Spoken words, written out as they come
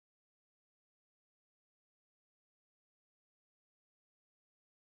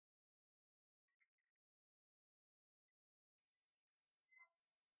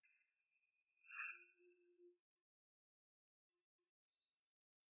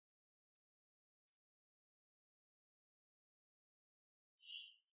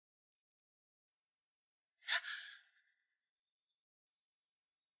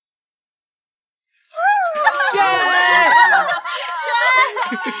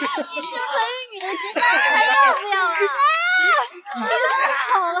这黑玉女的鞋到底还要不要啊？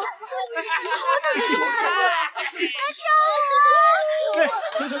好了，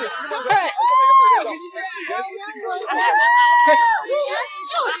小姐，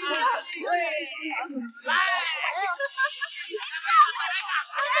就是。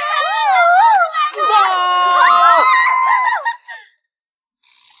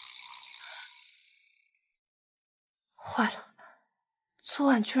坏了，昨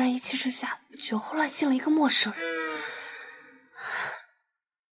晚居然一气之下酒后乱性了一个陌生人。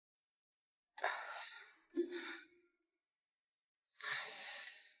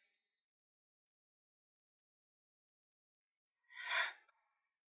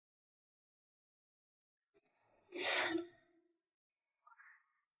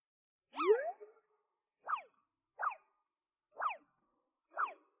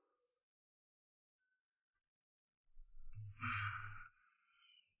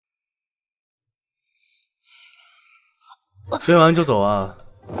睡完就走啊？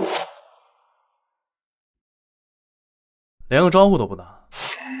连个招呼都不打。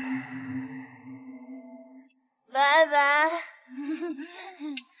拜拜。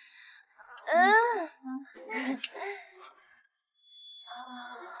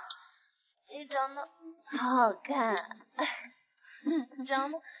你长得好好看，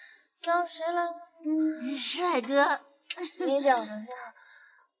长得像谁来着？帅哥。你长得像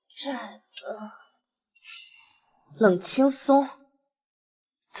帅哥。冷青松，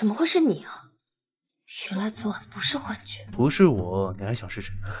怎么会是你啊？原来昨晚不是幻觉。不是我，你还想是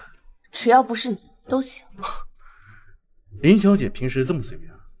谁？只要不是你都行。林小姐平时这么随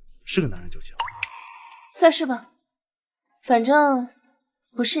便，是个男人就行。算是吧，反正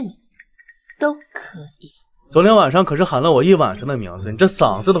不是你都可以。昨天晚上可是喊了我一晚上的名字，你这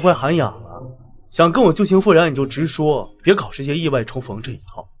嗓子都快喊哑了。想跟我旧情复燃你就直说，别搞这些意外重逢这一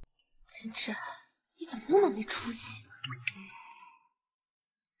套。林志海，你怎么那么没出息？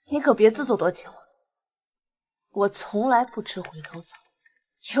你可别自作多情了。我从来不吃回头草，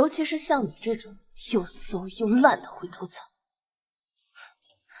尤其是像你这种又馊又烂的回头草。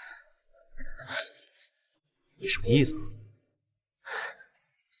你什么意思？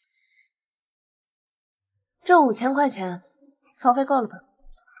这5000块钱，房费够了吧？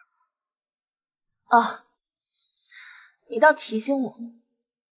哦，你倒提醒我，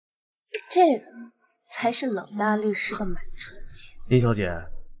这个才是冷大律师的满纯钱。林小姐，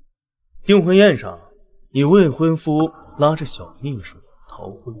订婚宴上，你未婚夫拉着小秘书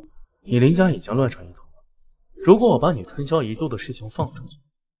逃婚，你林家已经乱成一团了。如果我把你春宵一度的事情放出去，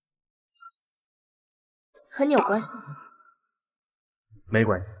和你有关系吗？没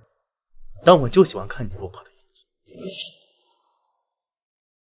关系，但我就喜欢看你落魄的样子。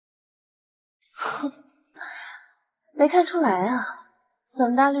哼，没看出来啊，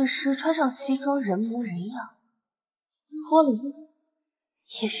冷大律师穿上西装人模人样，脱了衣服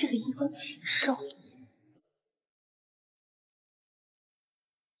也是个衣冠禽兽。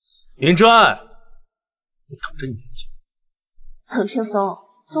林之爱，你等着你年轻。冷青松，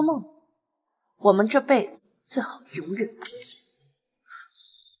做梦！我们这辈子最好永远不见。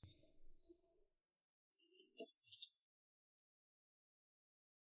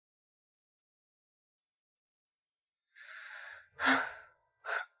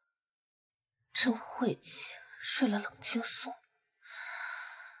真晦气，睡了冷青松，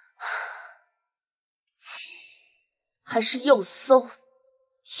还是又馊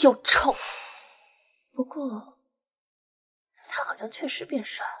又臭。不过他好像确实变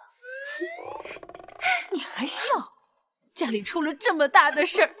帅了。你还笑？家里出了这么大的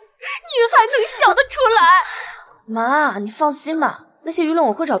事儿，你还能笑得出来？妈，你放心吧，那些舆论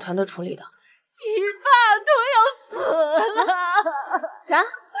我会找团队处理的。你爸都要死了！啥？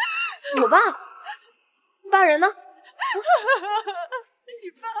我爸？你爸人呢？你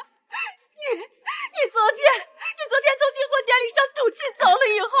爸，你昨天从订婚典礼上赌气走了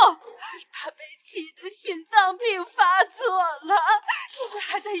以后，你爸被气得心脏病发作了，现在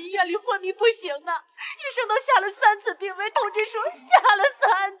还在医院里昏迷不醒呢。医生都下了3次病危通知书，下了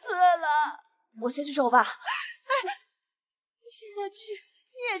3次了。我先去找我爸。哎，你现在去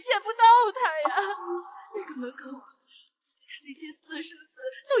你也见不到他呀。那个门口，那些私生子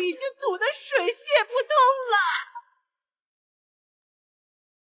都已经堵得水泄不通了。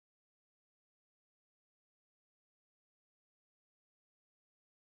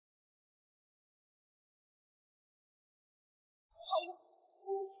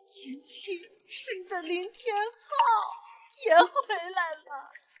前妻生的林天浩也回来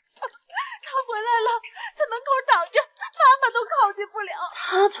了，他回来了，在门口挡着，妈妈都靠近不了。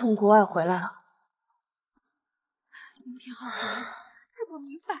他从国外回来了。林天浩回来，这不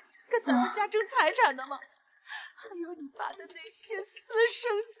明摆着跟咱们家争财产的吗？还有你爸的那些私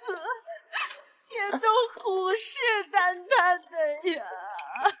生子，也都虎视眈眈的呀！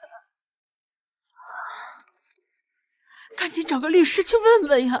赶紧找个律师去问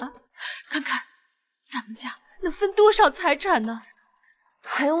问呀，看看咱们家能分多少财产呢？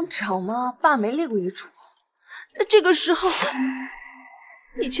还用找吗？爸没立过遗嘱。那这个时候，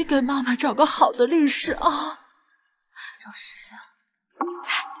你去给妈妈找个好的律师啊。找谁呀？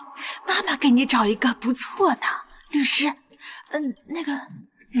妈妈给你找一个不错的律师，那个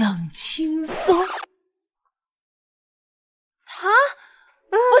冷青松。他？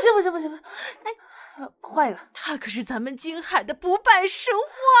不行！哎，坏了！他可是咱们京海的不败神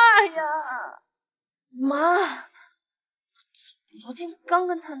话呀！妈，昨天刚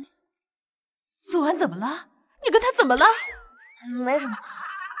跟他昨晚怎么了？你跟他怎么了？没什么，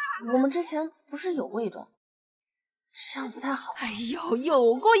我们之前不是有过一段，这样不太好。哎呦，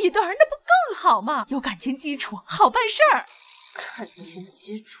有过一段那不更好吗？有感情基础，好办事儿。感情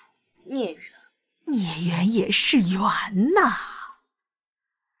基础，孽缘，孽缘也是缘呐。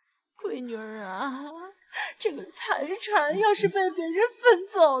闺女儿啊，这个财产要是被别人分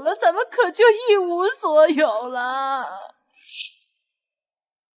走了，咱们可就一无所有了。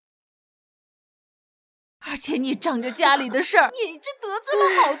而且你仗着家里的事儿，你这得罪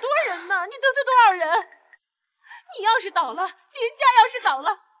了好多人呢。你得罪多少人？你要是倒了，林家要是倒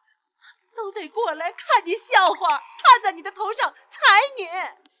了，都得过来看你笑话，看在你的头上踩你。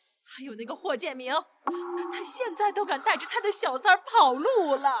还有那个霍建明，他现在都敢带着他的小三跑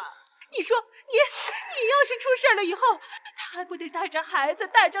路了。你说你要是出事了以后，他还不得带着孩子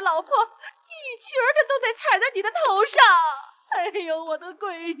带着老婆一群的都得踩在你的头上。哎呦，我的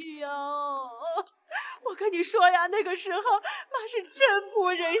闺女哦，我跟你说呀，那个时候妈是真不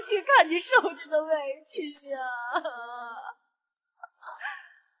忍心看你受这个委屈呀。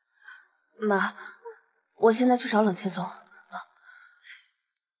妈，我现在去找冷青松啊。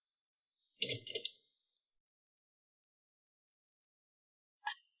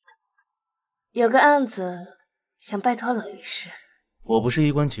有个案子想拜托冷律师。我不是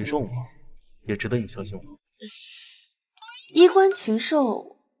衣冠禽兽吗？也值得你相信我。衣冠禽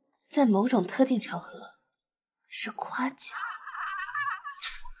兽在某种特定场合是夸奖。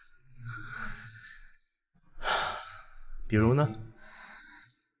比如呢？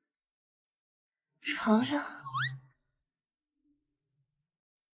床上。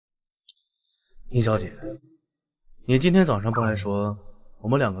宁小姐，你今天早上不还说我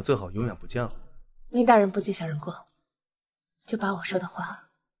们两个最好永远不见了？宁大人不计小人过，就把我说的话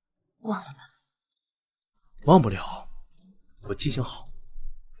忘了吧。忘不了，我记性好。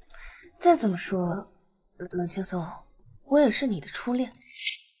再怎么说，冷青松，我也是你的初恋，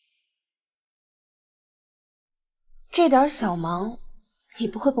这点小忙你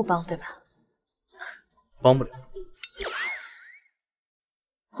不会不帮对吧？帮不了。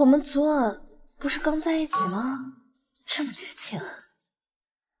我们昨晚不是刚在一起吗？这么绝情。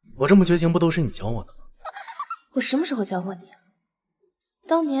我这么绝情不都是你教我的吗？我什么时候教过你啊？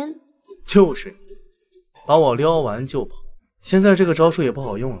当年就是你，把我撩完就跑。现在这个招数也不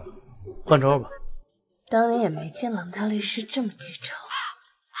好用了，换招吧。当年也没见冷大律师这么记仇。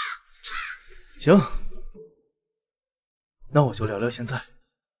行，那我就聊聊现在。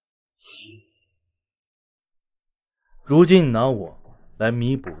如今你拿我来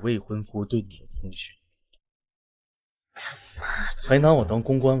弥补未婚夫对你的空虚，还拿我当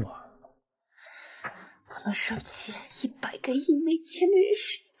公关玩。不能生气，100个亿没钱的人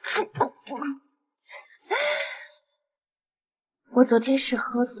是猪狗不如。我昨天是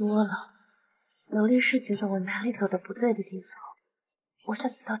喝多了，冷律师觉得我哪里做的不对的地方，我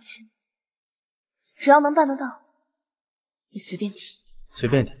向你道歉。只要能办得到，你随便提。随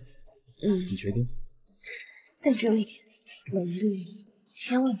便你，你决定。但只有一点，冷律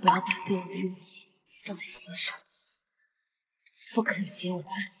千万不要把对我的怨气放在心上，不肯接我的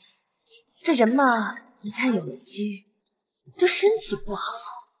案子。这人嘛，一旦有了机遇，对身体不好。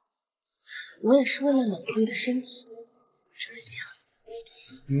我也是为了冷律的身体着想。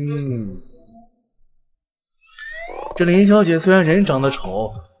这林小姐虽然人长得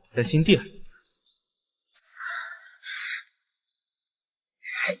丑，但心地很硬。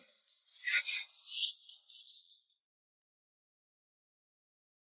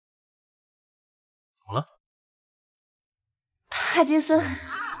怎么了？帕金森。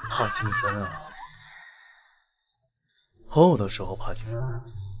帕金森啊！吼我的时候帕金森，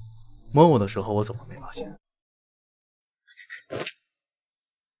摸我的时候我怎么没发现？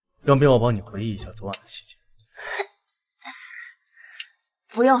要不要我帮你回忆一下昨晚的细节？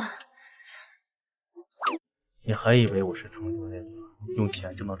不用了。你还以为我是曾经那个用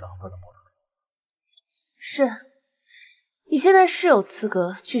钱就能长大的模特？是，你现在是有资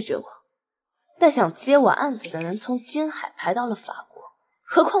格拒绝我，但想接我案子的人从金海排到了法国，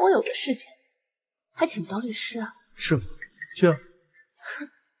何况我有的是钱，还请不到律师啊。是吗？去啊。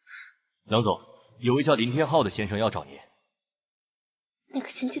梁总，有位叫林天浩的先生要找您。那个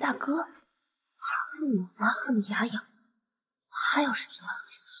心机大哥，恨我妈恨得牙痒，他要是进来很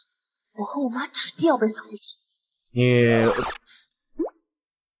轻松，我和我妈指定要被扫地出门。你告诉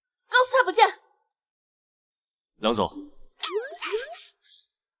他不见。梁总，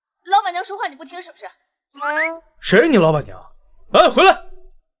老板娘说话你不听是不是？谁是你老板娘？哎，回来！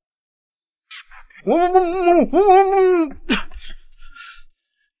我，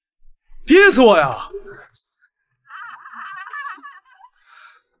憋死我呀！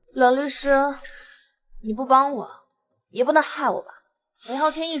冷律师，你不帮我，也不能害我吧？雷浩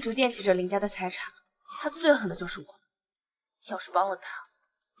天一直惦记着林家的财产，他最恨的就是我。要是帮了他，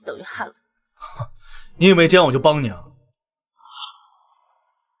等于害了我。你以为这样我就帮你啊？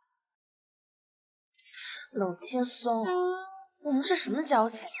冷青松，我们是什么交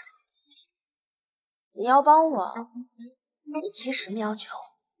情？你要帮我，你提什么要求？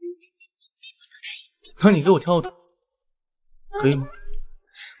那你给我跳舞，可以吗？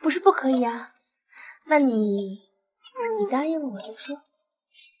不是不可以啊，那你答应了我再说。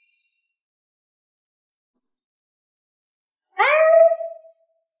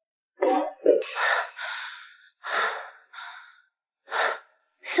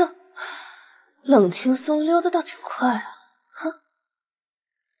哟，冷青松溜的倒挺快啊！哼，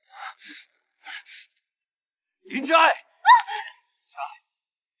林之爱，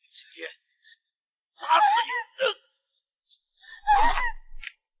今天打死你！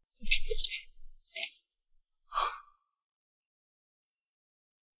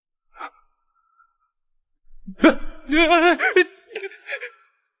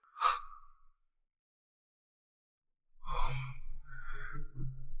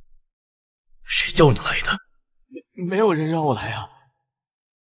谁叫你来的？没有人让我来啊！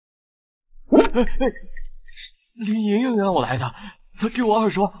是林莹莹让我来的，她给我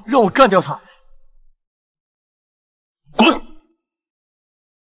20万，让我干掉她。滚！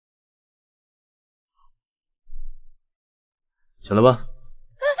起来吧。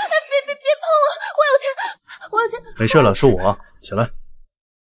别碰我！我有钱！没事了，是我。起来。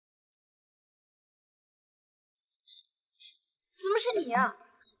怎么是你啊？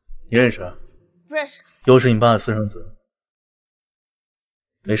你认识？不认识。又是你爸的私生子，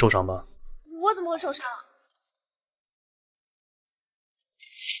没受伤吧？我怎么会受伤？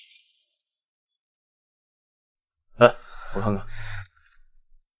来，我看看。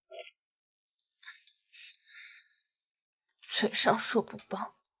嘴上说不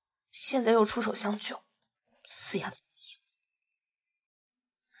帮，现在又出手相救，死鸭子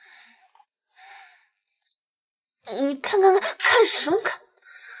嘴硬。你看什么看？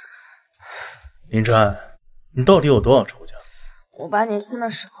林之爱，你到底有多少仇家？我爸年轻的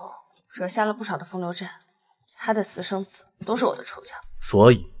时候惹下了不少的风流债，他的私生子都是我的仇家。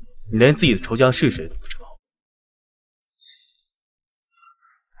所以你连自己的仇家是谁都不知道？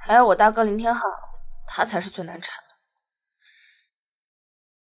还有我大哥林天浩，他才是最难缠的。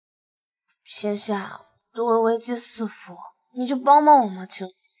现下周围危机四伏，你就帮帮我嘛，青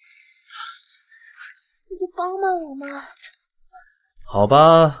松。你就帮帮我嘛。好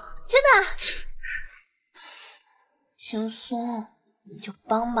吧。真的。青松，你就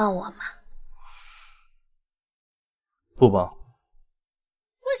帮帮我嘛。不帮。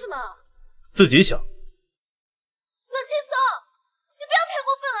为什么？自己想。冷青松，你不要太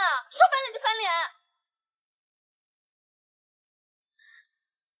过分了，说翻脸就翻脸。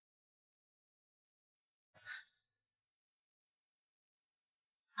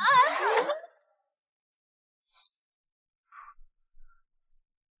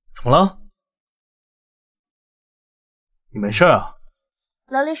怎么了？你没事啊？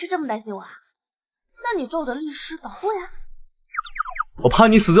冷律师这么担心我啊？那你做我的律师保护呀。我怕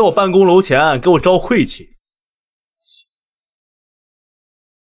你死在我办公楼前，给我招晦气。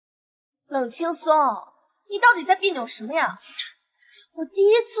冷青松，你到底在别扭什么呀？我第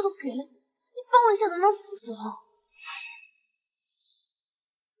一次都给了你，你帮我一下怎么能死了？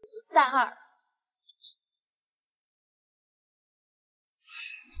大二，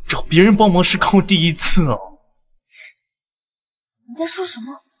找别人帮忙是靠第一次啊！你在说什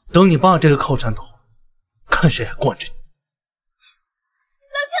么？等你爸这个靠山头，看谁还惯着你。冷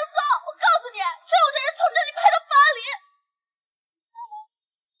青松，我告诉你，追我的人从这里排到巴黎。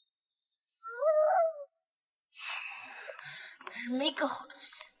但是没个好东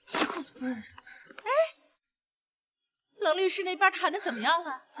西，提裤子不认人。师那边谈的怎么样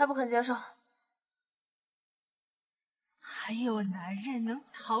了？他不肯接受。还有男人能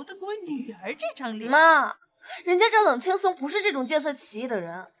逃得过女儿这张脸？妈，人家这冷轻松不是这种见色起意的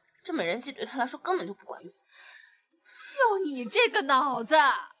人，这美人计对他来说根本就不管用。就你这个脑子，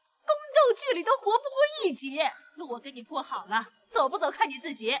宫斗剧里都活不过一集。路我给你铺好了，走不走看你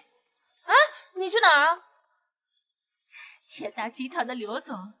自己。哎，你去哪儿啊？钱达集团的刘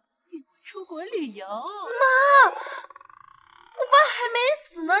总约我出国旅游。妈，我爸还没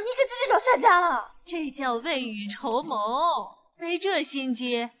死呢，你给自己找下家了。这叫未雨绸缪，没这心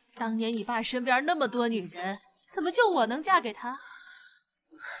机。当年你爸身边那么多女人，怎么就我能嫁给他？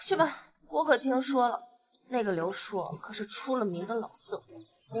去吧，我可听说了，那个刘叔可是出了名的老色鬼，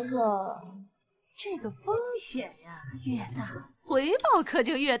您可……这个风险呀越大，回报可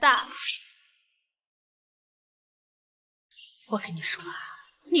就越大。我跟你说啊，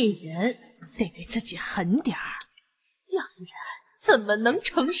女人得对自己狠点儿，要不然怎么能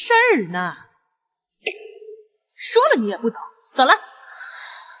成事儿呢？说了你也不懂，走了。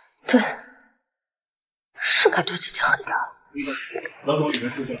对，是该对自己狠点儿。老总，里面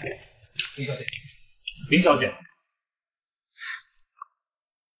出去了。林小姐，林小姐。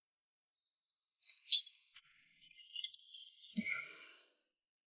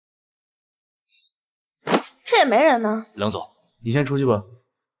这也没人呢。梁总，你先出去吧。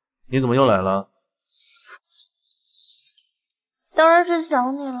你怎么又来了？当然是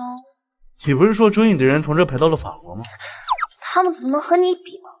想你了。你不是说追你的人从这陪到了法国吗？他们怎么能和你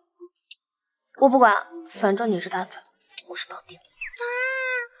比呢？我不管，反正你是大腿，我是绑定。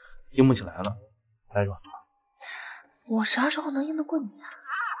硬不起来了，来软吧。我啥时候能硬得过你啊？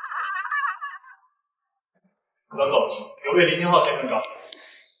梁总，有位林天浩先生找。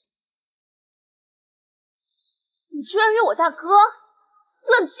你居然约我大哥，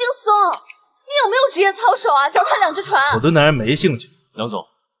冷轻松！你有没有职业操守啊？脚踏两只船。我对男人没兴趣。梁总，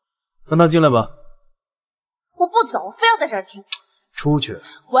让他进来吧。我不走，我非要在这儿听。出去。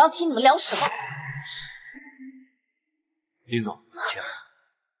我要听你们聊什么。林总，请。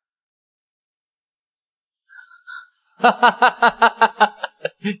哈哈哈哈哈哈！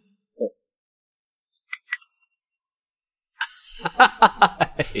哈哈哈！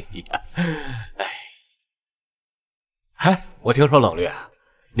哎呀，哎，我听说冷略，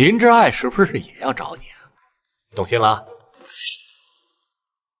林之爱是不是也要找你啊？动心了？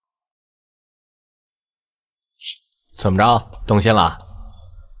怎么着？动心了？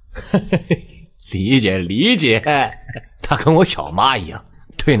嘿嘿嘿，理解理解，她跟我小妈一样，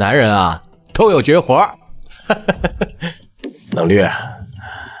对男人啊都有绝活。冷略，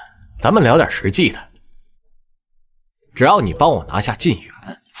咱们聊点实际的。只要你帮我拿下晋远，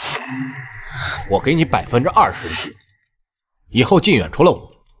我给你20%的股，以后晋远除了我，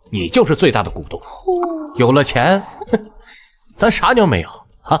你就是最大的股东。有了钱，咱啥牛没有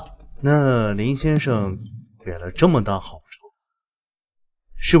啊？那林先生给了这么大好处，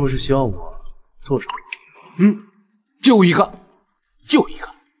是不是需要我做什么？就一个，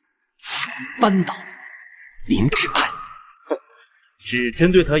扳倒林之爱。只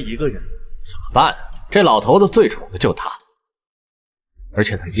针对他一个人，怎么办？这老头子最宠的就他，而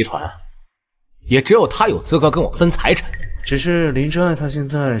且在集团也只有他有资格跟我分财产。只是林之爱他现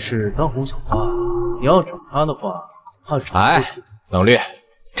在是当红小花，你要找他的话，怕找不出。冷略，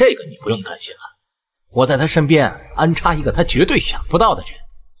这个你不用担心了，我在他身边安插一个他绝对想不到的人。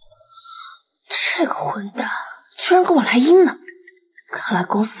这个混蛋居然跟我来阴呢！看来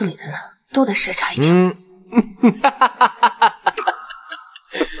公司里的人都得筛查一遍。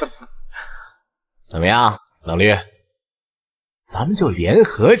怎么样，冷略？咱们就联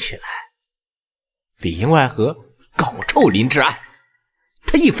合起来，里应外合搞臭林之爱，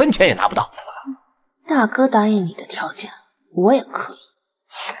他一分钱也拿不到。大哥答应你的条件，我也可以。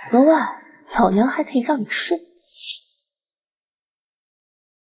额外，老娘还可以让你睡。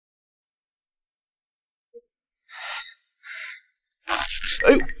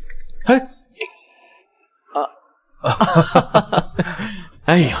哎呦，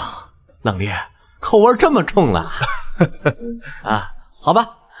哎呀，冷烈，口味这么重了啊？好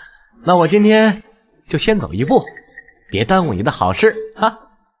吧，那我今天就先走一步，别耽误你的好事啊。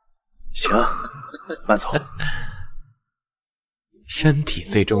行，慢走。身体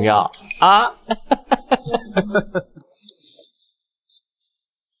最重要啊！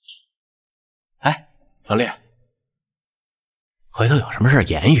哎，冷烈，回头有什么事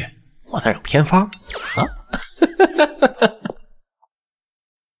言语，我那有偏方啊。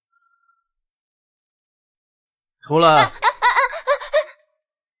出来。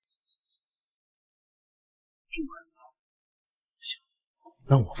行，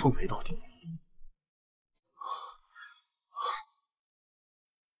那我奉陪到底。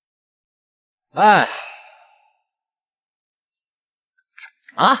哎，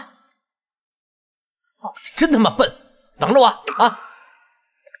啊！真他妈笨！等着我啊！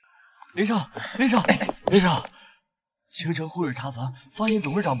连少，清晨护士查房，发现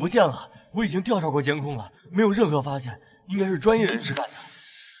董事长不见了。我已经调查过监控了，没有任何发现，应该是专业人士干的。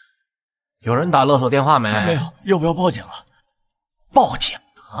有人打勒索电话没？没有，要不要报警啊？报警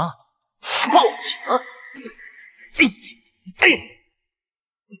啊！报警！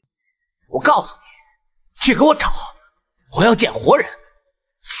我告诉你，去给我找！活要见活人，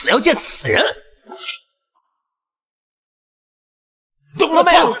死要见死人。懂了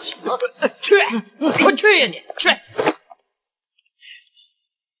没有？去，快去呀你！去！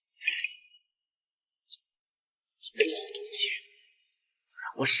老东西，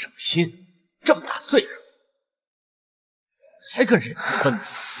让我省心。这么大岁数，还跟人私奔？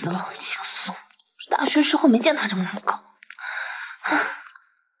死老情愫，大学时候没见他这么难搞。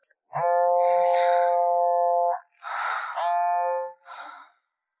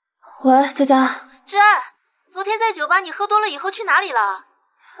喂，佳佳。芝儿，昨天在酒吧你喝多了以后去哪里了？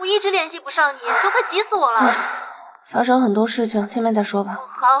我一直联系不上你，都快急死我了。发生很多事情，见面再说吧。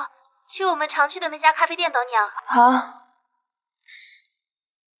好，去我们常去的那家咖啡店等你啊。好。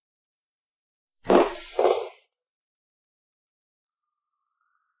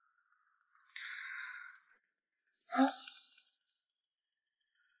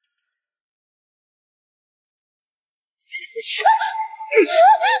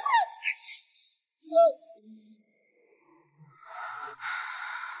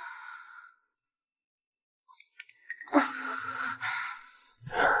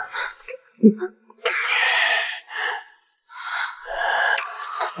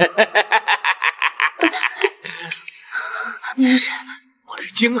你是谁？我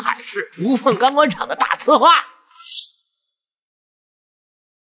是京海市无缝钢管厂的大策划，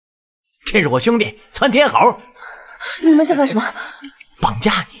这是我兄弟窜天猴。你们想干什么？绑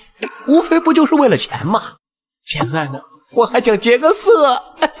架你，无非不就是为了钱吗？现在呢，我还想劫个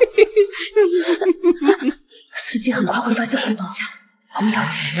色。司机很快会发现我们绑架，我们要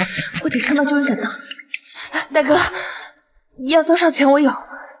钱，我得上到救援赶到。大哥，要多少钱我有，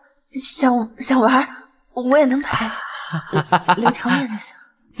想玩我也能赔，留条命就行。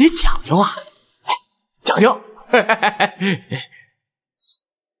你讲究啊，讲究。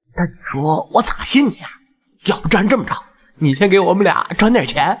但你说我咋信你啊？要不然这么着，你先给我们俩转点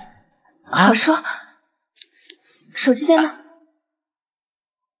钱。好说。手机在哪？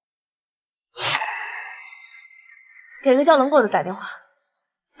给个叫龙狗的打电话。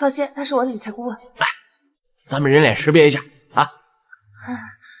放心，他是我的理财顾问。来，咱们人脸识别一下啊。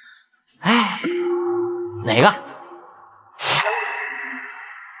哎，哪个？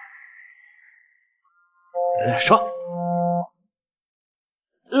说。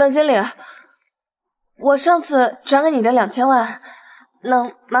冷经理，我上次转给你的2000万，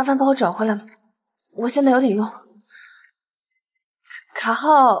能麻烦帮我找回来吗？我现在有点用。卡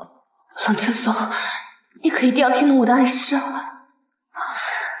号冷青松，你可一定要听懂我的暗示啊！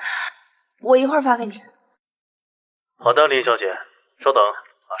我一会儿发给你。好的，林小姐，稍等，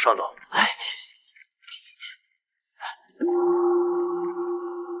马上到。哎，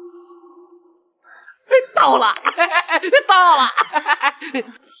到了，到了，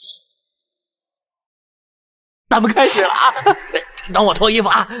咱们开始了啊！等我脱衣服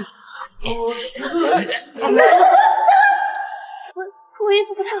啊！我衣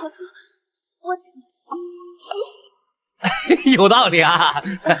服不太好脱，我自己。有道理啊！我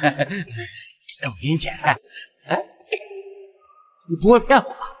给你解开。哎，你不会骗我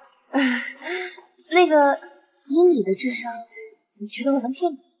吧？那个，以你的智商，你觉得我能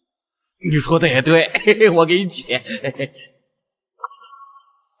骗你？你说的也对，我给你解。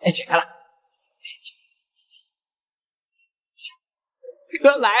哎，解开了。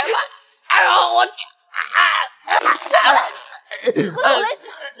哥来了！哎呦，我我累死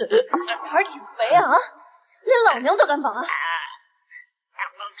了，胆儿挺肥啊，连老娘都敢绑啊！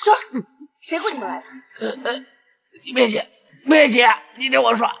说，谁雇你们来的？你别急，别急，你听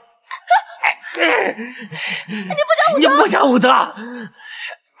我说。你不讲武德！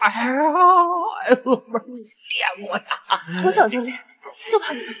哎呦，老妹儿，你练过呀？从小就练，就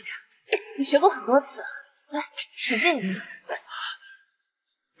怕你绑架。你学过很多次，来，使劲一次。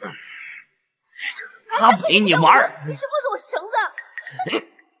他陪你玩，你是握着我绳子。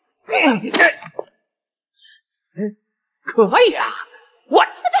可以啊，我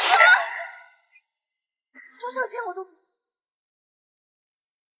多少钱我都。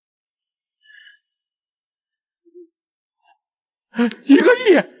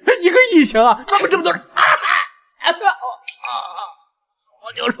1个亿行啊？那么这么多人，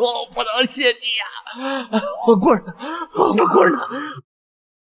我就我说我不能信你呀！我棍儿呢？我棍儿呢？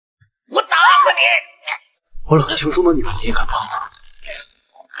我打死你！我冷轻松的女人你也敢碰啊？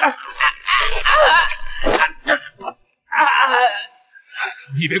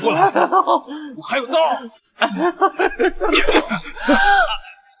你别过来，我还有刀。冷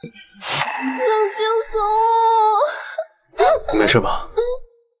轻松，没事吧？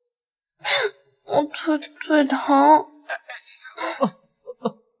我腿疼。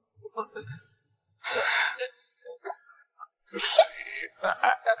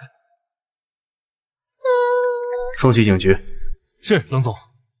送去警局。是，冷总。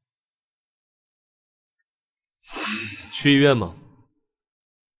去医院吗？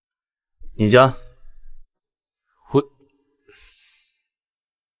你家？我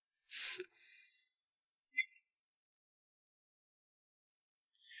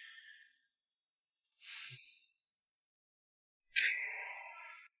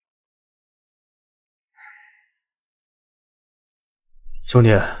兄弟，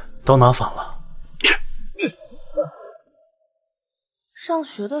刀拿反了。上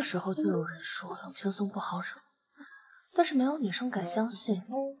学的时候就有人说冷轻松不好惹，但是没有女生敢相信，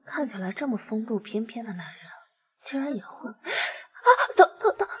看起来这么风度翩翩的男人，竟然也会……啊！疼！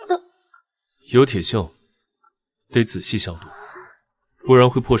有铁锈，得仔细消毒，不然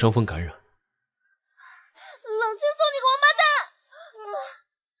会破伤风感染。冷轻松，你个王八蛋！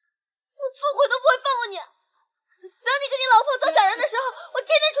我做鬼都不会放过你！等你跟你老婆做小人的时候，我天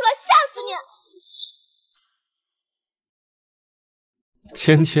天出来吓死你！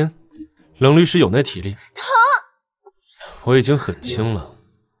天天，冷律师有那体力？疼！我已经很轻了，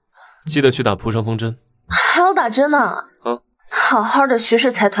记得去打破伤风针。还要打针呢？好好的徐氏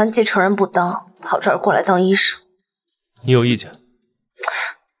财团继承人不当，跑这儿过来当医生。你有意见？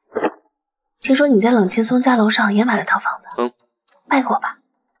听说你在冷轻松家楼上也买了套房子，卖给我吧。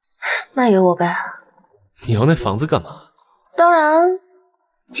卖给我呗。你要那房子干嘛？当然，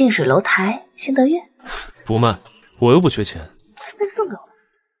近水楼台先得月。不卖，我又不缺钱。那就送给我。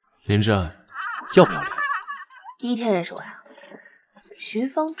林之爱，要不要脸？第一天认识我呀？徐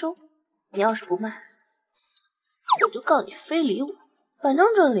方舟，你要是不卖，我就告你非礼我。反正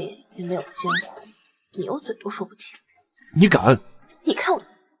这里也没有监控，你有嘴都说不清。你敢？你看我。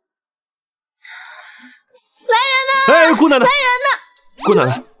来人呐！哎，姑奶奶！来人呐！姑奶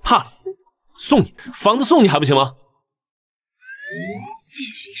奶，怕了，送你房子，送你还不行吗？谢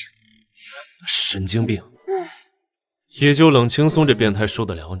谢徐医生。神经病。也就冷轻松这变态受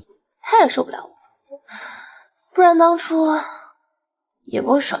得了你，他也受不了我，不然当初也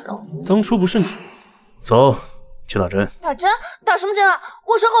不会甩了我。当初不是你。走，去打针。打针？打什么针啊？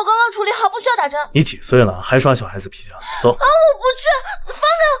我伤口刚刚处理好，不需要打针。你几岁了，还耍小孩子脾气？走。啊！我不去，放开！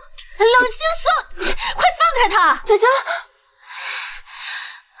冷轻松，快放开他！姐姐，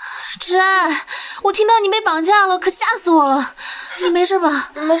芷安，我听到你被绑架了，可吓死我了。你没事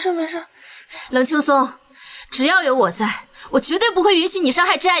吧？没事没事。冷轻松，只要有我在，我绝对不会允许你伤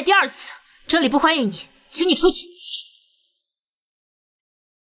害真爱第二次。这里不欢迎你，请你出去。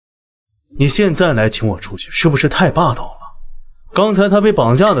你现在来请我出去，是不是太霸道了？刚才他被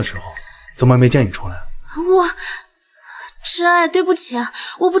绑架的时候，怎么没见你出来？芷爱，对不起啊，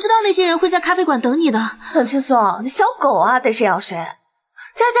我不知道那些人会在咖啡馆等你的。冷轻松，你小狗啊，逮谁咬谁。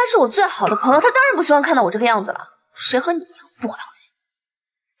佳佳是我最好的朋友，她当然不希望看到我这个样子了。谁和你一样不怀好心？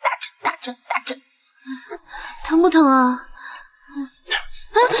打针！疼不疼啊？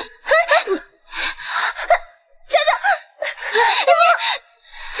佳佳，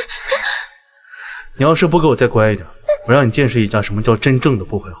你要是不给我再乖一点，我让你见识一下什么叫真正的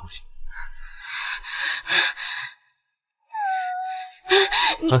不怀好心。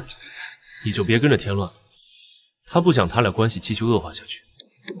你就别跟着添乱了，他不想他俩关系继续恶化下去。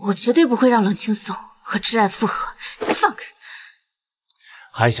我绝对不会让冷轻松和挚爱复合，放开！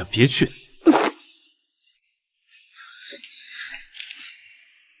还想别去！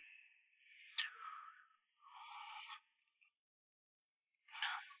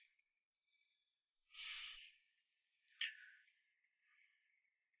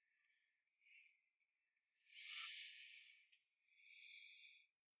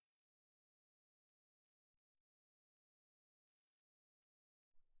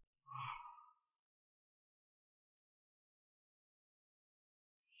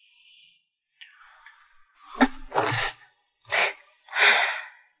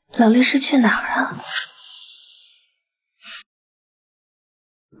冷律师去哪儿啊？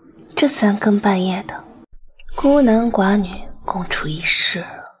这三更半夜的，孤男寡女共处一室，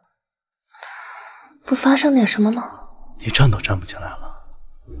不发生点什么吗？你站都站不起来了，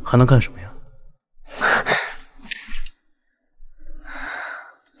还能干什么呀？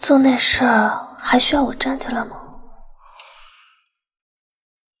做那事儿还需要我站起来吗？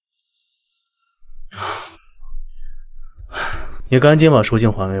你赶紧把赎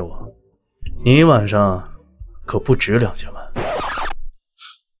金还给我，你一晚上可不值2000万。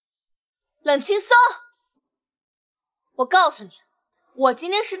冷青松，我告诉你，我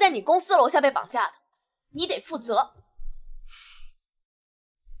今天是在你公司楼下被绑架的，你得负责。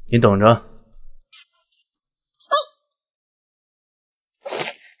你等着。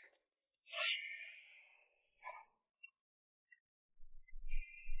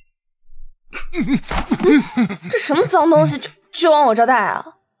这什么脏东西就往我这带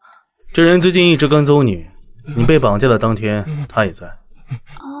啊！这人最近一直跟踪你，你被绑架的当天他也在。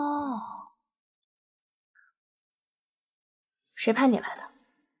哦，谁派你来的？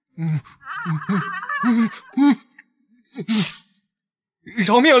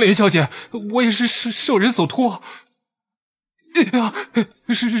饶命啊，林小姐，我也是受人所托。哎呀，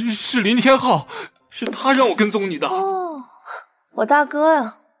是林天浩，是他让我跟踪你的。哦，我大哥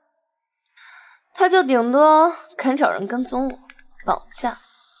呀，他就顶多敢找人跟踪我，绑架，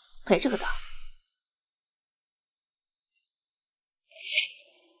没这个大。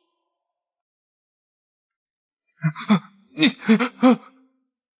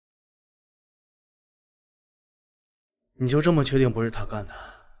你就这么确定不是他干的？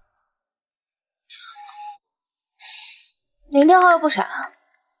林天浩又不傻，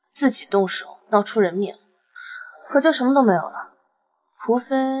自己动手闹出人命，可就什么都没有了。除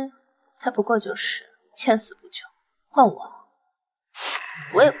非他不过就是见死不救，换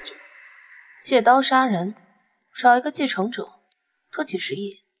我也不救。借刀杀人，少一个继承者，多几十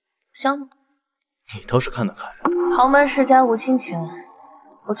亿，不香吗？你倒是看得开。豪门世家无亲情，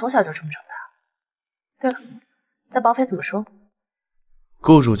我从小就这么长大。对了，那绑匪怎么说？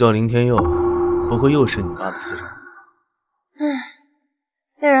雇主叫林天佑，不会又是你爸的私生子？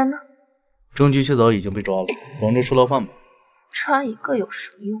那人呢？证据确凿，已经被抓了，等着吃牢饭吧。抓一个有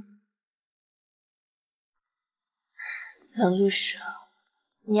什么用？冷律师，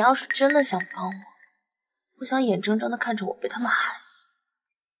你要是真的想帮我，不想眼睁睁的看着我被他们害死，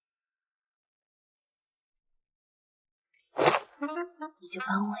你就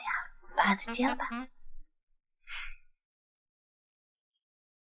帮我呀，把案子结了吧。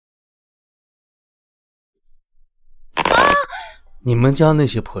你们家那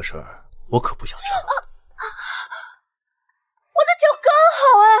些破事儿，我可不想知道。我的酒刚好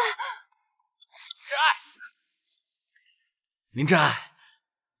哎。挚爱，林挚爱，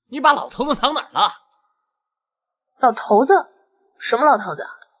你把老头子藏哪儿了？老头子？什么老头子？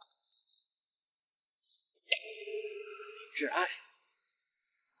挚爱，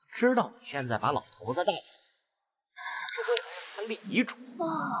知道你现在把老头子带走，是为了让他立遗嘱，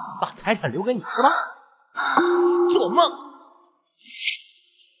把财产留给你是吧？你做梦！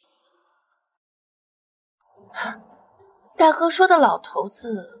大哥说的老头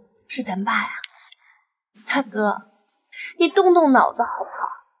子是咱爸呀。大哥，你动动脑子好不好？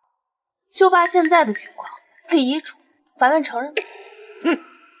就爸现在的情况，立遗嘱，法院承认。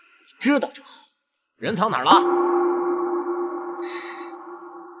知道就好。人藏哪儿了？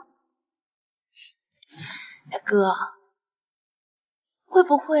大哥，会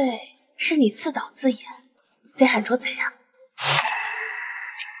不会是你自导自演，贼喊捉贼呀？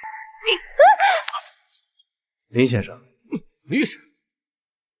林先生，律师，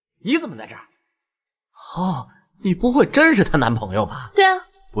你怎么在这儿？哦，你不会真是她男朋友吧？对啊，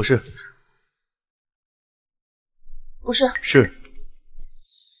不是，不是，是。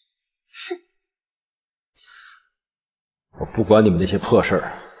我不管你们那些破事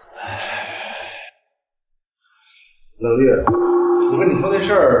儿。冷月，我跟你说那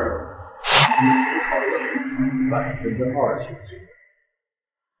事儿，你自己考虑20%，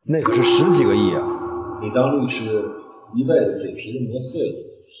那可是10几个亿啊！你当律师一辈子嘴皮子磨碎了，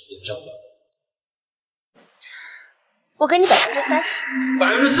也挣不了。我给你30%、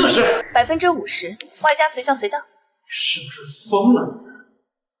40%、50%，外加随叫随到。你是不是疯了？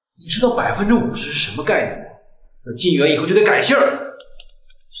你知道50%是什么概念吗？那进园以后就得改姓儿，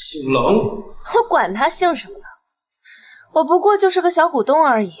姓冷。我管他姓什么呢，我不过就是个小股东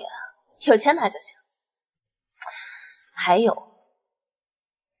而已，有钱拿就行。还有，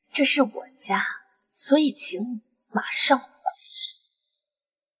这是我家，所以请你马上滚，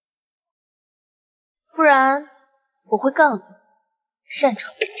不然我会告你擅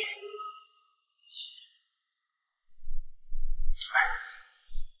闯民宅。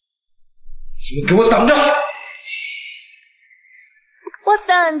你们给我等着！我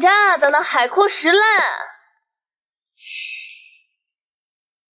等着，等到海枯石烂。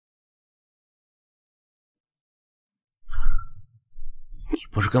你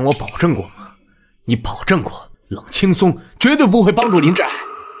不是跟我保证过吗？你保证过冷青松绝对不会帮助林志爱，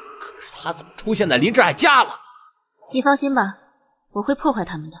可是他怎么出现在林志爱家了？你放心吧，我会破坏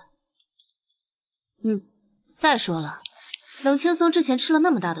他们的。再说了，冷青松之前吃了那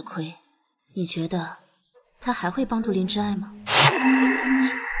么大的亏，你觉得他还会帮助林志爱吗？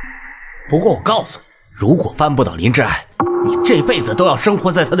不过我告诉你，如果扳不倒林志爱，你这辈子都要生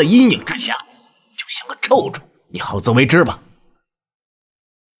活在他的阴影之下，就像个臭虫。你好自为之吧。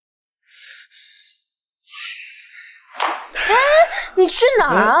你去哪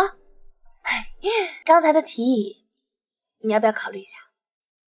儿啊？刚才的提议，你要不要考虑一下？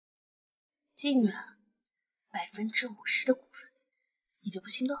竟然50%的股份，你就不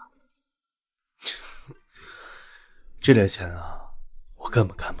心动？这点钱啊，我根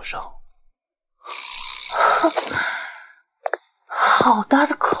本看不上。好大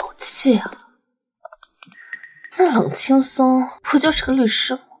的口气啊！那冷青松不就是个律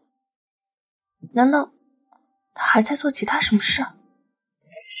师吗？难道他还在做其他什么事？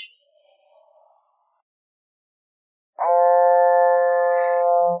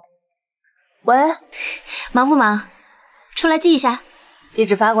喂，忙不忙？出来记一下，地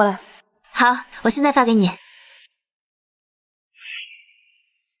址发过来。好，我现在发给你。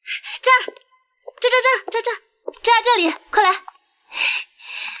这儿，这里，快来！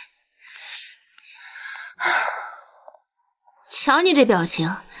瞧你这表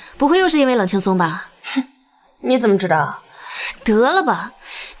情，不会又是因为冷青松吧？哼，你怎么知道？得了吧，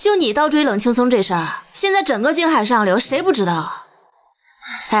就你倒追冷青松这事儿，现在整个京海上流谁不知道？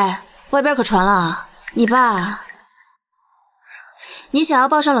哎，外边可传了啊，你爸，你想要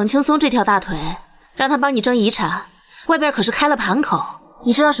抱上冷青松这条大腿，让他帮你争遗产，外边可是开了盘口，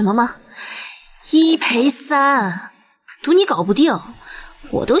你知道什么吗？1赔3，赌你搞不定，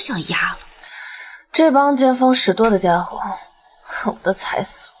我都想压了。这帮见风使舵的家伙，我都踩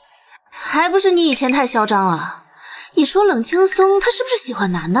死我！还不是你以前太嚣张了。你说冷青松他是不是喜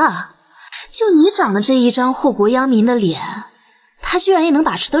欢男的？就你长得这一张祸国殃民的脸，他居然也能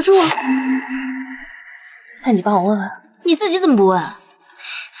把持得住？那你帮我问问，你自己怎么不问？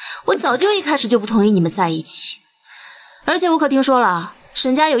我早就一开始就不同意你们在一起，而且我可听说了，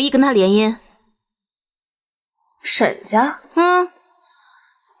沈家有意跟他联姻。沈家？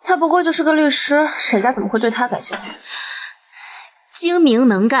他不过就是个律师，沈家怎么会对他感兴趣？精明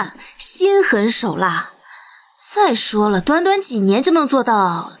能干，心狠手辣。再说了，短短几年就能做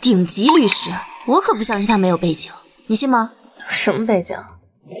到顶级律师，我可不相信他没有背景，你信吗？什么背景？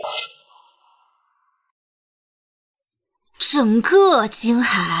整个京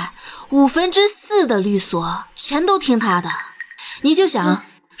海4/5的律所全都听他的。你就想，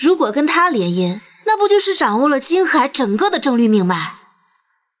如果跟他联姻，那不就是掌握了京海整个的政律命脉？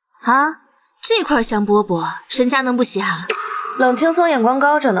啊，这块香饽饽，沈家能不稀罕？冷青松眼光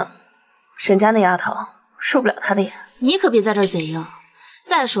高着呢，沈家那丫头受不了他的眼。你可别在这儿嘴硬。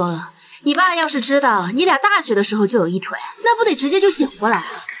再说了，你爸要是知道你俩大学的时候就有一腿，那不得直接就醒过来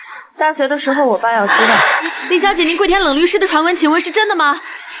啊？大学的时候，我爸要知道。林小姐，您跪舔冷律师的传闻，请问是真的吗？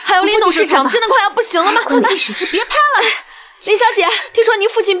还有林董事长，真的快要不行了吗？关键是你别拍了。林小姐，听说您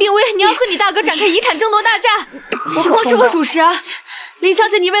父亲病危，您要和你大哥展开遗产争夺大战，情况是何属实啊？林小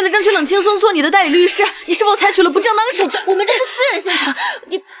姐，你为了争取冷青松做你的代理律师，你是否采取了不正当手段？我们这是私人现场，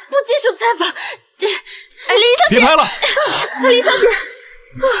你不接受采访。林小姐，别拍了！林小姐，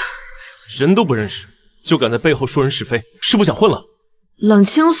人都不认识，就敢在背后说人是非，是不想混了？冷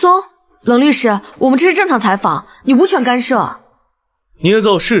青松，冷律师，我们这是正常采访，你无权干涉。捏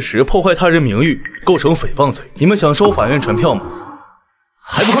造事实，破坏他人名誉，构成诽谤罪。你们想收法院传票吗？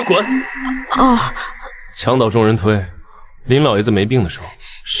还不快滚！墙倒众人推，林老爷子没病的时候，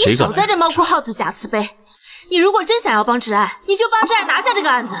谁敢？你少在这猫哭耗子假慈悲！你如果真想要帮挚爱，你就帮挚爱拿下这个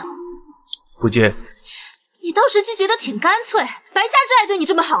案子。不接。你倒是拒绝的挺干脆，白瞎挚爱对你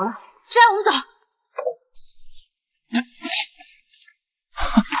这么好了。挚爱，我们走。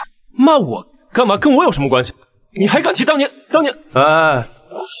骂我干嘛？跟我有什么关系？你还敢提当年？哎，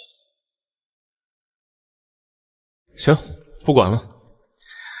行，不管了。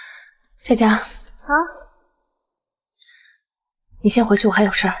佳佳啊，你先回去，我还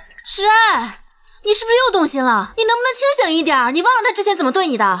有事儿。挚爱，你是不是又动心了？你能不能清醒一点？你忘了他之前怎么对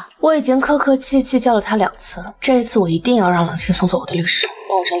你的？我已经客客气气叫了他2次了，这一次我一定要让冷青松做我的律师，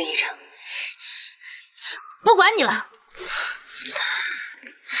帮我整理遗产。不管你了。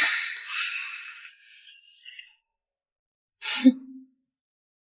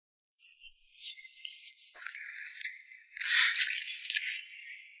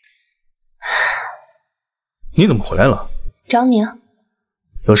你怎么回来了？找你啊。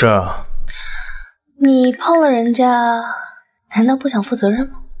有事啊？你碰了人家难道不想负责任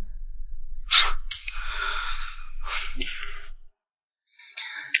吗？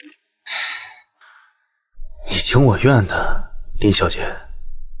你情我愿的，林小姐，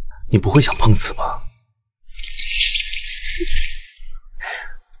你不会想碰瓷吧？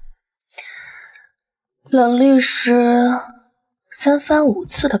冷律师3番5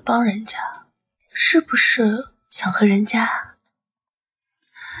次的帮人家，是不是想和人家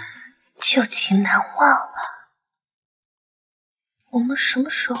旧情难忘了？我们什么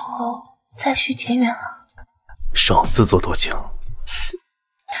时候再续前缘啊？少自作多情。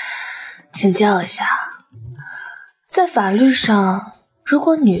请教一下，在法律上，如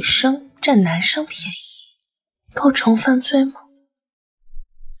果女生占男生便宜，构成犯罪吗？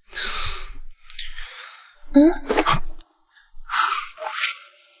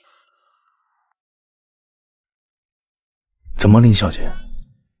怎么，林小姐，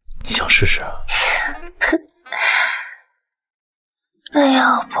你想试试啊？那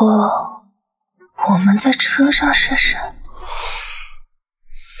要不我们在车上试试？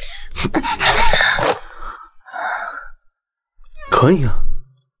可以啊，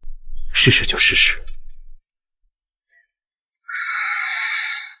试试就试试。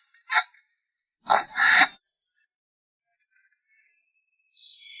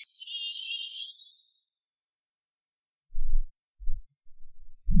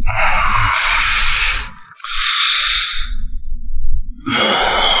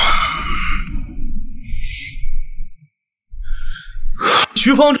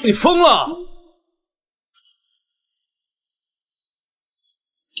徐方舟，你疯了！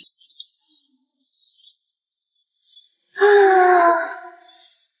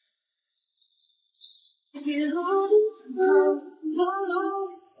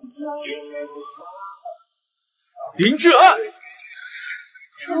林志安，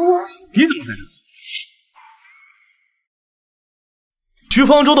你怎么在这？徐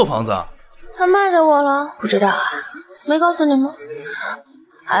方舟的房子，他卖给我了。不知道啊，没告诉你吗？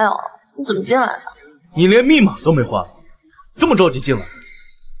还有，你怎么进来的？你连密码都没换，这么着急进来？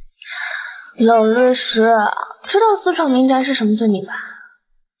冷律师，知道私闯民宅是什么罪名吧？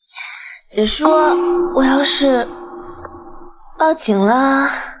你说我要是报警了，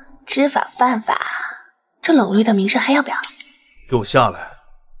知法犯法，这冷律的名声还要不要？给我下来！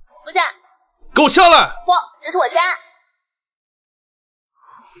不下！给我下来！不，这是我家。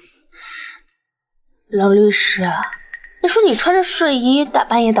冷律师，你说你穿着睡衣大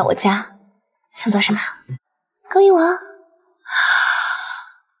半夜到我家，想做什么？勾引我？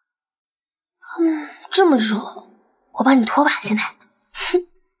这么热，我帮你脱吧。现在，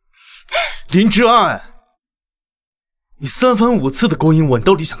林志安，你3番5次的勾引我，你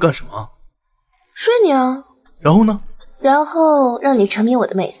到底想干什么？睡你啊。然后呢？然后让你沉迷我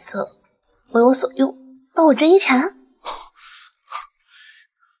的美色，为我所用，帮我争一产。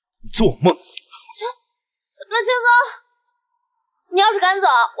做梦！冷青松，你要是敢走，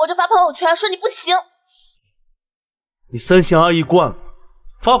我就发朋友圈说你不行。你3心2意惯了，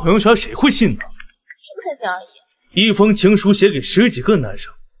发朋友圈谁会信呢？什么3心2意？一封情书写给10几个男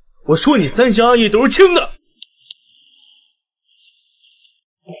生，我说你3心2意都是轻的。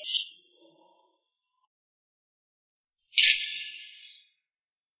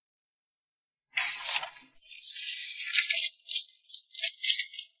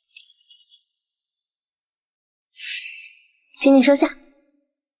请你收下。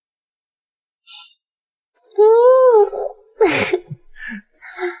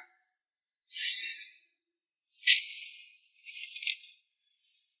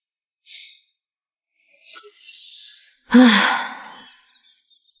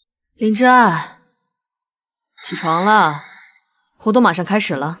林之爱，起床了，活动马上开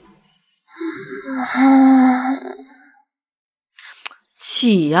始了。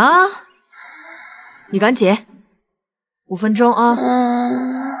起呀！你赶紧，5分钟啊！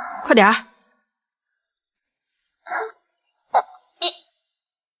快点儿！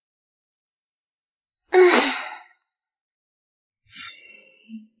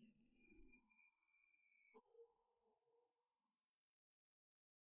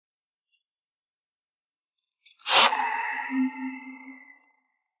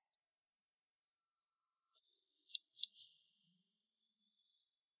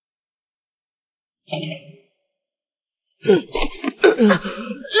刘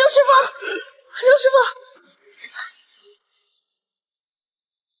师傅，刘师傅，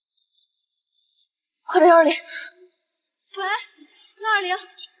快到120。喂，120，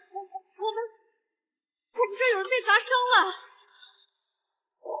我们这儿有人被砸伤了。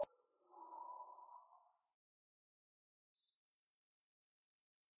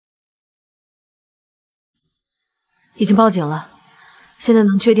已经报警了，现在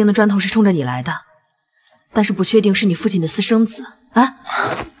能确定的砖头是冲着你来的，但是不确定是你父亲的私生子。啊，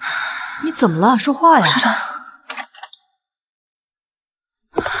你怎么了？说话呀！是的。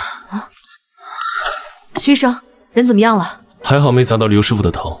啊，徐医生，人怎么样了？还好没砸到刘师傅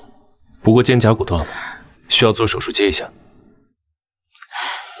的头，不过肩胛骨断了，需要做手术接一下。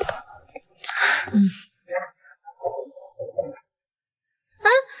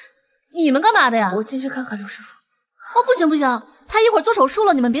你们干嘛的呀？我进去看看刘师傅。哦，不行不行，他一会儿做手术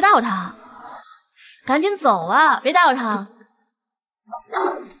了，你们别打扰他。赶紧走啊，别打扰他。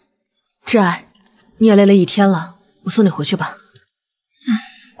挚爱，你也累了一天了，我送你回去吧。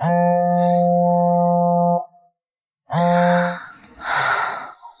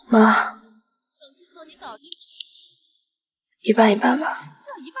妈，一半一半吧。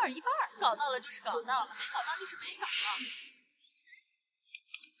叫一半一半，搞到了就是搞到了，没搞到就是没搞到。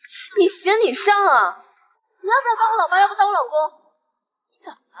你行你上啊！你要不要当我老妈，要不当我老公？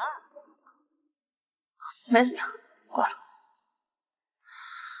怎么了？没怎么样，挂了。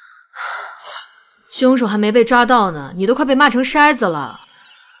凶手还没被抓到呢，你都快被骂成筛子了。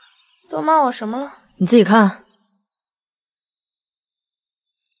都骂我什么了？你自己看。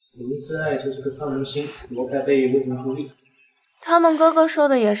你们挚爱就是个丧人心，我该被为什么处理？他们哥哥受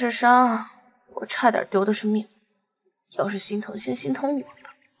的也是伤，我差点丢的是命。要是心疼，先心疼我吧。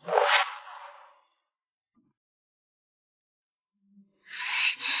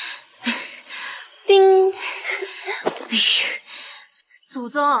叮！祖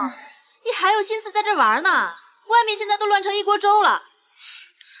宗，你还有心思在这玩呢？外面现在都乱成一锅粥了。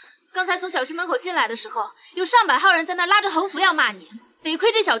刚才从小区门口进来的时候，有上百号人在那拉着横幅要骂你，得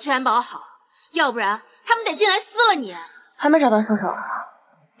亏这小区安保好，要不然他们得进来撕了你。还没找到凶手啊？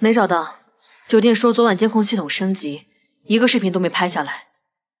没找到。酒店说昨晚监控系统升级，一个视频都没拍下来。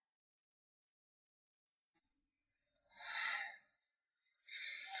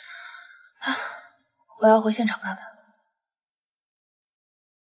我要回现场看看。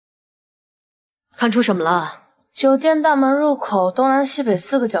看出什么了？酒店大门入口东南西北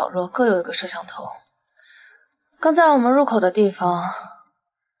4个角落各有一个摄像头。刚在我们入口的地方，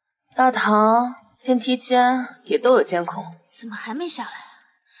大堂、电梯间也都有监控。怎么还没下来？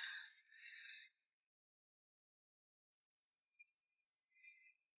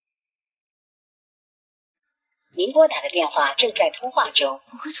您拨打的电话正在通话中。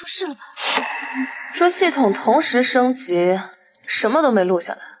不会出事了吧？说系统同时升级，什么都没录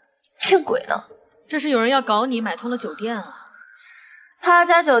下来，骗鬼呢？这是有人要搞你买通了酒店啊？他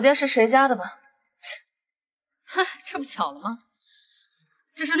家酒店是谁家的吧？嗨，这不巧了吗？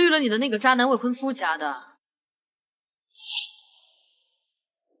这是绿了你的那个渣男未婚夫家的。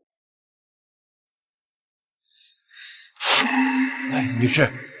哎，女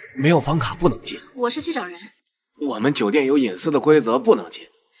士，没有房卡不能进。我是去找人。我们酒店有隐私的规则，不能进。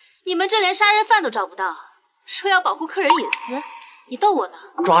你们这连杀人犯都找不到，说要保护客人隐私，你逗我呢？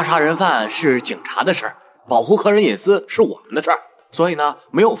抓杀人犯是警察的事儿，保护客人隐私是我们的事儿，所以呢，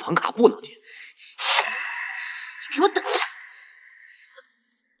没有房卡不能进。你给我等着！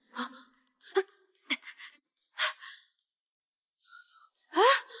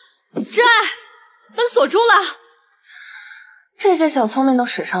挚爱，门锁住了。这些小聪明都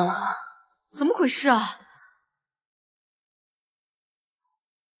使上了，怎么回事啊？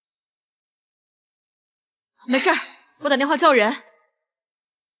没事儿，我打电话叫人。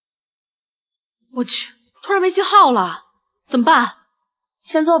我去，突然没信号了，怎么办？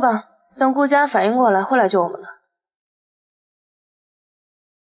先坐吧，等顾家反应过来会来救我们的。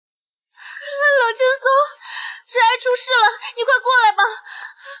冷劲松，挚爱出事了，你快过来吧！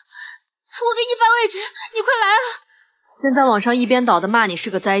我给你发位置，你快来啊！现在网上一边倒的骂你是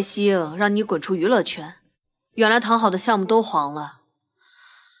个灾星，让你滚出娱乐圈，原来谈好的项目都黄了，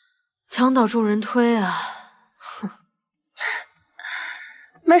墙倒众人推啊！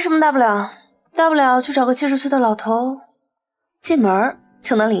没什么大不了，大不了去找个70岁的老头，进门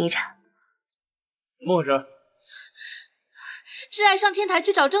就能领遗产。怎么回事？挚爱上天台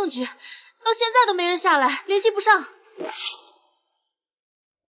去找证据，到现在都没人下来，联系不上。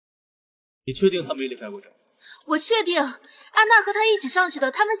你确定他没离开过这？我确定，安娜和他一起上去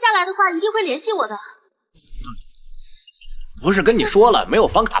的，他们下来的话一定会联系我的。不是跟你说了，没有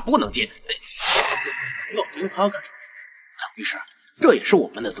房卡不能进。要盯他干什么？唐律师，这也是我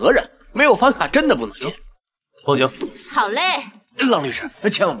们的责任，没有房卡真的不能进。报警。好嘞。郎律师，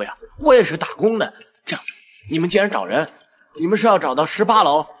千万不要，我也是打工的。这样，你们既然找人，你们是要找到18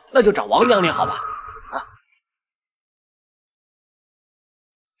楼，那就找王娘娘好吧？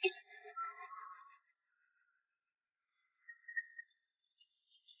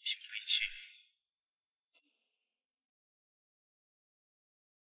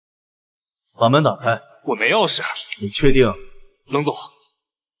把门打开。我没钥匙。你确定？冷总，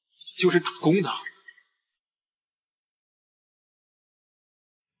你就是打工的。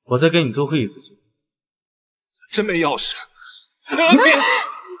我再给你最后一次机会。真没钥匙。别，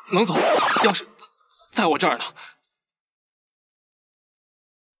冷总，钥匙在我这儿呢。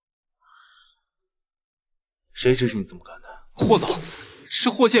谁指使你这么干的？霍总，是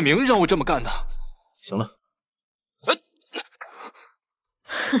霍建明让我这么干的。行了。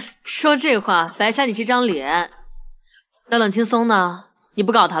说这话白瞎你这张脸。那冷青松呢？你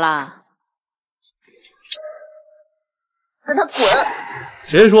不搞他啦？让他滚！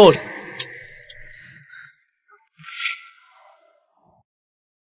谁说我？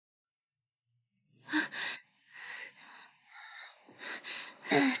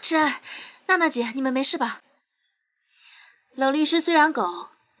挚爱，娜娜姐，你们没事吧？冷律师虽然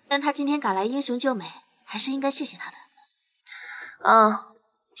狗，但他今天赶来英雄救美，还是应该谢谢他的。啊，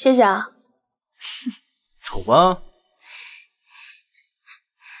谢谢啊。走吧。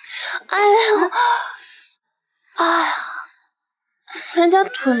哎呀，哎呀，人家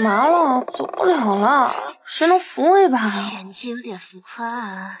腿麻了，走不了了，谁能扶我一把呀？演技有点浮夸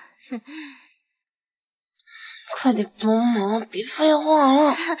啊！快点帮忙，别废话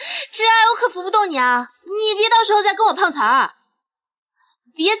了。挚爱，我可扶不动你啊！你别到时候再跟我碰瓷儿，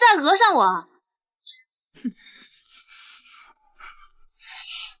别再讹上我。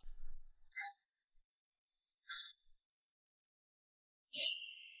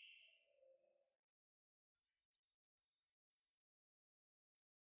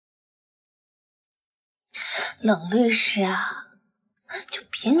冷律师啊，就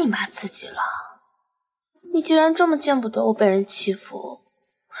别你妈自己了。你既然这么见不得我被人欺负，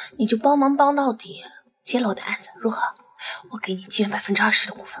你就帮忙帮到底，接了我的案子，如何？我给你金元20%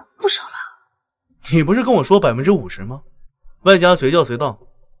的股份，不少了。你不是跟我说50%吗？外加随叫随到。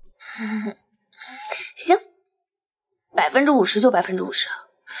行，50%就50%。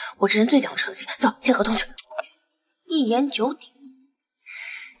我这人最讲诚信，走，签合同去。一言九鼎，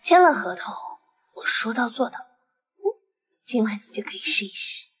签了合同，我说到做到。今晚你就可以试一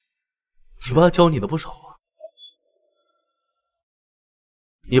试。你爸教你的不少啊。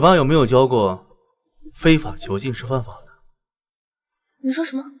你爸有没有教过非法囚禁是犯法的？你说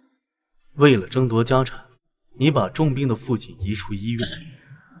什么？为了争夺家产，你把重病的父亲移出医院，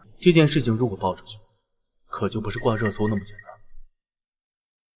这件事情如果爆出去，可就不是挂热搜那么简单。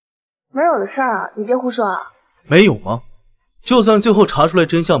没有的事儿啊，你别胡说啊。没有吗？就算最后查出来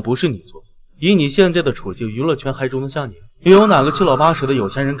真相不是你做，以你现在的处境，娱乐圈还容得下你？又有哪个七老八十的有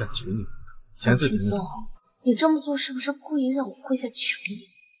钱人敢娶你？钱自己轻松，你这么做是不是故意让我跪下求你？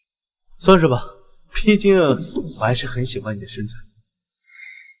算是吧，毕竟我还是很喜欢你的身材。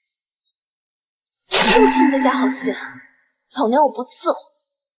对不起你的假好心，老娘我不伺候。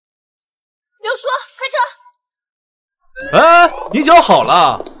刘叔，开车！哎，你脚好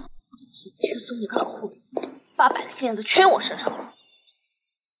了。轻松你个老狐狸，把摆的心眼子全用我身上了。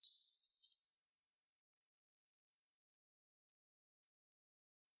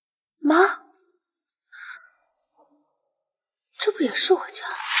妈，这不也是我家？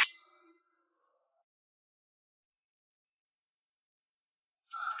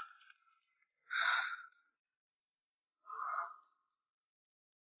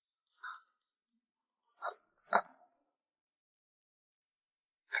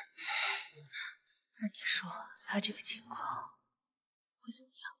那你说他这个情况会怎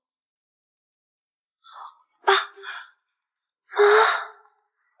么样？爸，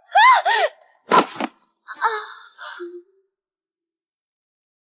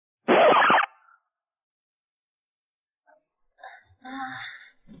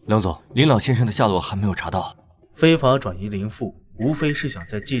梁总，林老先生的下落还没有查到。非法转移林父，无非是想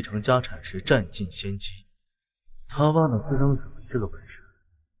在继承家产时占尽先机。他爸的私生子没这个本事，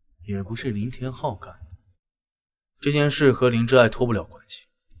也不是林天浩干的。这件事和林之爱脱不了关系，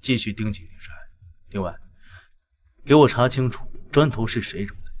继续盯紧林之爱。另外，给我查清楚砖头是谁扔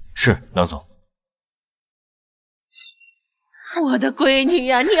的。是，梁总。我的闺女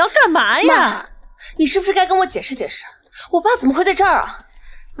呀，你要干嘛呀？妈，你是不是该跟我解释解释？我爸怎么会在这儿啊？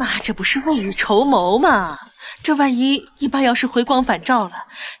妈，这不是未雨绸缪吗？这万一你爸要是回光返照了，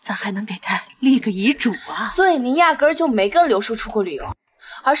咱还能给他立个遗嘱啊。所以您压根儿就没跟刘叔出过旅游，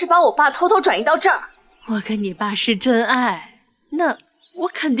而是把我爸偷偷转移到这儿。我跟你爸是真爱，那我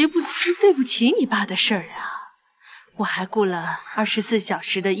肯定不是对不起你爸的事儿啊。我还雇了24小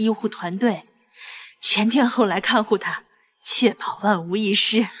时的医护团队，全天候来看护他，确保万无一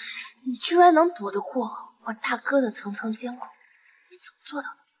失。你居然能躲得过我大哥的层层监控，你怎么做到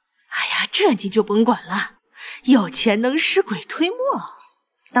的？哎呀，这你就甭管了，有钱能使鬼推磨。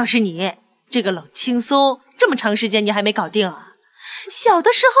倒是你这个冷青松这么长时间你还没搞定啊？小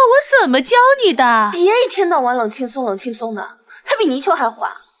的时候我怎么教你的？别一天到晚冷青松冷青松的，他比泥鳅还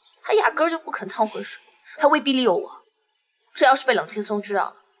滑，他压根儿就不肯趟浑水，还威逼利诱我。这要是被冷青松知道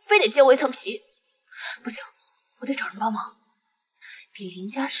了，非得揭我一层皮。不行，我得找人帮忙。比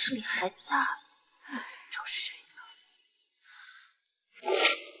林家势力还大，找谁呢？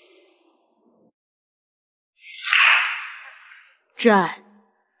挚爱，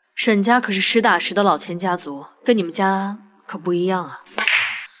沈家可是实打实的老钱家族，跟你们家可不一样啊。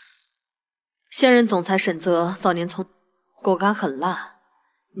现任总裁沈泽早年从果敢狠辣，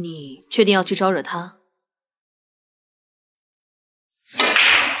你确定要去招惹他？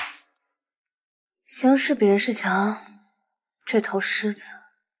形势比人势强，这头狮子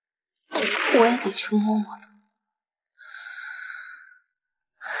我也得去摸摸了。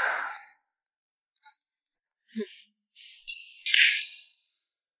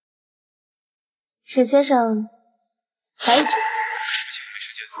沈先生，来一局。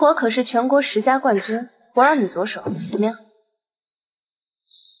我可是全国10家冠军，我让你左手，怎么样？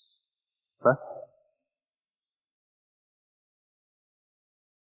来。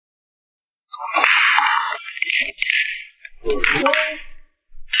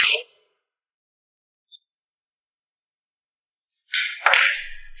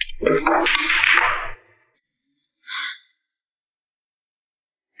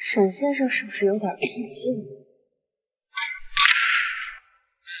沈先生是不是有点偏激的意思？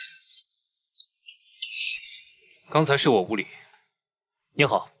刚才是我无礼。你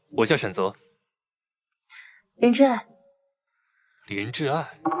好，我叫沈泽。林挚爱。林挚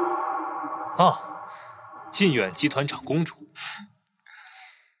爱。啊，晋远集团长公主。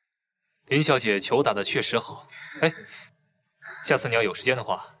林小姐球打得确实好。哎，下次你要有时间的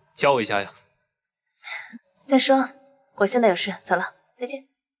话，教我一下呀。再说，我现在有事，走了，再见。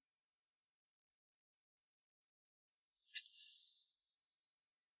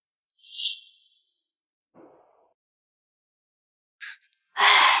哎，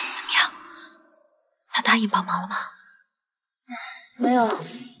怎么样？他答应帮忙了吗？没有。着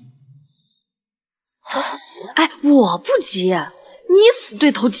急？哎，我不急，你死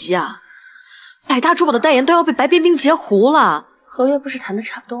对头急啊！百大珠宝的代言都要被白冰冰截胡了，合约不是谈的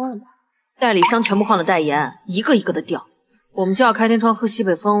差不多了吗？代理商全部换了代言，一个一个的掉，我们就要开天窗喝西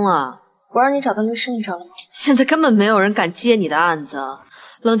北风了。我让你找的律师你找了吗？现在根本没有人敢接你的案子，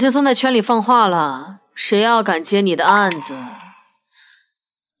冷青松在圈里放话了，谁要敢接你的案子，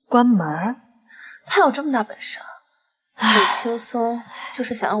关门。他有这么大本事啊！冷青松就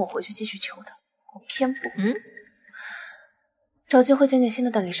是想让我回去继续求他，我偏不。找机会见见新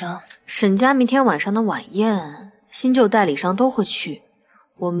的代理商。沈家明天晚上的晚宴，新旧代理商都会去，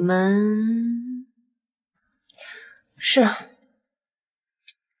我们是。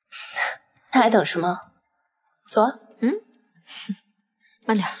那还等什么？走啊！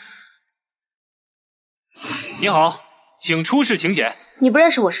慢点。你好，请出示请柬。你不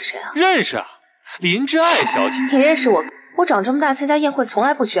认识我是谁啊？认识啊，林挚爱小姐。你认识我？我长这么大参加宴会从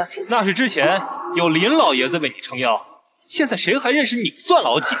来不需要请柬。那是之前有林老爷子为你撑腰。现在谁还认识你算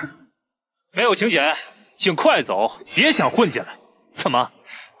老几？没有请柬，请快走，别想混进来。怎么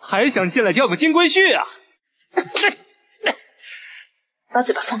还想进来钓个金龟婿啊？把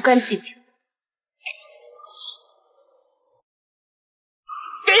嘴巴放干净点。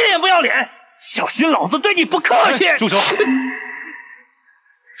给脸不要脸，小心老子对你不客气！住手！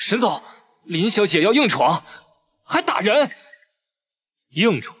沈总，林小姐要硬闯，还打人。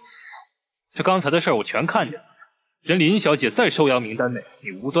硬闯？这刚才的事儿我全看见了。人林小姐在收养名单内，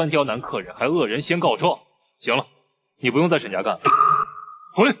你无端刁难客人，还恶人先告状。行了，你不用在沈家干了，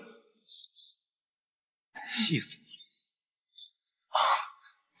滚！气死你！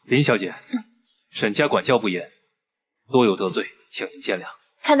林小姐，沈家管教不严，多有得罪，请您见谅。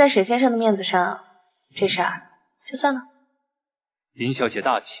看在沈先生的面子上，这事儿就算了。林小姐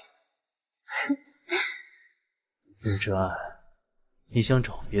大气。林挚爱，你想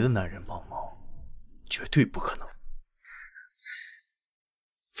找别的男人帮忙，绝对不可能。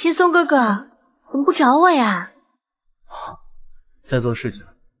青松哥哥，怎么不找我呀？在做事情，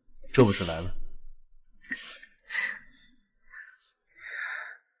这不是来了。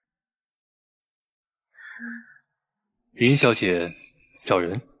林小姐找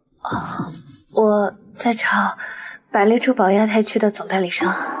人？我在找百丽珠宝亚太区的总代理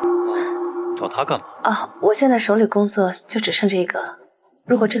商。找他干嘛？我现在手里工作就只剩这个，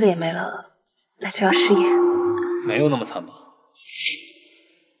如果这个也没了，那就要失业。没有那么惨吧？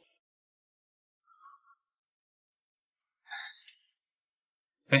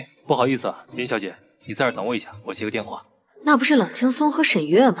哎，不好意思啊，林小姐，你在这儿等我一下，我接个电话。那不是冷青松和沈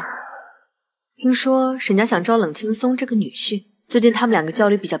月吗？听说沈家想招冷青松这个女婿，最近他们两个交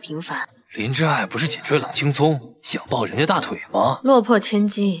流比较频繁。林之爱不是紧追冷青松，想抱人家大腿吗？落魄千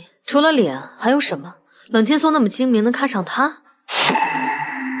金，除了脸还有什么？冷青松那么精明，能看上他？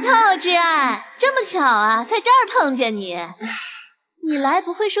哟，之爱，这么巧啊，在这儿碰见你。你来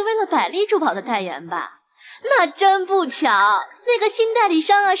不会是为了百丽珠宝的代言吧？那真不巧，那个新代理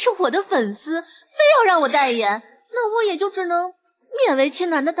商啊是我的粉丝，非要让我代言，那我也就只能勉为其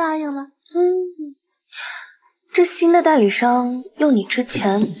难的答应了。这新的代理商用你之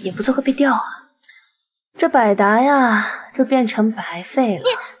前也不做会被调啊，这百达呀就变成白费了。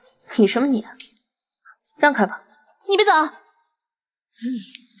你什么你？让开吧。你别走。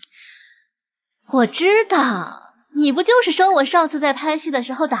我知道，你不就是说我上次在拍戏的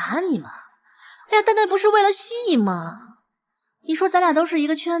时候打你吗？哎呀，但那不是为了戏吗？你说咱俩都是一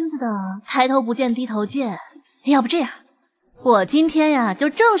个圈子的，抬头不见低头见。要不这样，我今天呀就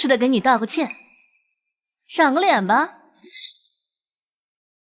正式的给你道个歉，赏个脸吧。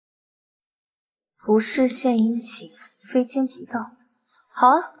不是献殷勤，非奸即盗。好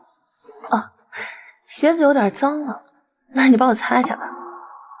啊。哦，鞋子有点脏了，那你帮我擦一下吧。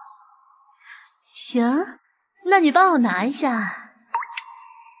行，那你帮我拿一下。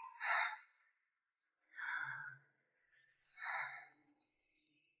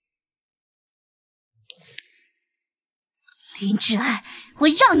林之爱，我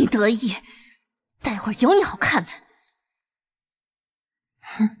让你得意，待会儿有你好看的。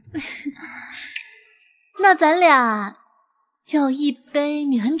那咱俩就一杯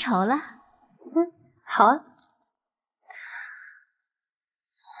泯恩仇了。好啊。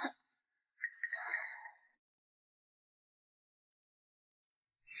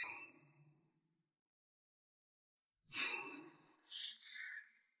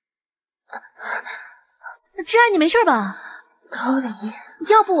之爱，你没事吧？头里，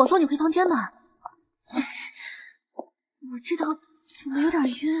要不我送你回房间吧。我这头怎么有点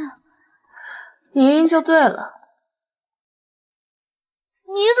晕啊？你晕就对了。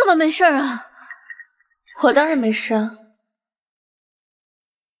你怎么没事啊？我当然没事啊。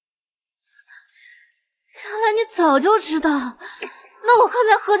原来你早就知道，那我刚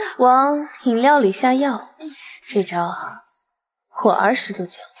才喝的……往饮料里下药，这招啊，我儿时就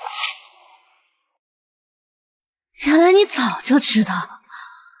见过。原来你早就知道，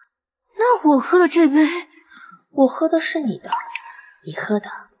那我喝的这杯，我喝的是你的，你喝的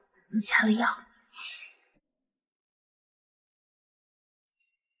下了药。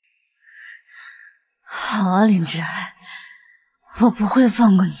好啊，林之爱，我不会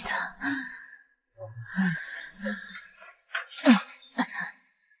放过你的。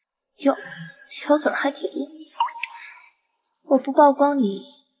哟，小嘴还挺硬。我不曝光你，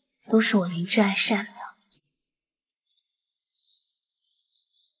都是我林之爱善良。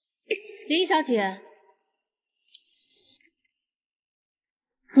林小姐，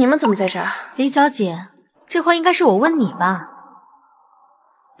你们怎么在这儿？林小姐，这话应该是我问你吧？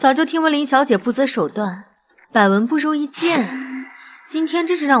早就听闻林小姐不择手段，百闻不如一见，今天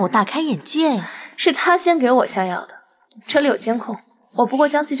真是让我大开眼界呀！是他先给我下药的，这里有监控，我不过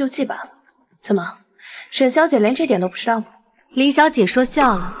将计就计罢了。怎么，沈小姐连这点都不知道吗？林小姐说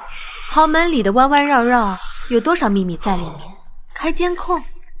笑了，豪门里的弯弯绕绕，有多少秘密在里面？开监控，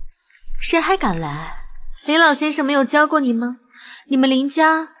谁还敢来？林老先生没有教过你吗？你们林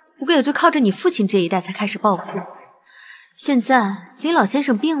家不过也就靠着你父亲这一代才开始暴富，现在林老先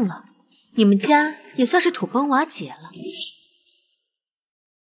生病了，你们家也算是土崩瓦解了。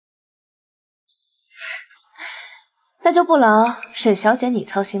那就不劳沈小姐你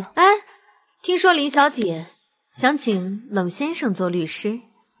操心了。哎，听说林小姐想请冷先生做律师，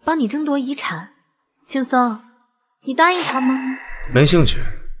帮你争夺遗产，青松，你答应他吗？没兴趣。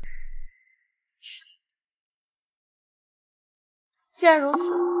既然如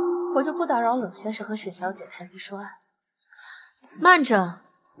此，我就不打扰冷先生和沈小姐谈情说爱。慢着，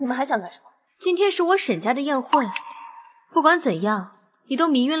你们还想干什么？今天是我沈家的宴会，不管怎样，你都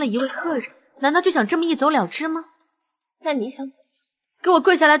迷晕了一位客人，难道就想这么一走了之吗？那你想怎样？给我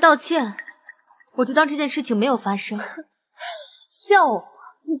跪下来道歉，我就当这件事情没有发生。笑话，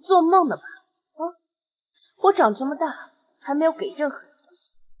你做梦呢吧？啊，我长这么大还没有给任何人东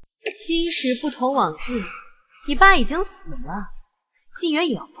西。今时不同往日，你爸已经死了，晋元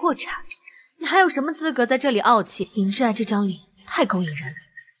也要破产，你还有什么资格在这里傲气？林之爱这张脸太勾引人了，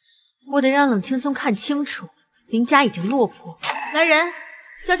我得让冷青松看清楚，林家已经落魄。来人，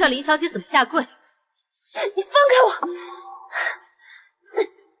教教林小姐怎么下跪。你放开我！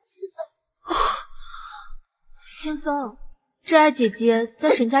青松，挚爱姐姐在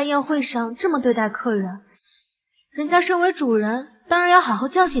沈家宴会上这么对待客人，人家身为主人，当然要好好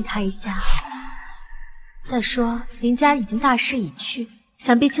教训她一下。再说林家已经大势已去，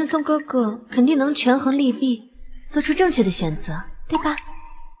想必青松哥哥肯定能权衡利弊，做出正确的选择，对吧？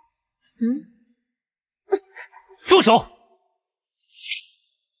住手！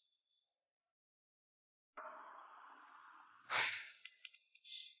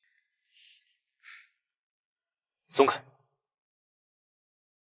松开！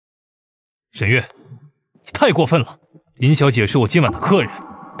沈月，你太过分了！林小姐是我今晚的客人，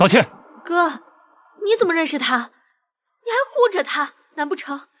道歉。哥，你怎么认识她？你还护着她，难不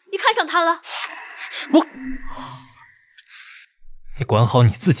成你看上她了？你管好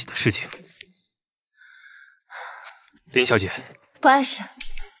你自己的事情。林小姐，不碍事。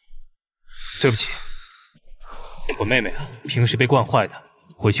对不起，我妹妹啊，平时被惯坏的，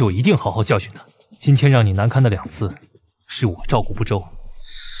回去我一定好好教训她。今天让你难堪的2次，是我照顾不周，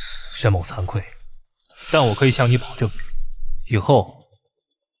沈某惭愧。但我可以向你保证，以后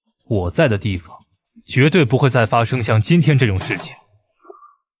我在的地方，绝对不会再发生像今天这种事情。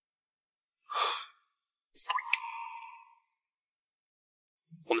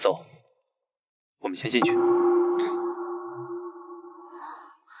我们走，我们先进去。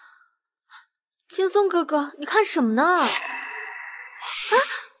青松哥哥，你看什么呢？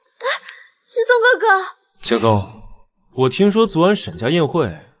青松哥哥，青松，我听说昨晚沈家宴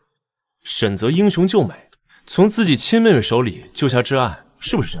会，沈泽英雄救美，从自己亲妹妹手里救下挚爱，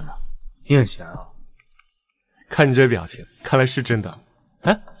是不是真的？叶贤啊，看你这表情，看来是真的。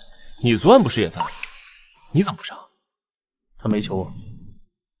哎，你昨晚不是也在？你怎么不上？他没求我，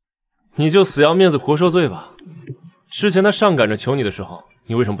你就死要面子活受罪吧。之前他上赶着求你的时候，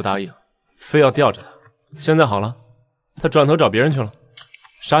你为什么不答应？非要吊着他。现在好了，他转头找别人去了，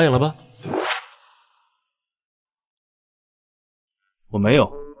傻眼了吧？我没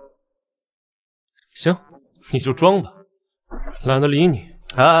有。行，你就装吧，懒得理你。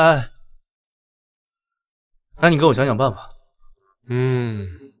哎，那你给我想想办法。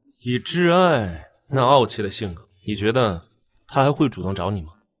以挚爱那傲气的性格，你觉得他还会主动找你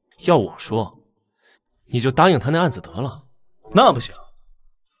吗？要我说，你就答应他那案子得了。那不行，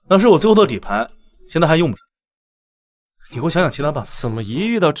那是我最后的底牌，现在还用不上。你给我想想其他办法。怎么一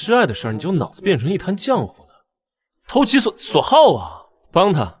遇到挚爱的事儿，你就脑子变成一滩浆糊呢？投其所好啊！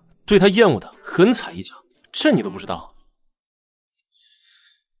帮他，对他厌恶的狠踩一脚，这你都不知道？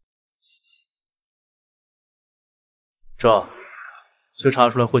这，去查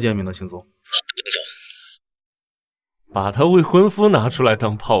出来霍建明的行踪。把他未婚夫拿出来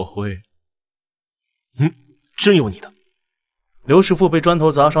当炮灰，真有你的！刘师傅被砖头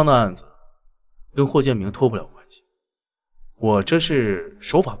砸伤的案子，跟霍建明脱不了关系。我这是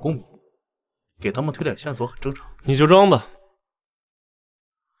守法公民，给他们推点线索很正常。你就装吧，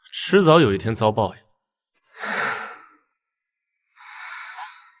迟早有一天遭报应。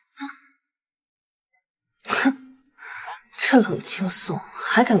哼，这冷青松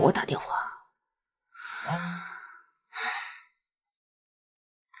还敢给我打电话？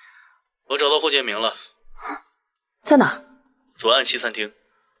我找到霍建明了，在哪儿？左岸西餐厅。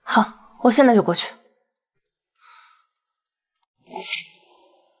好，我现在就过去。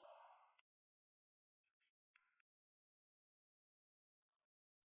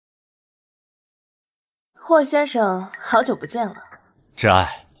霍先生，好久不见了。挚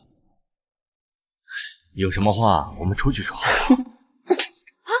爱，有什么话我们出去说。啊，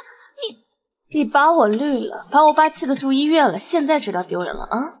你把我绿了，把我爸气得住医院了，现在知道丢人了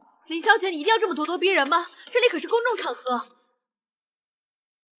啊？林小姐，你一定要这么咄咄逼人吗？这里可是公众场合。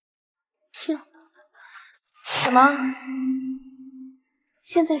哼，怎么？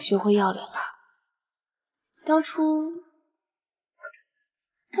现在学会要脸了？当初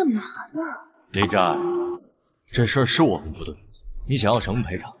干嘛呢？林挚爱，这事儿是我们不对，你想要什么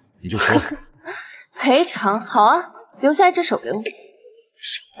赔偿你就说。赔偿好啊，留下一只手给我。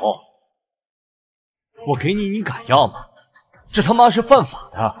手？我给你，你敢要吗？这他妈是犯法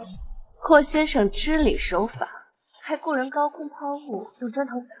的！霍先生知礼守法，还雇人高空抛物，用砖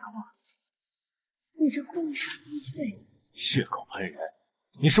头砸我，你这故意杀人罪！血口喷人，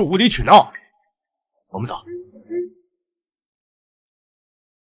你是无理取闹！我们走。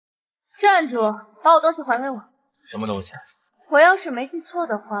站住！把我东西还给我！什么东西？我要是没记错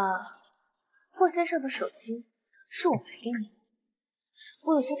的话，霍先生的手机是我买给你的，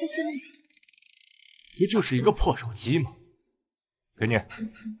我有消费记录的。不就是一个破手机吗？给你，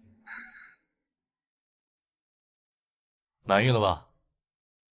满意了吧？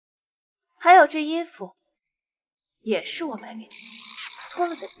还有这衣服，也是我买给你的，脱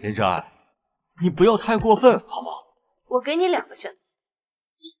了再说。林挚爱，你不要太过分，好不好？我给你2个选择，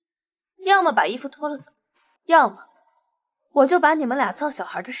要么把衣服脱了走，要么我就把你们俩造小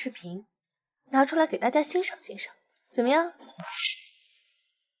孩的视频拿出来给大家欣赏欣赏，怎么样？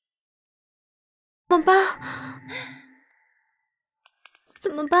怎么办？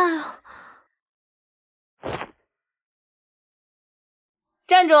怎么办啊？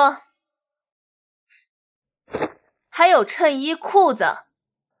站住！还有衬衣、裤子。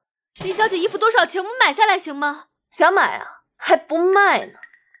林小姐衣服多少钱？我们买下来行吗？想买啊，还不卖呢。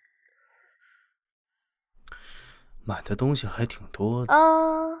买的东西还挺多的。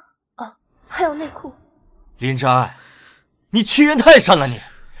还有内裤。林斋，你欺人太甚了你！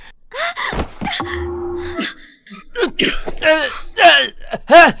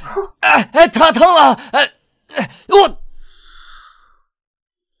他疼了！我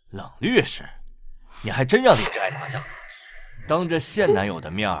冷律师，你还真让林斋拿下了，当着现男友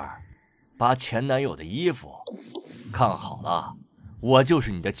的面儿，扒前男友的衣服，看好了，我就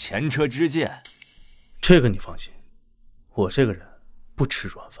是你的前车之鉴。这个你放心，我这个人不吃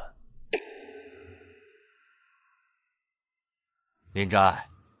软饭。林斋，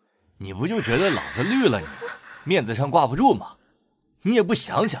你不就觉得老子绿了你，面子上挂不住吗？你也不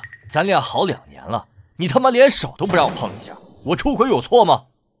想想，咱俩好2年了，你他妈连手都不让我碰一下，我出轨有错吗？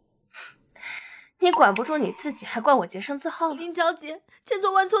你管不住你自己，还怪我洁身自好了。林小姐，千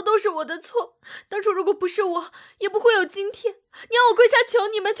错万错都是我的错，当初如果不是我，也不会有今天。你让我跪下求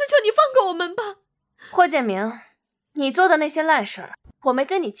你们，求求你放过我们吧。霍建明，你做的那些烂事儿，我没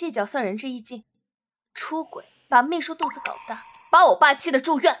跟你计较，算仁至义尽。出轨，把秘书肚子搞大，把我爸气得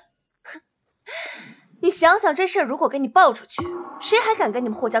住院。哼，你想想这事儿如果给你爆出去，谁还敢跟你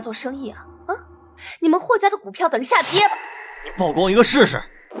们霍家做生意啊？你们霍家的股票等着下跌吧。你曝光一个试试。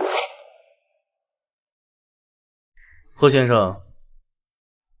贺先生，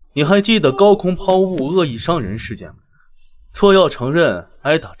你还记得高空抛物恶意伤人事件吗？错要承认，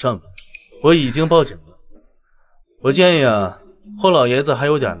挨打站稳。我已经报警了。我建议霍老爷子还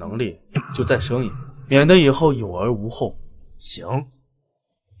有点能力，就再生一个，免得以后有儿无后。行，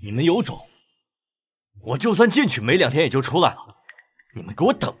你们有种，我就算进去没2天也就出来了，你们给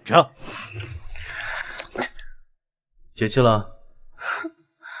我等着。解气了？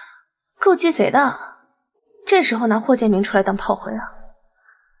够鸡贼的。这时候拿霍建明出来当炮灰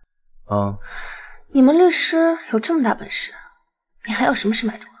啊？你们律师有这么大本事，你还有什么事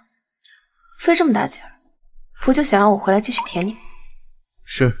瞒着我？费这么大劲儿，不就想让我回来继续舔你？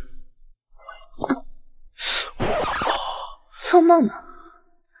是。做梦呢！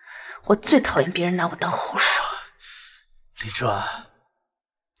我最讨厌别人拿我当猴耍。李专，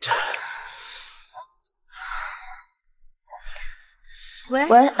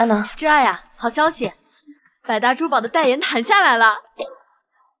喂，安娜，挚爱呀，好消息，百达珠宝的代言谈下来了。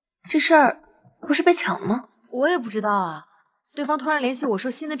这事儿不是被抢了吗？我也不知道啊，对方突然联系我说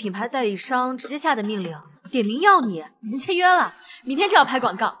新的品牌代理商直接下的命令，点名要你，已经签约了，明天就要拍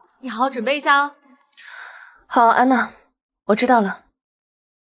广告，你好好准备一下哦。好，安娜，我知道了。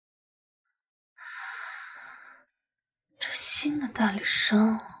这新的代理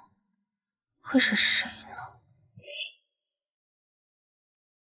商会是谁呢？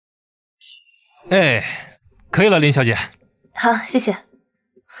哎，可以了，林小姐。好，谢谢。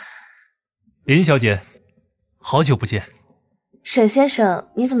林小姐，好久不见。沈先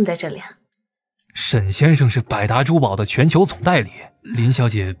生，你怎么在这里啊？沈先生是百达珠宝的全球总代理，林小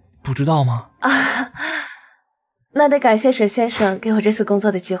姐不知道吗？那得感谢沈先生给我这次工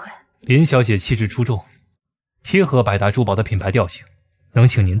作的机会。林小姐气质出众，贴合百达珠宝的品牌调性，能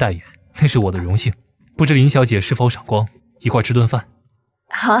请您代言，那是我的荣幸。不知林小姐是否赏光，一块吃顿饭？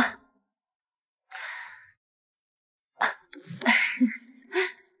好啊。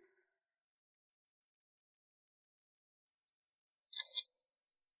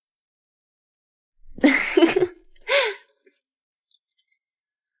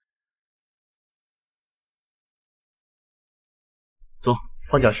走，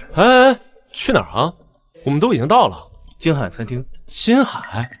放驾驶。哎，去哪儿啊？我们都已经到了。金海餐厅。金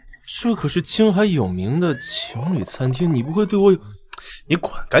海？这可是青海有名的情侣餐厅，你不会对我有……你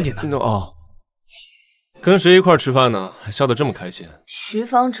滚，赶紧的。哦，跟谁一块吃饭呢？还笑得这么开心？徐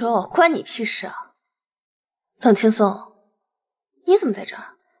方舟，关你屁事啊！冷青松，你怎么在这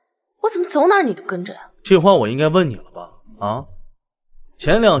儿？我怎么走哪儿你都跟着呀？这话我应该问你了吧？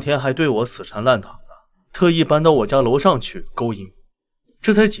前2天还对我死缠烂打的，特意搬到我家楼上去勾引，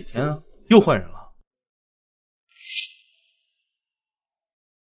这才几天啊，又换人了。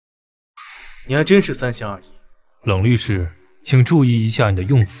你还真是3心2意。冷律师，请注意一下你的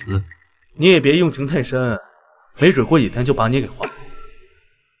用词。你也别用情太深，没准过几天就把你给换了。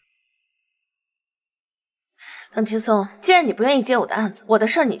冷青松，既然你不愿意接我的案子，我的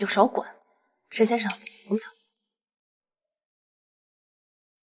事儿你就少管。沈先生，我们走。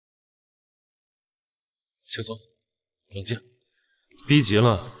轻松，冷静。逼急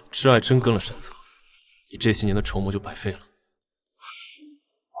了，挚爱真跟了沈泽，你这些年的筹谋就白费了。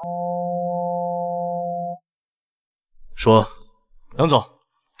说，冷总，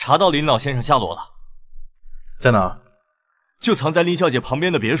查到林老先生下落了。在哪儿？就藏在林小姐旁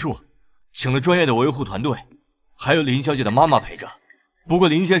边的别墅，请了专业的维护团队，还有林小姐的妈妈陪着。不过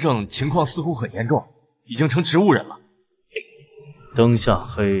林先生情况似乎很严重，已经成植物人了。灯下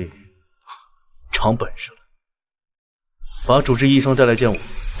黑，长本事了。把主治医生带来见我。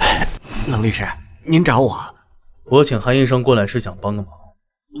冷律师，您找我？我请韩医生过来是想帮个忙。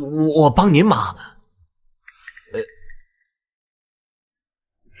我帮您忙。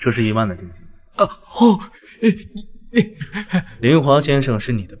这是1万的定金。林华先生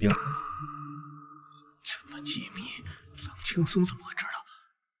是你的病人。这么机密，冷青松怎么会知道？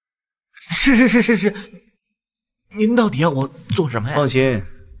是，您到底要我做什么呀？放心，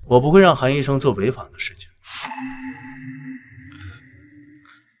我不会让韩医生做违法的事情。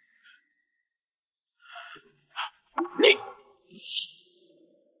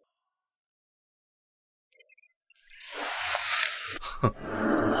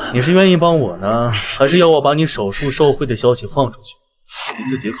你是愿意帮我呢，还是要我把你手术受贿的消息放出去？你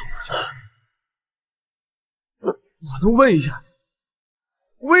自己考虑下。我能问一下，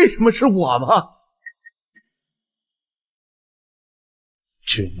为什么是我吗？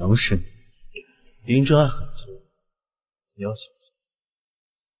只能是你。林之爱很粗，你要小心。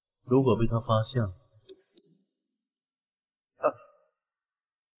如果被他发现了，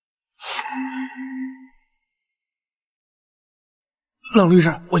冷律师，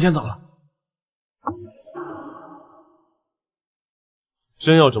我先走了。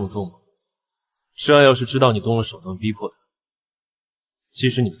真要这么做吗？挚爱要是知道你动了手段逼迫他，即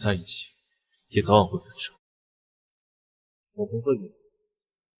使你们在一起，也早晚会分手。我不会给。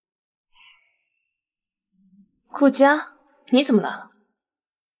顾佳，你怎么来了？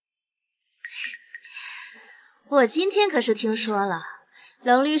我今天可是听说了，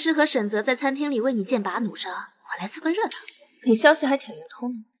冷律师和沈泽在餐厅里为你剑拔弩张，我来凑个热闹。你消息还挺灵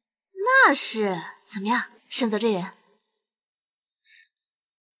通的。那是，怎么样，沈泽这人？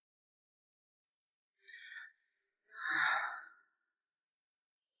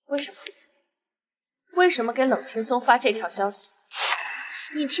为什么给冷青松发这条消息？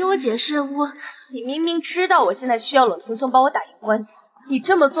你听我解释，你明明知道我现在需要冷青松帮我打赢官司，你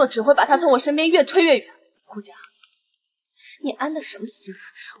这么做只会把他从我身边越推越远。顾佳，你安的什么心？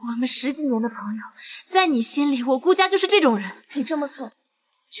我们10几年的朋友，在你心里，我顾家就是这种人。你这么做，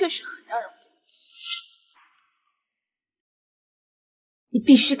确实很让人不理解。你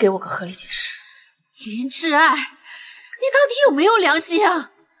必须给我个合理解释。林挚爱，你到底有没有良心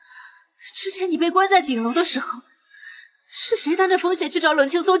啊？之前你被关在顶楼的时候，是谁担着风险去找冷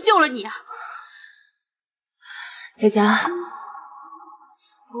青松救了你啊？佳佳，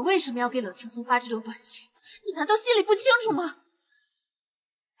我为什么要给冷青松发这种短信？你难道心里不清楚吗？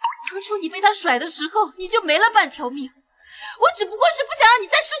当初你被他甩的时候，你就没了半条命。我只不过是不想让你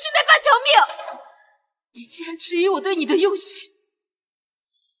再失去那半条命。你竟然质疑我对你的用心。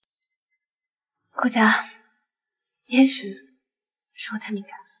顾佳，也许是我太敏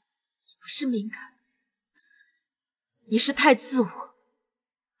感了。你不是敏感，你是太自我，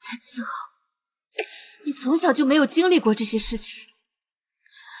太自豪。你从小就没有经历过这些事情。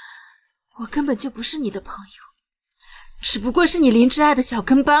我根本就不是你的朋友，只不过是你林之爱的小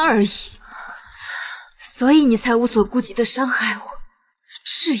跟班而已，所以你才无所顾忌的伤害我，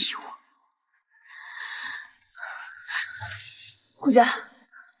质疑我。顾佳，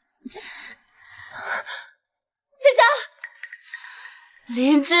佳佳，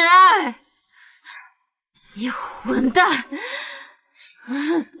林之爱，你混蛋！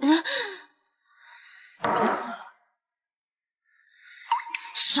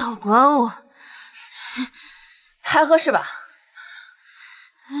少管我！还喝是吧？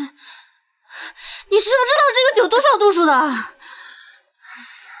你知不知道这个酒多少度数的？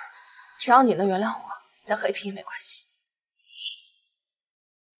只要你能原谅我，再喝一瓶也没关系。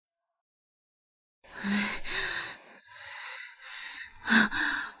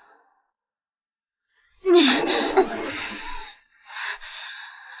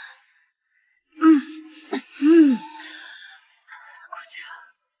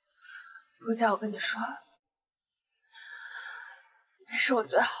顾佳，我跟你说，你是我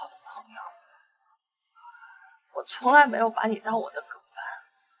最好的朋友，我从来没有把你当我的跟班，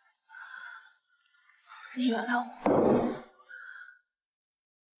你原谅我，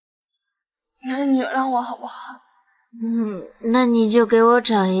你原谅我好不好？那你就给我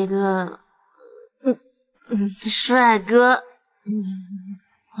找一个，帅哥，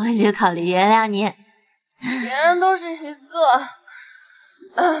我就考虑原谅你。别人都是一个，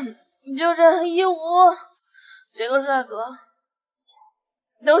就这一无，这个帅哥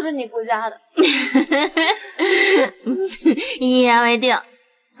都是你顾家的。一言为定。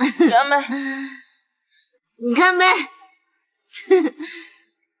干杯！你看呗。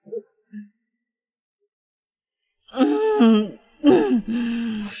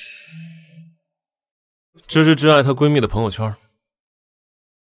这是挚爱她闺蜜的朋友圈。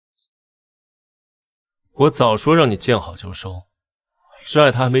我早说让你见好就收，挚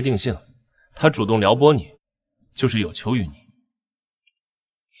爱她还没定性，她主动撩拨你，就是有求于你。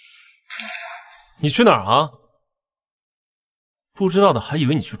你去哪儿啊？不知道的还以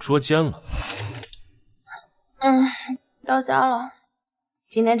为你去捉奸了。到家了。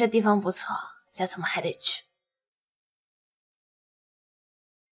今天这地方不错，下次我们还得去。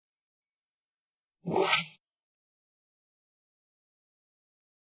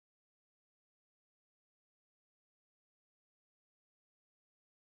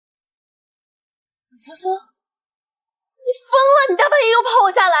青松，你疯了！你大半夜又跑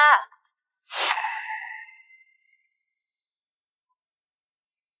我家来！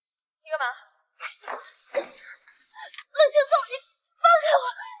你干嘛？冷青松，你放开我！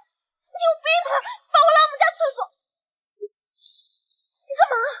你有病吧？把我拉我们家厕所！你干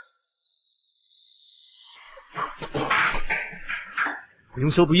嘛？我用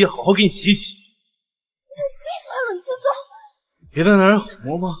消毒液好好给你洗洗。你有病吧，冷青松！别的男人好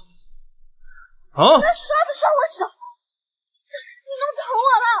摸吗？啊！拿刷子刷我手，你弄疼我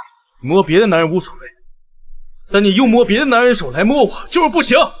了。你摸别的男人无所谓，但你用摸别的男人手来摸我，就是不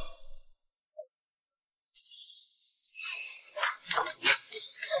行。你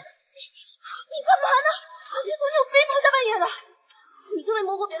干嘛呢？冷青松，你有病吧？大半夜的，你就没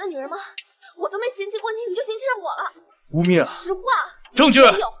摸过别的女人吗？我都没嫌弃过你，你就嫌弃上我了。污蔑！实话，证据。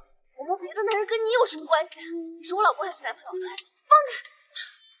没有，我摸别的男人跟你有什么关系？你是我老公还是男朋友？放开！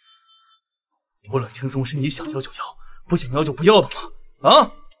我冷青松是你想要就要，不想要就不要的吗？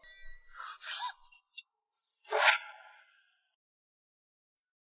啊！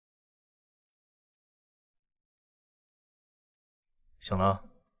醒了？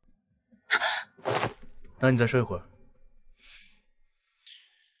那你再睡会儿。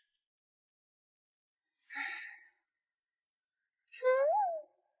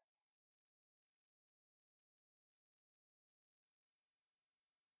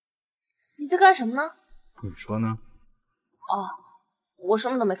你在干什么呢？你说呢？哦，我什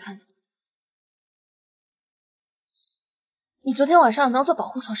么都没看见。你昨天晚上有没有做保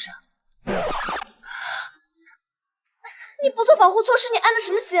护措施？没有。你不做保护措施，你安的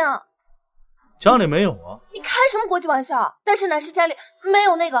什么心啊？家里没有啊。你开什么国际玩笑？单身男士家里没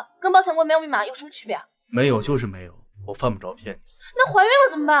有那个，跟保险柜没有密码有什么区别啊？没有就是没有，我犯不着骗你。那怀孕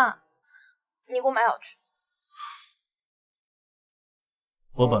了怎么办？你给我买药去。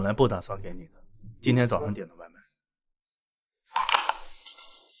我本来不打算给你的，今天早上点的外卖。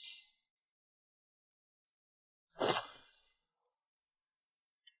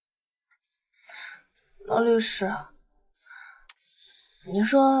老律师，你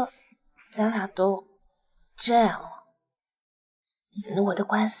说咱俩都这样了，我的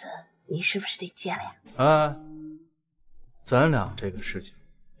官司你是不是得接了呀？哎，咱俩这个事情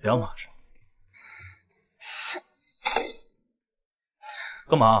两码事。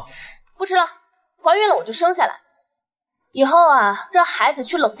干嘛？不吃了，怀孕了我就生下来，以后啊让孩子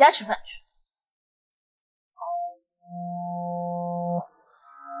去冷家吃饭去。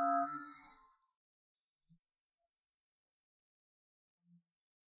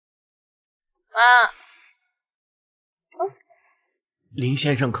妈，林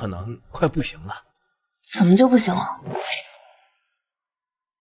先生可能快不行了。怎么就不行了？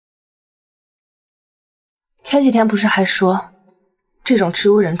前几天不是还说这种植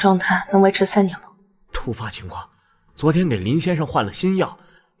物人状态能维持3年吗？突发情况，昨天给林先生换了新药，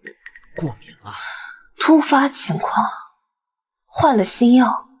过敏了。突发情况，换了新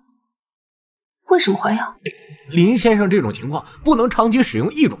药，为什么换药？林先生这种情况不能长期使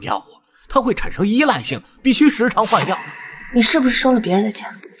用一种药物，它会产生依赖性，必须时常换药。你是不是收了别人的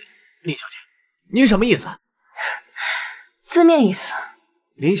钱？林小姐，您什么意思？字面意思。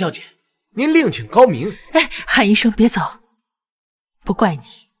林小姐，您另请高明。哎，韩医生别走，不怪你，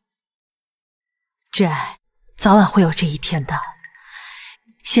挚爱早晚会有这一天的。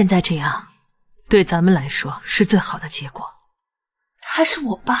现在这样，对咱们来说是最好的结果。他是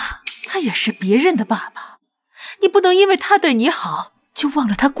我爸，他也是别人的爸爸，你不能因为他对你好，就忘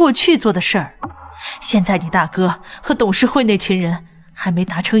了他过去做的事儿。现在你大哥和董事会那群人还没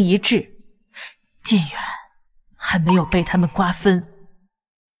达成一致，晋远还没有被他们瓜分。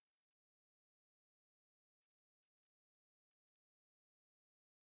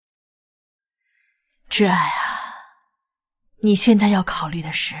挚爱啊，你现在要考虑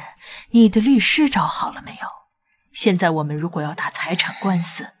的是你的律师找好了没有？现在我们如果要打财产官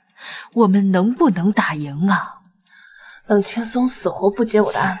司，我们能不能打赢啊？冷青松死活不接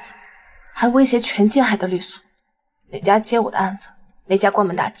我的案子，还威胁全京海的律所，哪家接我的案子，哪家关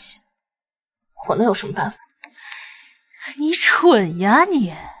门大吉。我能有什么办法？你蠢呀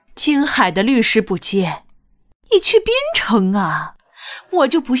你！京海的律师不接，你去滨城啊！我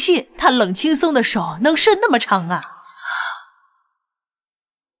就不信他冷青松的手能伸那么长啊！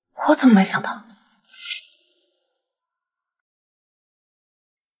我怎么没想到？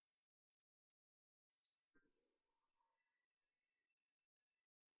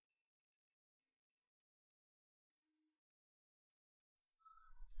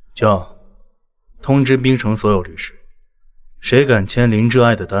叫通知滨城所有律师，谁敢签林之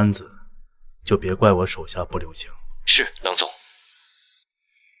爱的单子，就别怪我手下不留情。是，冷总。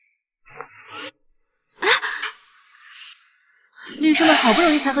律师们好不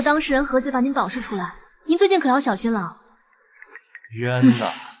容易才和当事人合计把您保释出来，您最近可要小心了。冤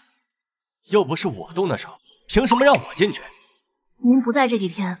呐！又不是我动的手，凭什么让我进去？您不在这几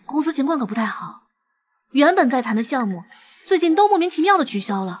天，公司情况可不太好，原本在谈的项目，最近都莫名其妙的取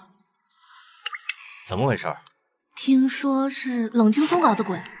消了。怎么回事？听说是冷青松搞的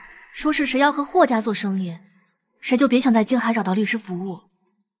鬼，说是谁要和霍家做生意，谁就别想在京海找到律师服务。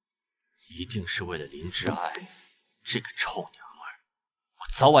一定是为了林之爱，这个臭娘们儿，我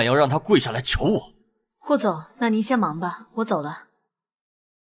早晚要让她跪下来求我。霍总，那您先忙吧，我走了。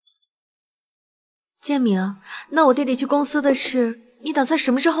建明，那我爹爹去公司的事，你打算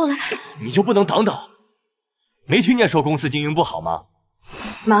什么时候来？你就不能等等？没听见说公司经营不好吗？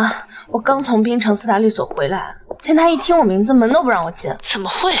妈，我刚从滨城四大律所回来，前台一听我名字，门都不让我进。怎么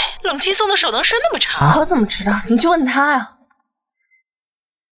会？冷青松的手能伸那么长？我怎么知道？你去问他呀。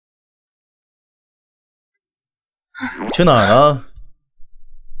去哪儿了？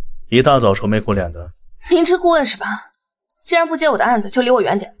一大早愁眉苦脸的。明知故问是吧？既然不接我的案子，就离我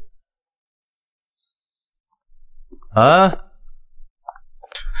远点。哎，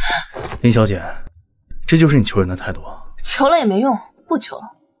林小姐，这就是你求人的态度啊？求了也没用，不求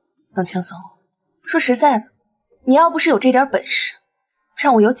了。冷青松，说实在的，你要不是有这点本事，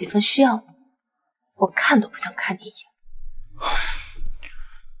让我有几分需要你，我看都不想看你一眼。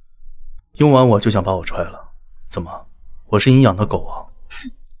用完我就想把我踹了？怎么，我是你养的狗啊？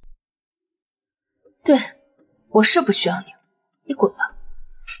对，我是不需要你，你滚吧。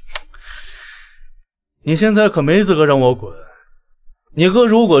你现在可没资格让我滚。你哥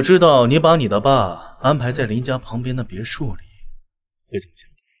如果知道你把你的爸安排在林家旁边的别墅里，会怎么想？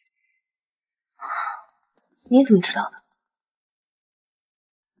你怎么知道的？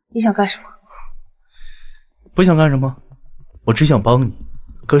你想干什么？不想干什么，我只想帮你。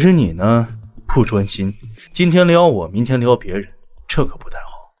可是你呢，不专心，今天撩我，明天撩别人，这可不太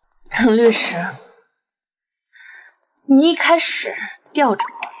好。冷律师，你一开始吊着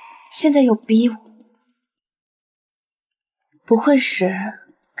我，现在又逼我，不会是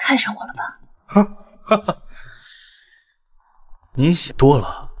看上我了吧？哈哈，你想多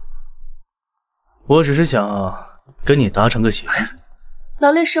了。我只是想跟你达成个协议。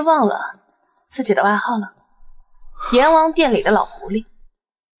老律师忘了自己的外号了，阎王殿里的老狐狸。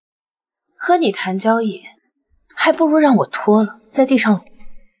和你谈交易，还不如让我脱了，在地上。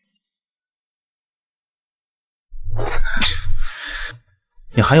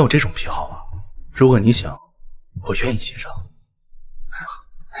你还有这种癖好啊？如果你想，我愿意欣赏。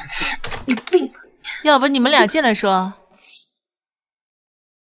你病吧？要不你们俩进来说。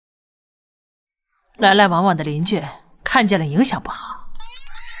来来往往的邻居看见了影响不好。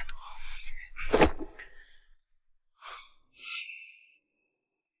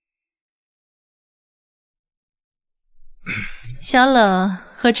小冷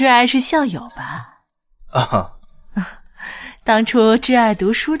和挚爱是校友吧？啊，当初挚爱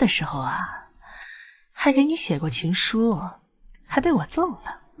读书的时候啊，还给你写过情书，还被我揍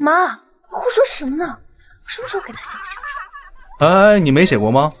了。妈，胡说什么呢？我什么时候给他写过情书？哎，你没写过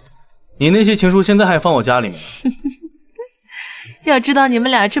吗？你那些情书现在还放我家里面。要知道你们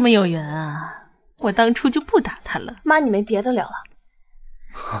俩这么有缘啊，我当初就不打他了。妈，你没别的聊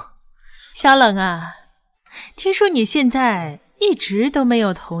了。小冷啊，听说你现在一直都没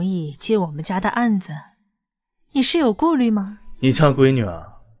有同意接我们家的案子，你是有顾虑吗？你家闺女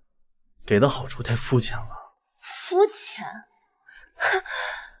啊，给的好处太肤浅了。肤浅？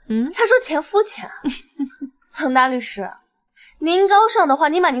他说钱肤浅。冷大律师，您高尚的话，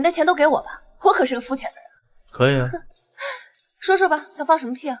您把您的钱都给我吧，我可是个肤浅的人。可以啊。说说吧，想放什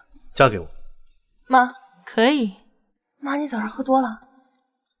么屁啊？嫁给我。妈，可以。妈，你早上喝多了，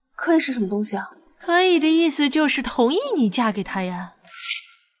可以是什么东西啊？可以的意思就是同意你嫁给他呀。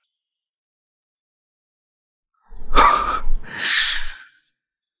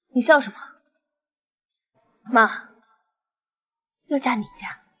你笑什么？妈，要嫁你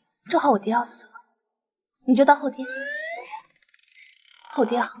家，正好我爹要死了，你就当后爹，后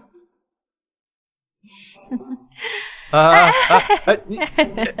爹好。你，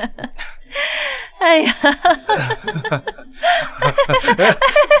哎呀，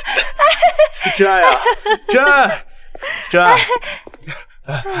真爱啊，真爱。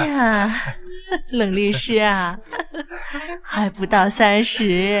哎呀，冷律师啊，还不到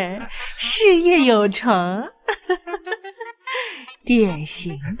30，事业有成，典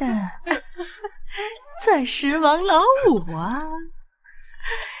型的钻石王老五啊，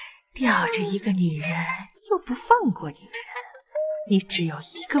吊着一个女人又不放过女人，你只有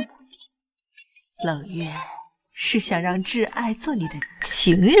一个目的，冷月是想让挚爱做你的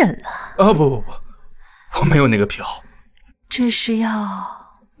情人啊？不，我没有那个癖好。这是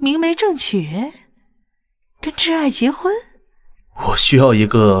要明媒正娶，跟挚爱结婚？我需要一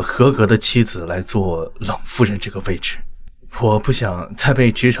个合格的妻子来做冷夫人这个位置，我不想再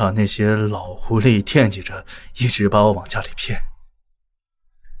被职场那些老狐狸惦记着，一直把我往家里骗。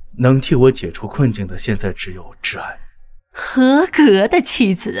能替我解除困境的，现在只有挚爱。合格的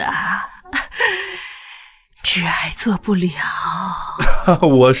妻子啊，挚爱做不了。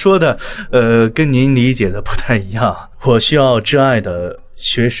我说的，跟您理解的不太一样。我需要挚爱的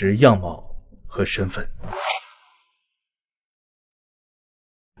学识、样貌和身份。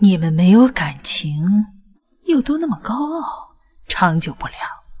你们没有感情，又都那么高傲，长久不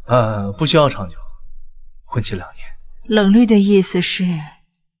了。不需要长久，婚期2年。冷律的意思是，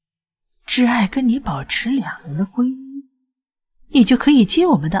挚爱跟你保持2年的婚姻，你就可以接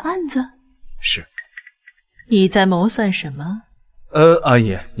我们的案子？是。你在谋算什么？阿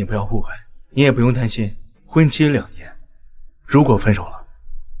姨，你不要误会，你也不用担心，婚期2年。如果分手了，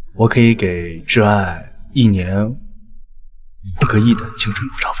我可以给挚爱1年5个亿的青春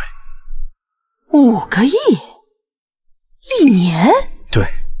补偿费。5个亿？1年？对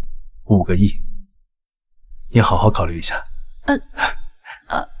，5个亿。你好好考虑一下。拜拜。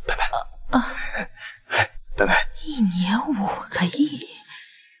拜拜。1年5个亿，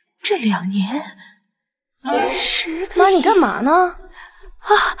这2年10个亿。妈，你干嘛呢？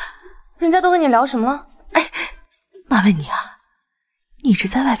人家都跟你聊什么了？妈问你啊，你这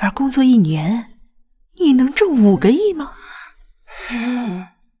在外边工作1年，你能挣5个亿吗？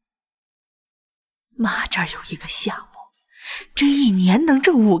妈这儿有一个项目，这1年能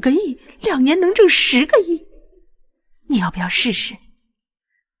挣5个亿，2年能挣10个亿，你要不要试试？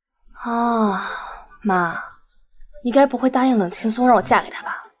妈，你该不会答应冷青松让我嫁给他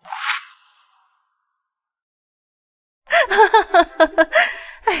吧？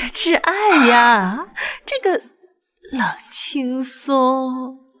哎呀，挚爱呀，这个冷青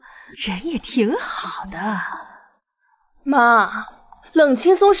松人也挺好的。妈，冷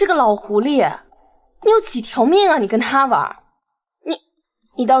青松是个老狐狸，你有几条命啊？你跟他玩，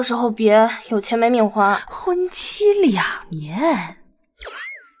你到时候别有钱没命花。婚期2年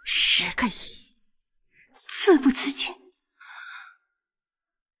，10个亿，刺不刺激？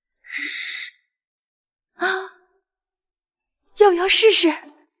要不要试试？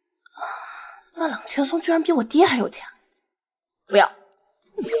那冷青松居然比我爹还有钱，不要。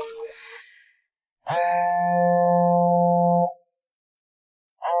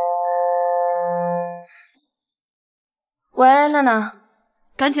喂，娜娜，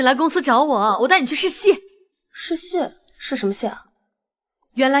赶紧来公司找我，我带你去试戏。试戏？是什么戏啊？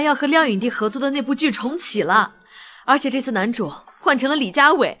原来要和廖影帝合作的那部剧重启了，而且这次男主换成了李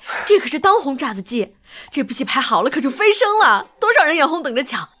佳伟，这可是当红炸子鸡。这部戏拍好了可就飞升了，多少人眼红等着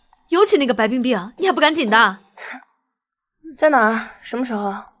抢。尤其那个白冰冰，你还不赶紧的？在哪儿？什么时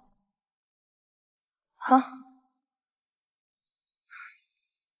候？好，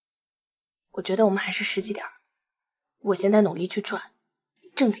我觉得我们还是实际点。我现在努力去赚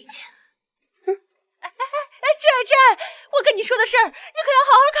正经钱。挚爱，我跟你说的事儿，你可要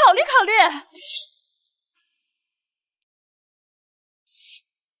好好考虑考虑。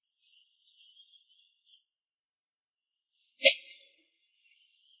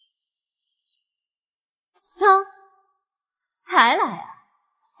才来啊，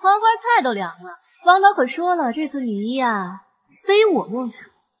黄花菜都凉了。王导可说了，这次女一啊，非我莫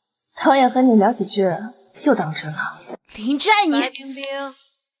属。导演和你聊几句，又当真了。林挚爱，白冰冰，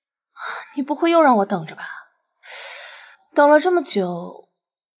你不会又让我等着吧？等了这么久，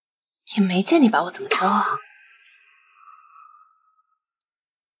也没见你把我怎么着啊？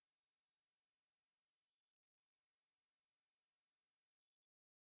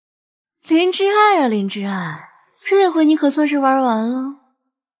林之爱啊，林之爱，这回你可算是玩完了。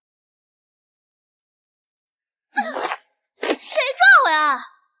谁撞我呀？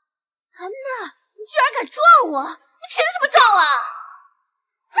安娜，你居然敢撞我！你凭什么撞我？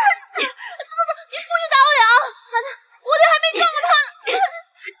你不许打我呀！安娜，我脸还没撞过他呢！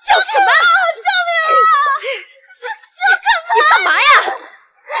叫什么？救命啊！要干嘛？你干嘛呀？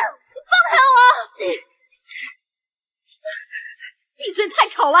放开我！闭嘴，太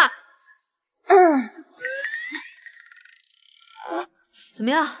吵了。怎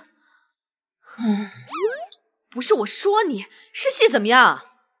么样？不是我说你，是戏怎么样？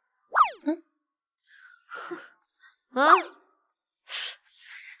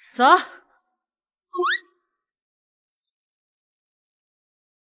走。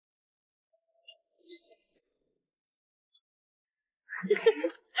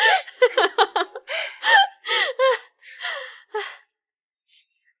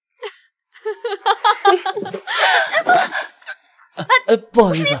不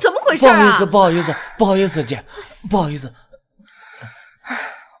好意思，你怎么回事啊？不好意思，姐，不好意思。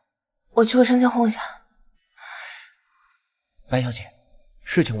我去卫生间烘一下。白小姐，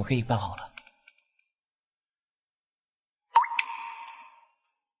事情我给你办好了。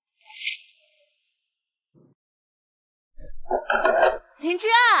林之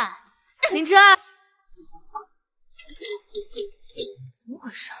爱，林之爱，怎么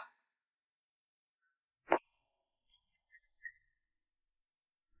回事？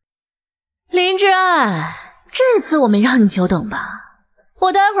林之爱，这次我没让你久等吧？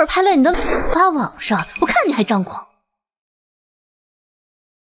我待会儿拍了你的发网上，我看你还张狂。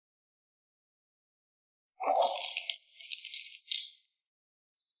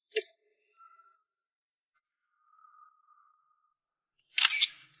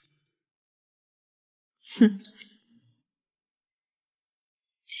哼，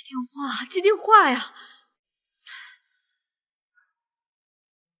接电话呀！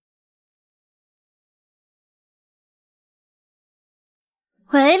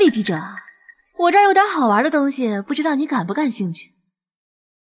喂，李记者，我这儿有点好玩的东西，不知道你感不感兴趣？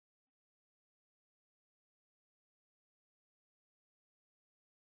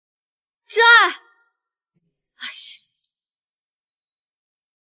之爱，哎呀，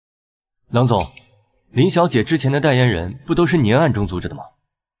梁总，林小姐之前的代言人不都是您暗中组织的吗？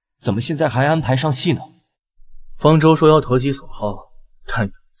怎么现在还安排上戏呢？方舟说要投其所好，但也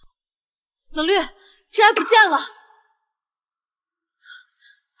不错。冷绿，之爱不见了。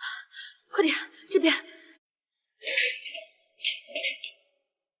快点，这边！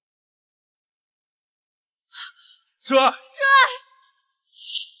之爱，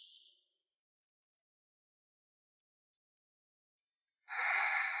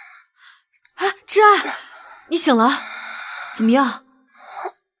啊，之爱，你醒了？怎么样？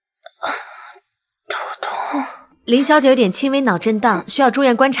头痛。林小姐有点轻微脑震荡，需要住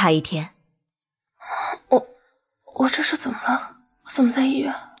院观察1天。我这是怎么了？我怎么在医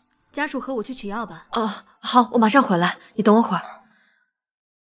院？家属和我去取药吧。哦，好，我马上回来，你等我会儿。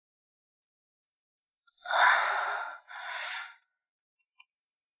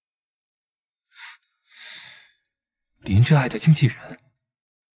林之爱的经纪人，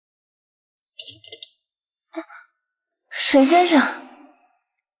沈先生，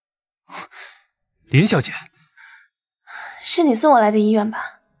林小姐，是你送我来的医院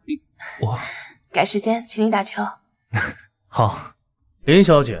吧？我改时间请你打球。好。林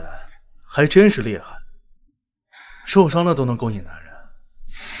小姐还真是厉害，受伤了都能勾引男人。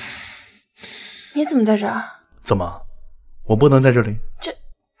你怎么在这儿？怎么，我不能在这里？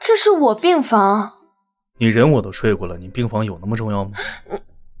这是我病房。你人我都睡过了，你病房有那么重要吗？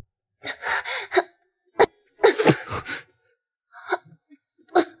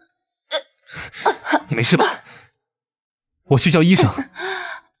你没事吧？我去叫医生。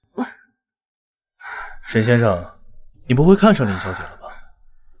沈先生，你不会看上林小姐了吧？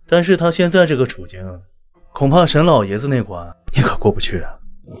但是她现在这个处境，恐怕沈老爷子那关你可过不去啊。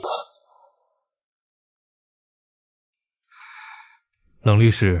冷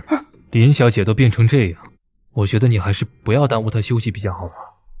律师，林小姐都变成这样，我觉得你还是不要耽误她休息比较好吧。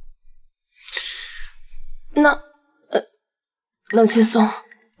那，冷青松，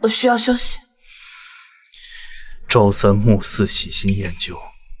我需要休息。朝三暮四，喜新厌旧，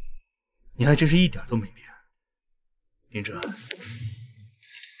你还真是一点都没变。林哲，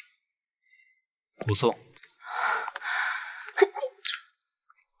不送。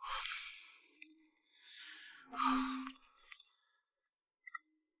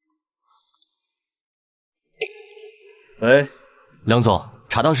喂，梁总，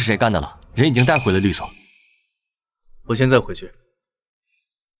查到是谁干的了，人已经带回了律所。我现在回去。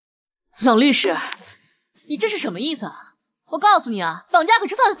冷律师，你这是什么意思啊？我告诉你啊，绑架可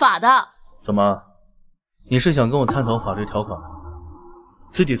是犯法的。怎么，你是想跟我探讨法律条款吗？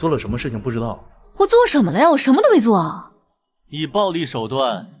自己做了什么事情不知道？我做什么了呀？我什么都没做啊！以暴力手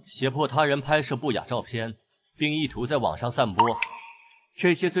段胁迫他人拍摄不雅照片，并意图在网上散播，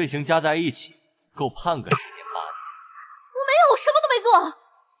这些罪行加在一起，够判个10年8年。我没有，我什么都没做。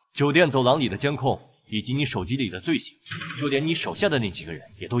酒店走廊里的监控以及你手机里的罪行，就连你手下的那几个人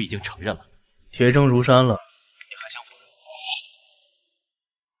也都已经承认了。铁证如山了，你还想否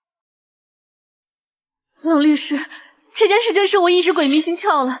认？冷律师，这件事情是我一时鬼迷心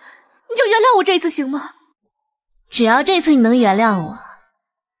窍了，你就原谅我这一次行吗？只要这次你能原谅我，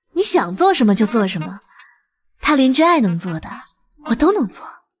你想做什么就做什么。他林之爱能做的，我都能做。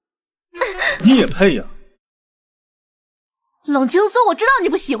你也配呀！冷青松，我知道你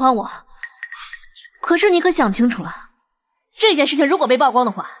不喜欢我，可是你可想清楚了，这件事情如果被曝光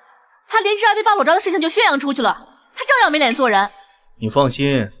的话，他林之爱被扒裸照的事情就宣扬出去了，他照样没脸做人。你放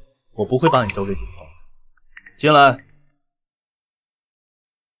心，我不会把你交给警方。进来。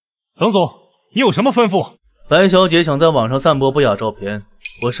冷总，你有什么吩咐？白小姐想在网上散播不雅照片，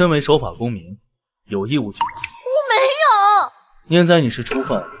我身为守法公民，有义务举报。我没有。念在你是初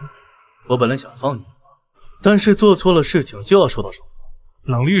犯，我本来想放你，但是做错了事情就要受到惩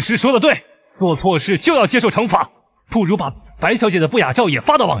罚。冷律师说的对，做错事就要接受惩罚，不如把白小姐的不雅照也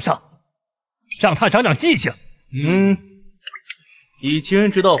发到网上，让她长长记性。以其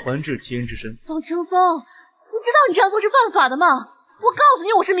人之道还治其人之身。冷青松，你知道你这样做是犯法的吗？我告诉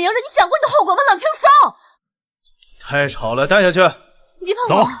你，我是明日，你想过你的后果吗？冷青松，太吵了，带下去。你别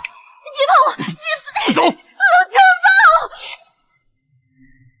碰我！你别碰我！你别走！冷青松。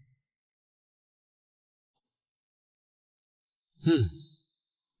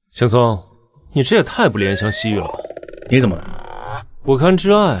青松，你这也太不怜香惜玉了吧？你怎么了？我看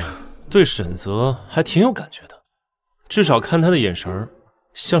挚爱对沈泽还挺有感觉的，至少看他的眼神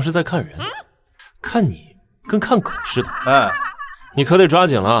像是在看人，看你跟看狗似的。哎，你可得抓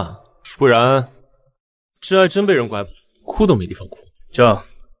紧了，不然挚爱真被人拐跑，哭都没地方哭。这样，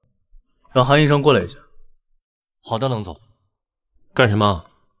让韩医生过来一下。好的，冷总。干什么？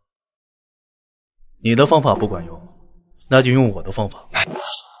你的方法不管用，那就用我的方法。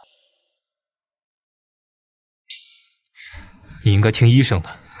你应该听医生的，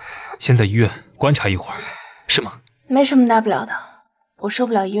先在医院观察一会儿，是吗？没什么大不了的，我受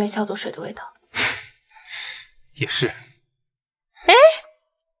不了医院消毒水的味道。也是。哎，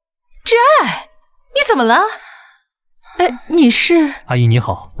挚爱，你怎么了？你是？阿姨你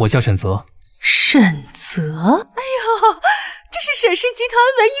好，我叫沈泽。沈泽？哎呦，这是沈氏集团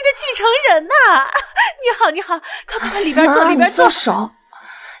唯一的继承人呐！你好，你好，快里边坐，里边坐。松手，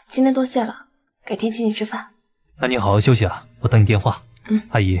今天多谢了，改天请你吃饭。那你好好休息啊，我等你电话。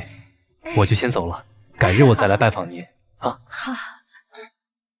阿姨，我就先走了，改日我再来拜访您啊。好，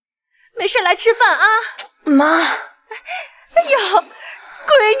没事来吃饭啊。妈，哎呦，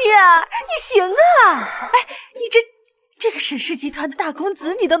闺女啊，你行啊！哎，你这个沈氏集团的大公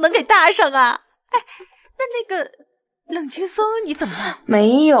子，你都能给搭上啊！哎，那个冷青松，你怎么了？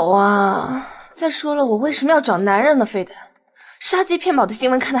没有啊。再说了，我为什么要找男人呢？非得杀鸡骗保的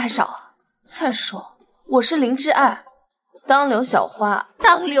新闻看的还少啊！再说我是林之爱，当流小花。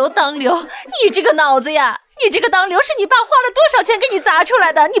当流，你这个脑子呀！你这个当流是你爸花了多少钱给你砸出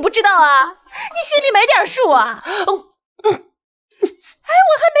来的？你不知道啊？你心里没点数啊？哎，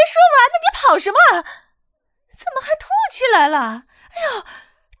我还没说完呢，你跑什么？怎么还吐起来了？哎呦，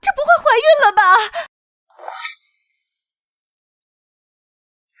这不会怀孕了吧？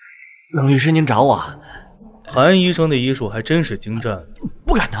冷律师，您找我？韩医生的医术还真是精湛。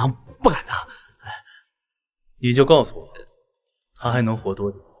不敢当，不敢当。你就告诉我，他还能活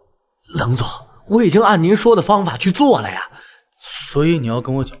多久？冷总，我已经按您说的方法去做了呀。所以你要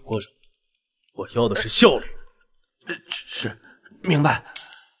跟我讲过什么？我要的是效率。是，明白。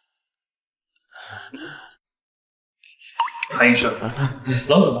韩医生，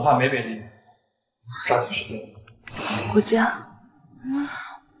冷总的话没别的意思，抓紧时间。顾佳，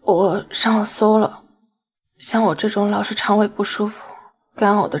我上网搜了，像我这种老是肠胃不舒服、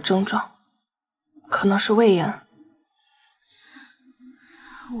干呕的症状，可能是胃炎。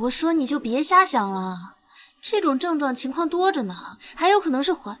我说你就别瞎想了，这种症状情况多着呢，还有可能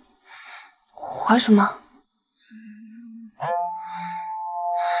是怀什么？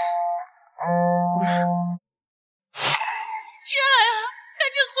挚爱啊，赶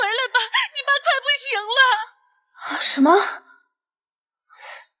紧回来吧，你爸快不行了！什么？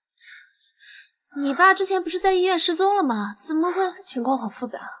你爸之前不是在医院失踪了吗？怎么会？情况很复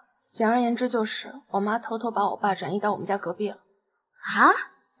杂，简而言之就是我妈偷偷把我爸转移到我们家隔壁了。啊？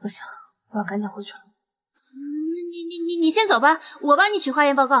不行，我要赶紧回去了。你先走吧，我帮你取化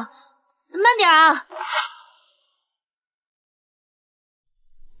验报告。慢点啊！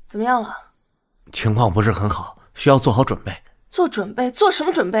怎么样了？情况不是很好，需要做好准备。做准备？做什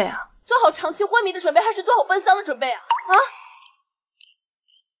么准备啊？做好长期昏迷的准备，还是做好奔丧的准备啊？啊！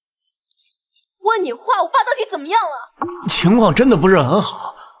问你话，我爸到底怎么样了？情况真的不是很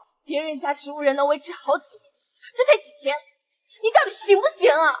好。别人家植物人能维持好几年，这才几天，你到底行不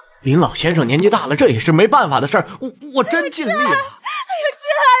行啊？林老先生年纪大了，这也是没办法的事儿。我真尽力了。哎呀，志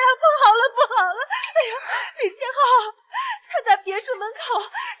爱呀，不好了，不好了！哎呀，林天浩，他在别墅门口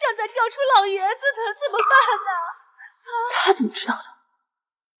要再叫出老爷子的，怎么办呢？啊，他怎么知道的？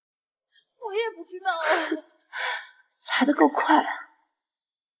我也不知道啊。来得够快啊！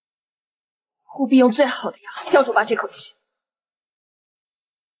务必用最好的药吊住我爸这口气。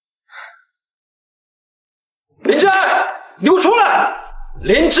林之爱，你给我出来！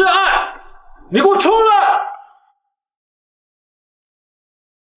林之爱，你给我出来！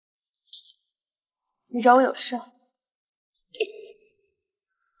你找我有事？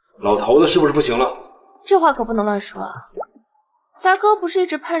老头子是不是不行了？这话可不能乱说啊！大哥不是一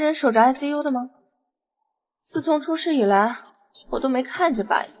直派人守着 ICU 的吗？自从出事以来，我都没看见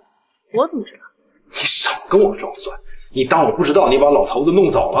爸一眼，我怎么知道？你少跟我装蒜！你当我不知道你把老头子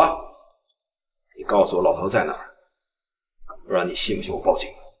弄走了？你告诉我老头在哪儿，不然你信不信我报警？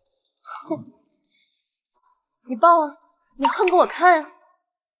哼！你报啊！你横给我看啊！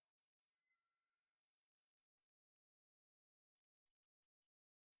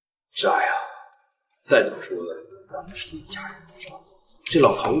志爱呀，再怎么说咱们是一家人，知道吗？这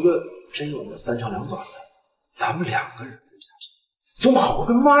老头子真有那三长两短的，咱们两个人分下去，总好过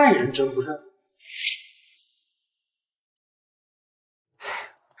跟外人争，不是？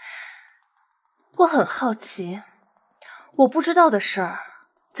我很好奇，我不知道的事儿，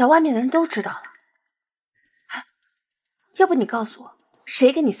在外面的人都知道了。要不你告诉我，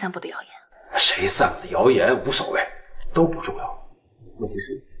谁给你散布的谣言？谁散布的谣言无所谓，都不重要。问题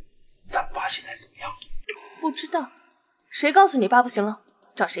是，咱爸现在怎么样？不知道。谁告诉你爸不行了？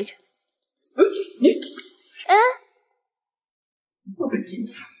找谁去？你，不准进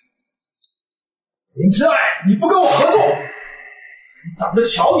去！林之爱，你不跟我合作，你等着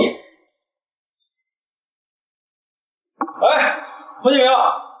瞧你！哎，何建明，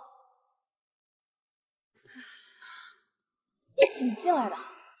你怎么进来的？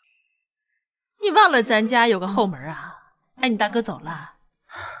你忘了咱家有个后门啊？哎，你大哥走了？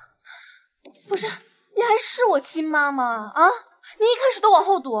不是，你还是我亲妈吗？啊！你一开始都往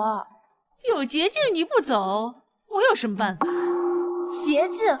后躲，有捷径你不走，我有什么办法？捷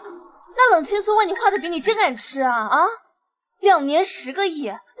径？那冷青松为你画的饼，你真敢吃啊？啊！2年10个亿，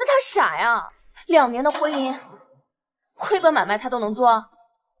那他傻呀？2年的婚姻，亏本买卖他都能做？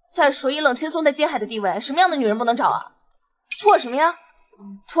再说以冷青松在金海的地位，什么样的女人不能找啊？图我什么呀？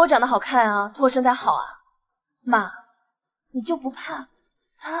图我长得好看啊？图我身材好啊？妈，你就不怕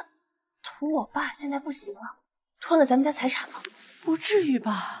他图我爸现在不行了，吞了咱们家财产吗？不至于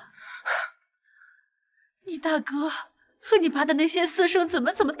吧？你大哥和你爸的那些私生子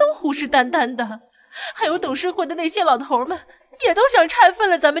们怎么都虎视眈眈的？还有董事会的那些老头们也都想拆分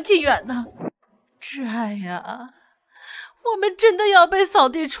了咱们晋远呢。挚爱呀，我们真的要被扫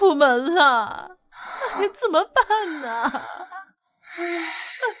地出门了，哎，怎么办呢？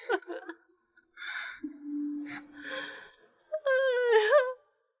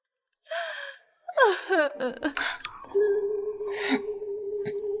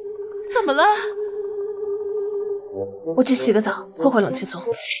怎么了？我去洗个澡，会回冷气松。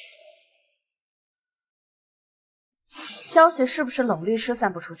消息是不是冷律师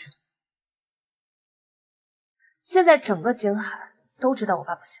散布出去的？现在整个京海都知道我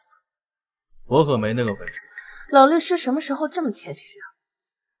爸不行了。我可没那个本事。冷律师什么时候这么谦虚啊？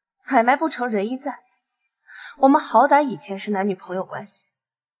买卖不成仁义在，我们好歹以前是男女朋友关系，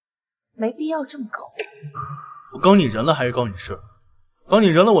没必要这么搞我。我搞你人了还是搞你事？搞你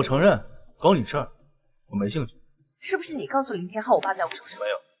人了我承认，搞你事儿我没兴趣。是不是你告诉林天浩我爸在我手上？没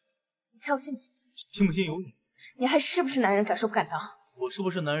有。你猜我信不信？信不信由你。你还是不是男人，敢说不敢当？我是不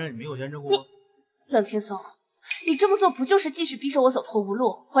是男人你没有验证过？冷青松，你这么做不就是继续逼着我走投无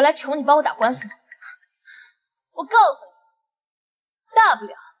路，回来求你帮我打官司吗？我告诉你，大不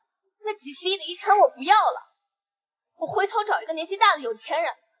了那几10亿的遗产我不要了，我回头找一个年纪大的有钱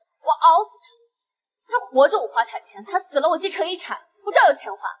人，我熬死他。他活着我花他钱，他死了我继承遗产，不照有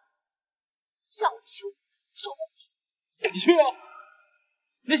钱花。让我求你做我主。你去啊！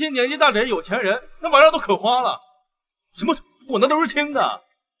那些年纪大的有钱人，那玩意儿都可花了。什么我那都是轻的，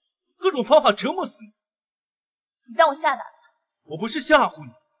各种方法折磨死你。你当我吓大的？我不是吓唬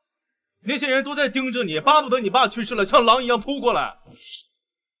你，那些人都在盯着你，巴不得你爸去世了，像狼一样扑过来。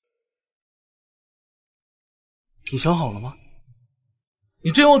你想好了吗？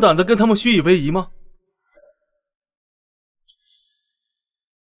你真有胆子跟他们虚以为遗吗？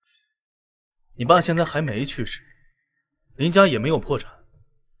你爸现在还没去世，林家也没有破产。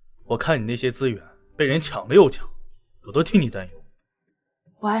我看你那些资源被人抢了又抢，我都替你担忧。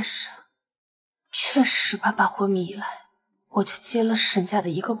不碍事，确实爸爸昏迷以来，我就接了沈家的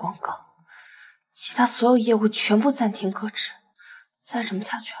一个广告，其他所有业务全部暂停搁置。再这么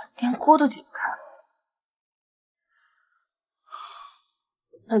下去，连锅都解不开了。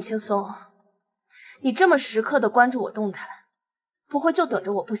冷青松，你这么时刻的关注我动态，不会就等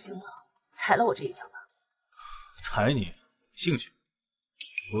着我不行了踩了我这一脚吧？踩你兴趣？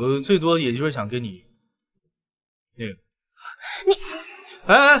我最多也就是想跟你那个。你，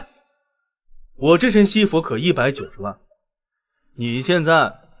哎，我这身西服可190万，你现在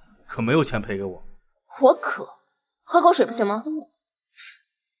可没有钱赔给我。我渴，喝口水不行吗？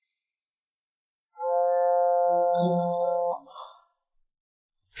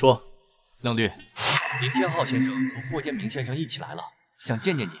说，冷律，林天浩先生和霍建明先生一起来了，想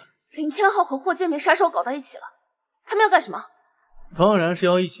见见你。林天浩和霍建明啥时候搞到一起了？他们要干什么？当然是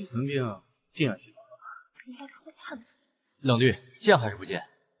要一起吞并静安集团了。应该会判死。冷律，见还是不见？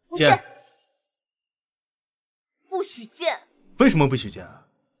不见，不许见。为什么不许见？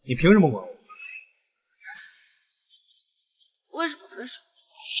你凭什么管我？为什么分手？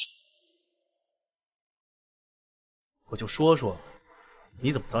我就说说，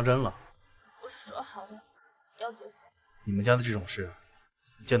你怎么当真了？我是说好的，要结婚。你们家的这种事，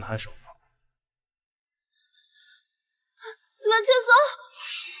你见得还熟吗？冷青松，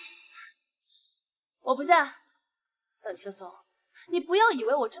我不嫁。冷青松，你不要以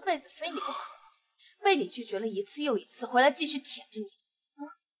为我这辈子非你不可，被你拒绝了一次又一次，回来继续舔着你。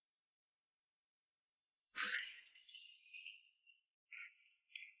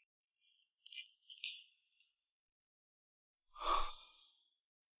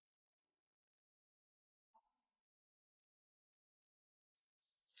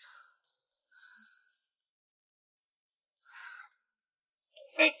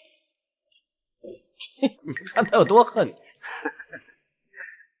你看他有多恨你！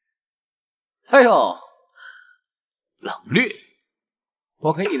哎呦，冷律，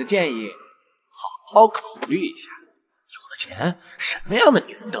我给你的建议，好好考虑一下。有了钱，什么样的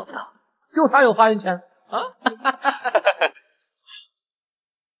女人得不到？就他有发言权啊！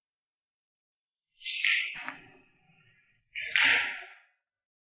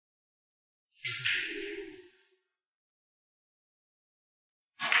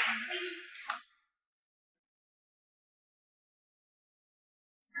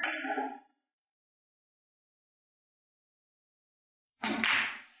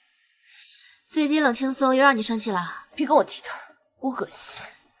最近冷青松又让你生气了？别跟我提他，我恶心。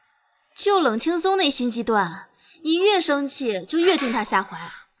就冷青松那心机段，你越生气就越中他下怀。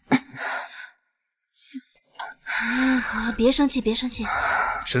气死你了！好了，别生气，别生气。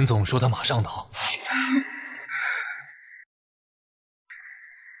沈总说他马上到。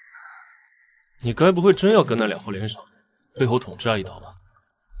你该不会真要跟那两货联手，背后捅他一刀吧？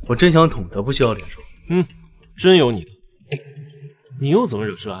我真想捅他，不需要联手。真有你的。你又怎么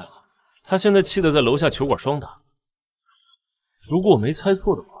惹这爱了？他现在气得在楼下球馆双打。如果我没猜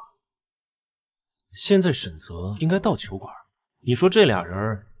错的话，现在沈泽应该到球馆。你说这俩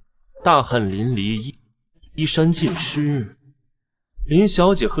人大汗淋漓，衣衫尽湿，林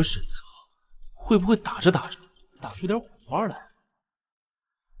小姐和沈泽会不会打着打着打出点火花来？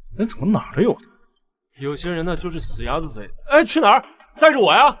人怎么哪儿都有呢？有些人呢就是死鸭子嘴。哎，去哪儿？带着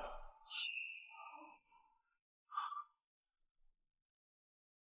我呀！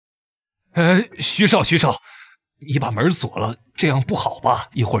徐少，你把门锁了，这样不好吧？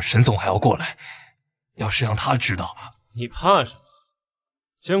一会儿沈总还要过来，要是让他知道，你怕什么？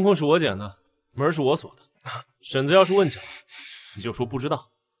监控是我剪的，门是我锁的。沈子要是问起来，你就说不知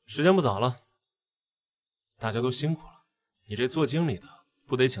道。时间不早了，大家都辛苦了。你这做经理的，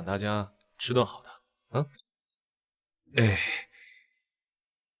不得请大家吃顿好的？哎。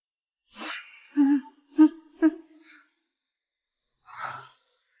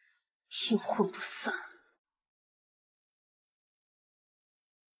阴魂不散。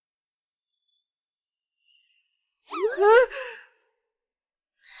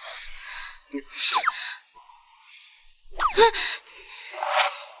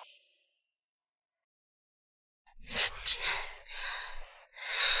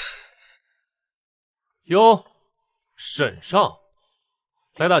哟，沈少，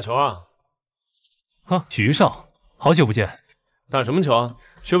来打球啊？徐少，好久不见。打什么球啊？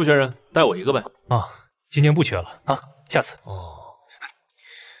缺不缺人？带我一个呗。啊，今天不缺了啊，下次。哦。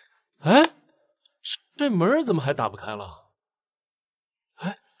哎，这门怎么还打不开了？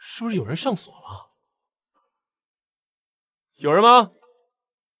哎，是不是有人上锁了？有人吗？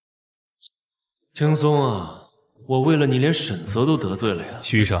轻松啊，我为了你连沈泽都得罪了呀。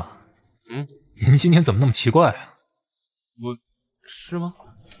徐医生，您今天怎么那么奇怪啊？我是吗？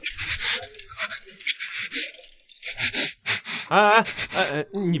哎，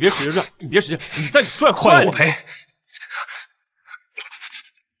你别使劲转，你别使劲，你再拽坏坏我赔。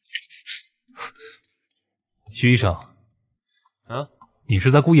徐医生，啊，你是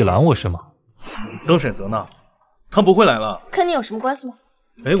在故意拦我是吗？等沈泽呢，他不会来了。跟你有什么关系吗？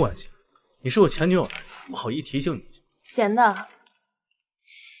没关系，你是我前女友来着，不好意提醒你一下。闲的。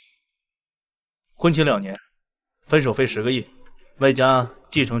婚期2年，分手费10个亿，外加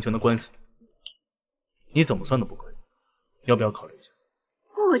继承权的官司，你怎么算都不亏，要不要考虑一下？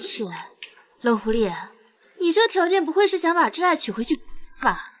我去，冷狐狸，你这条件不会是想把挚爱娶回去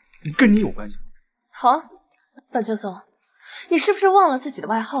吧？跟你有关系？好啊，冷青松，你是不是忘了自己的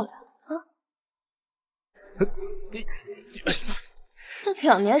外号了呀？啊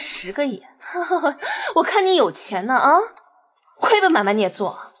？2年10个亿，我看你有钱呢啊！亏本买卖你也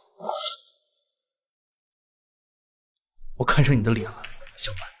做。我看上你的脸了，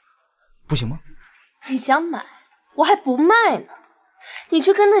想买，不行吗？你想买，我还不卖呢。你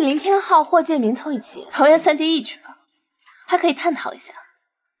去跟那林天昊、霍建明凑一起桃园3结义去吧，还可以探讨一下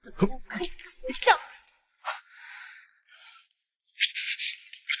怎么样可以对账。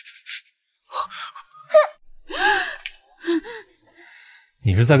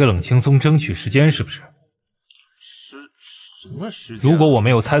你是在给冷青松争取时间是不是？什么时间？如果我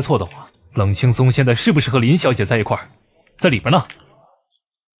没有猜错的话，冷青松现在是不是和林小姐在一块儿？在里边呢。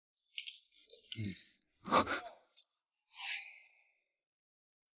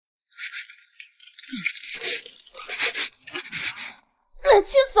冷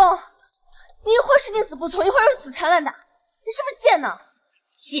青松，你一会儿是宁死不从，一会儿又是死缠烂打，你是不是贱呢？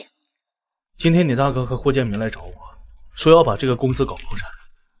贱！今天你大哥和霍建明来找我，说要把这个公司搞破产。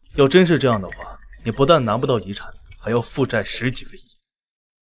要真是这样的话，你不但拿不到遗产，还要负债10几个亿。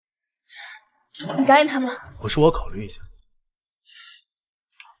你答应他们了？我说我考虑一下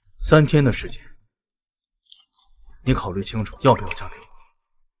，3天的时间，你考虑清楚要不要嫁给我。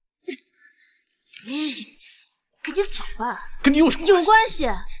赶紧走吧。跟你有什么有关系？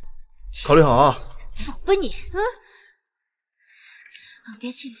考虑好啊。走吧你，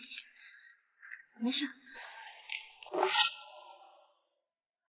别气，没事。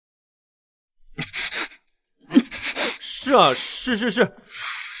是啊，是。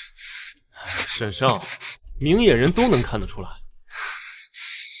沈少，明眼人都能看得出来，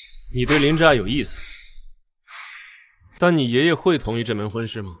你对林之爱有意思，但你爷爷会同意这门婚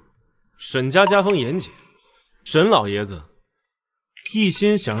事吗？沈家家风严谨，沈老爷子一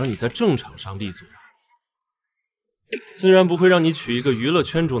心想让你在正场上立足，自然不会让你娶一个娱乐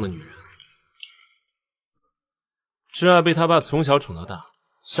圈中的女人。之爱被他爸从小宠到大，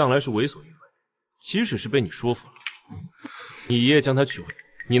向来是为所欲为，即使是被你说服了，你爷爷将她娶回，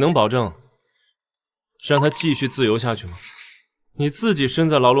你能保证让她继续自由下去吗？你自己身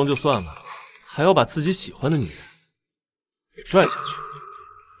在牢笼就算了，还要把自己喜欢的女人给拽下去。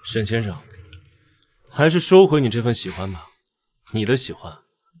沈先生，还是收回你这份喜欢吧。你的喜欢，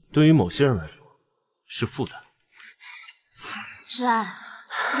对于某些人来说是负担。挚爱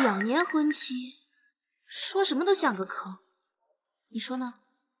，2年婚期，说什么都像个坑，你说呢？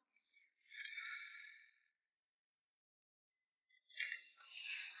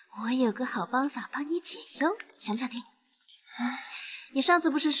我有个好办法帮你解忧，想不想听？你上次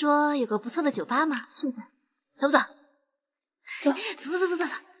不是说有个不错的酒吧吗？去一下，走不走？走。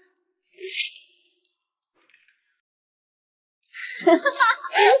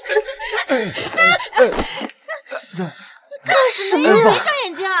干什么呀？闭上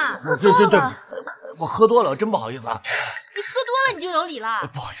眼睛啊！对不起，我喝多了，真不好意思啊。你喝多了你就有理了？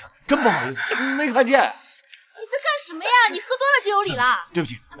不好意思，真不好意思，没看见。你在干什么呀？你喝多了就有理了？对不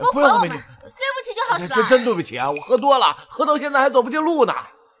起，不不要还我们，对不起就好使了。真对不起啊，我喝多了，喝到现在还走不进路呢。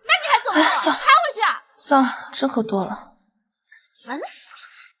那你还走不动？算了，爬回去。算了，真喝多了，烦死了。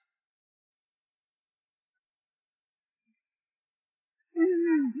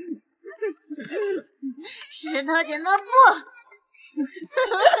石头剪刀布。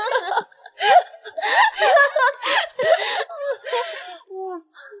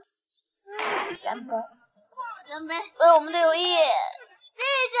干杯！干杯！为我们的友谊，地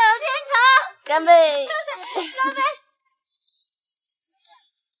久天长！干杯！干杯！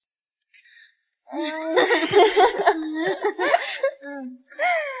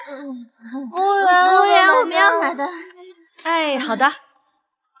服务员，我们要买单。哎，好的。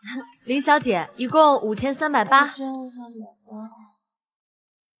林小姐，一共5380。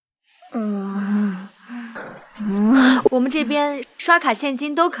我们这边刷卡现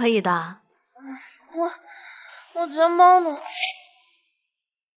金都可以的。我钱包呢？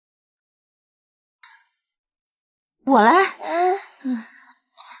我来。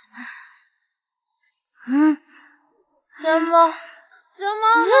钱包呢？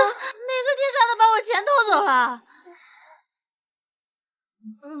哪个天杀的把我钱偷走了？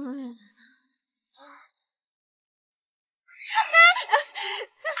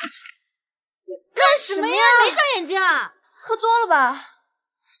干什么呀？没长眼睛啊？喝多了吧？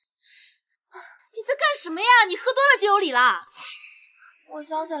你在干什么呀？你喝多了就有理了。我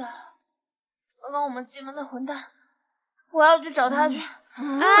想起来了，刚刚我们进门那混蛋，我要去找他去。走。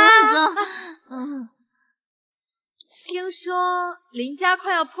听说林家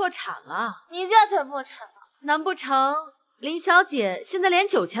快要破产了，你家才破产了，难不成林小姐现在连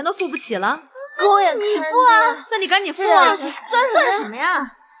酒钱都付不起了？狗眼看人低。你付啊，那你赶紧付啊！算什么呀？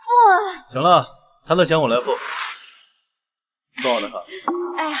付啊！行了，他的钱我来付，算我的卡。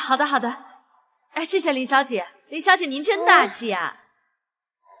哎，好的好的。哎，谢谢林小姐，林小姐您真大气呀！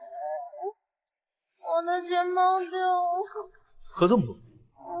我的钱包丢了。喝这么多？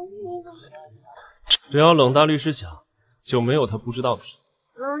只要冷大律师想，就没有他不知道的事。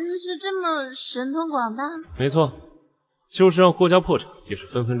冷律师这么神通广大？没错，就是让霍家破产也是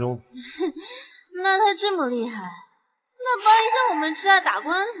分分钟的。那他这么厉害，那帮一下我们挚爱打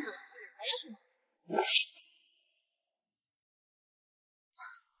官司没什么。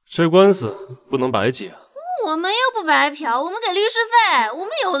这官司不能白结啊！我们又不白嫖，我们给律师费，我们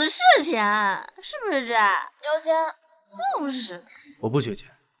有的是钱，是不是挚爱？有钱。就是。我不缺钱，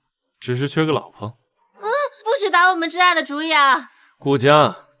只是缺个老婆。不许打我们挚爱的主意啊！顾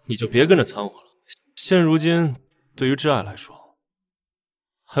家，你就别跟着掺和了。现如今，对于挚爱来说，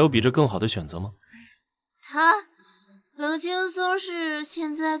还有比这更好的选择吗？冷轻松是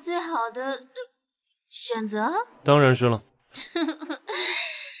现在最好的选择？当然是了。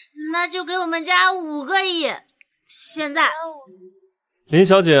那就给我们家5个亿，现在。林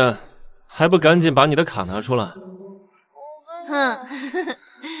小姐，还不赶紧把你的卡拿出来？哼。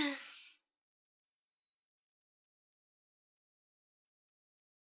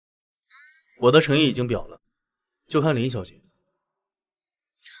我的诚意已经表了，就看林小姐。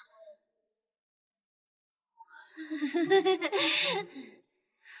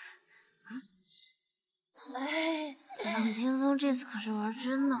哎，冷轻松这次可是玩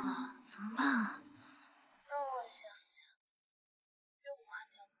真的了，怎么办啊？让我想想，又花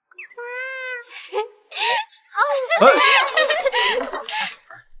掉。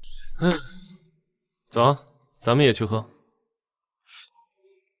走啊，咱们也去喝。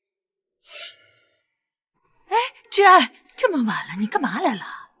挚爱，这么晚了，你干嘛来了？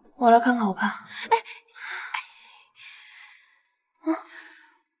我来看看我爸。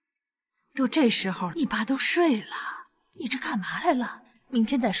就这时候，你爸都睡了，你这干嘛来了？明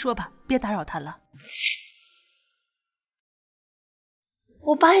天再说吧，别打扰他了。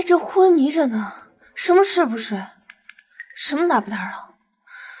我爸一直昏迷着呢，什么睡不睡，什么打不打扰？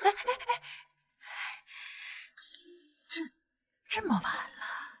这么晚了，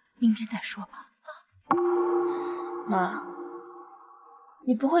明天再说吧。妈，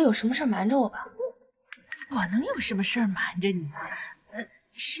你不会有什么事瞒着我吧？我能有什么事瞒着你？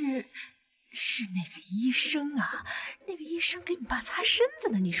是那个医生啊，那个医生给你爸擦身子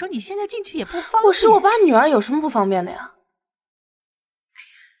呢。你说你现在进去也不方便。我是我爸女儿，有什么不方便的呀？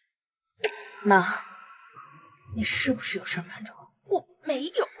妈，你是不是有事瞒着我？我没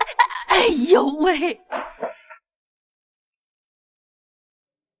有。哎呦喂！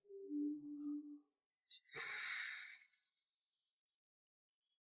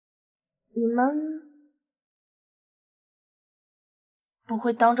你们不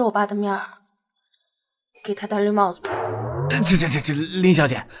会当着我爸的面给他戴绿帽子吧？这，林小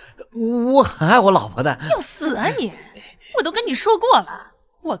姐，我很爱我老婆的。要死啊你！我都跟你说过了，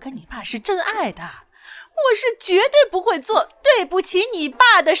我跟你爸是真爱的，我是绝对不会做对不起你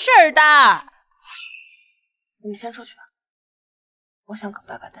爸的事儿的。你们先出去吧，我想跟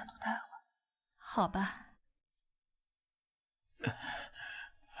爸爸单独待会儿。好吧。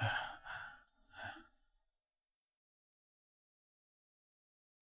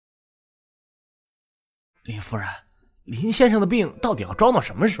林夫人，林先生的病到底要装到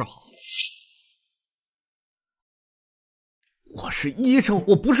什么时候？我是医生，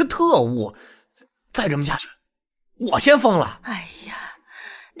我不是特务，再这么下去，我先疯了。哎呀，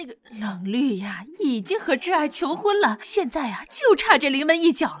那个冷绿呀，已经和挚爱求婚了，现在呀，就差这临门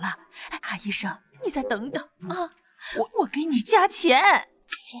一脚了。韩医生，你再等等啊，我给你加钱。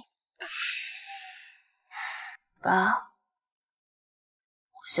加钱。爸，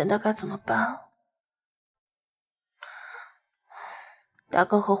我现在该怎么办？大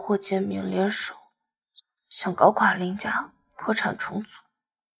哥和霍建明联手，想搞垮林家，破产重组。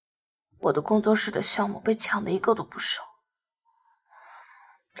我的工作室的项目被抢的一个都不少。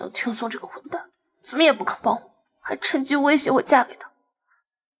冷青松这个混蛋，怎么也不肯帮我，还趁机威胁我嫁给他。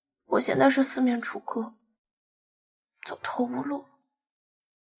我现在是四面楚歌，走投无路。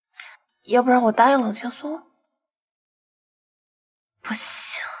要不然我答应冷青松？不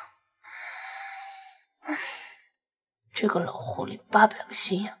行，这个老狐狸800个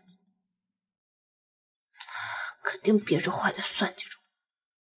心眼，肯定憋着坏在算计着我。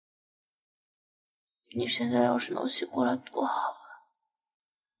你现在要是能醒过来多好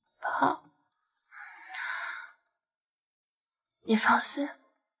啊，爸！你放心，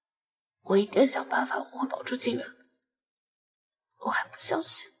我一定想办法，我会保住静远的。我还不相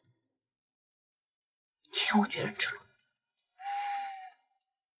信，天无绝人之路。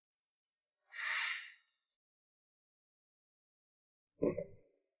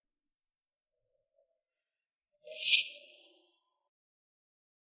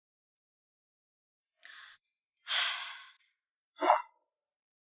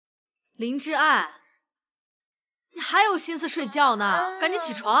林之爱，你还有心思睡觉呢？赶紧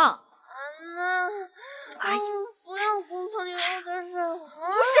起床！哎呀，不要工作，你让我再睡会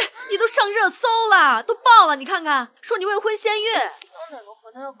儿。不是，你都上热搜了，都爆了，你看看，说你未婚先孕。哪个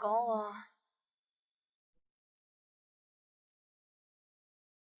混蛋要搞我？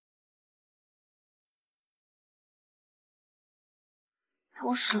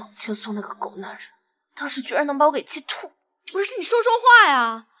都是冷青松那个狗男人，当时居然能把我给气吐。不是，你说说话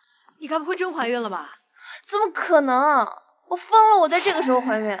呀！你该不会真怀孕了吧？怎么可能？我疯了！我在这个时候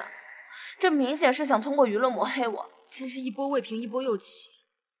怀孕，这明显是想通过舆论抹黑我。真是一波未平一波又起。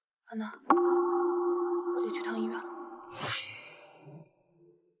安娜，我得去趟医院了。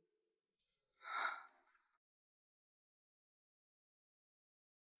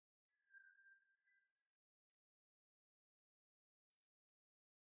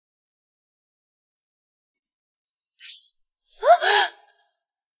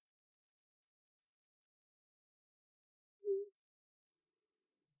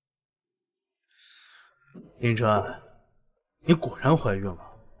林之爱，你果然怀孕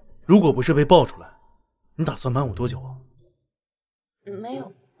了。如果不是被爆出来，你打算瞒我多久啊？没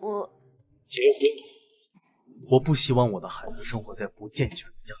有，我结婚。我不希望我的孩子生活在不健全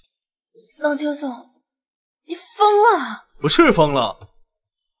的家庭。冷青松，你疯了！我是疯了。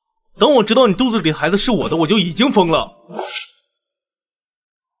等我知道你肚子里的孩子是我的，我就已经疯了。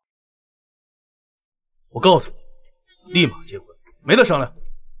我告诉你，立马结婚，没得商量。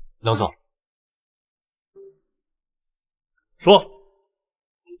冷总。说，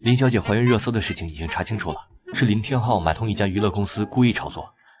林小姐怀孕热搜的事情已经查清楚了，是林天浩买通一家娱乐公司故意炒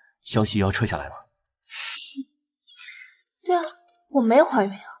作，消息要撤下来了。对啊，我没怀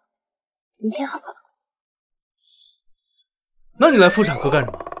孕啊，林天浩搞的。那你来妇产科干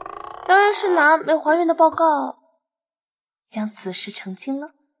什么？当然是拿没怀孕的报告，将此事澄清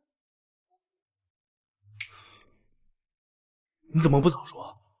了。你怎么不早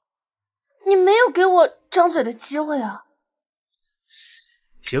说？你没有给我张嘴的机会啊！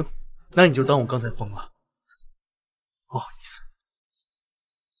行，那你就当我刚才疯了，不好意思。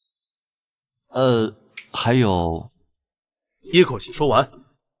还有，一口气说完。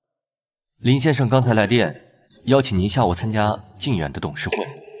林先生刚才来电，邀请您下午参加靖远的董事会。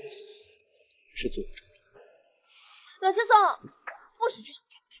是做冷青松，不许去！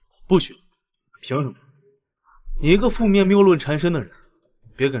不许！凭什么？你一个负面谬论缠身的人，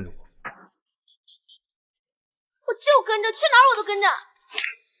别跟着我。我就跟着，去哪儿我都跟着。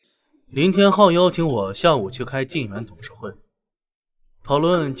林天浩邀请我下午去开靖远董事会，讨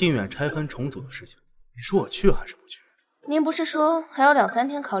论靖远拆分重组的事情。你说我去还是不去？您不是说还要2、3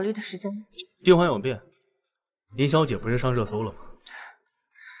天考虑的时间吗？静缓有变，林小姐不是上热搜了吗？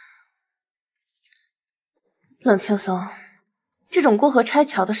冷青松，这种过河拆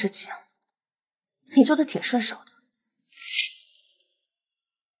桥的事情，你做的挺顺手的。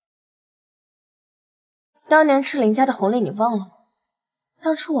当年吃林家的红利，你忘了吗？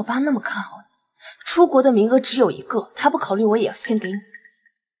当初我爸那么看好你，出国的名额只有1个，他不考虑我也要先给你。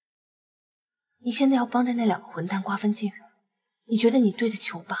你现在要帮着那2个混蛋瓜分晋远，你觉得你对得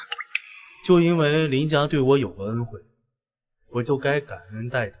起我爸吗？就因为林家对我有个恩惠，我就该感恩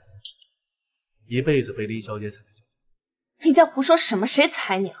戴德，一辈子被林小姐踩在脚下。你在胡说什么？谁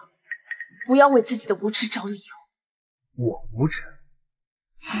踩你了？不要为自己的无耻找理由。我无耻？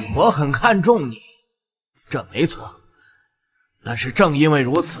我很看重你，这没错。但是正因为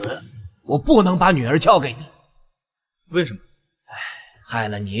如此，我不能把女儿交给你。为什么？害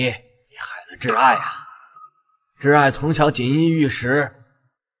了你，也害了挚爱啊！挚爱从小锦衣玉食，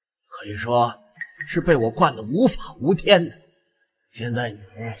可以说是被我惯得无法无天的。现在你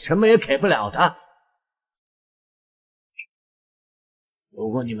什么也给不了他。如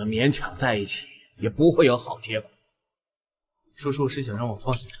果你们勉强在一起，也不会有好结果。叔叔是想让我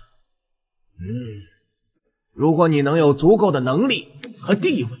放弃他？如果你能有足够的能力和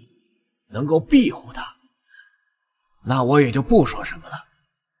地位，能够庇护他，那我也就不说什么了。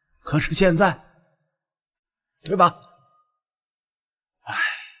可是现在，对吧？唉，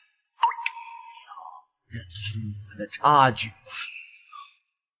要认清你们的差距。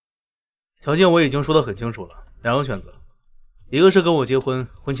条件我已经说得很清楚了，两个选择，一个是跟我结婚，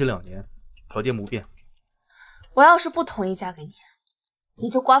婚期2年，条件不变。我要是不同意嫁给你，你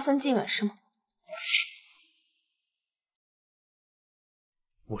就瓜分靖远是吗？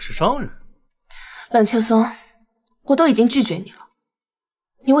我是商人。冷青松，我都已经拒绝你了，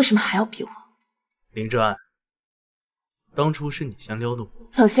你为什么还要逼我？林之爱，当初是你先撩的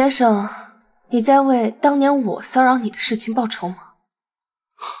我。冷先生，你在为当年我骚扰你的事情报仇吗？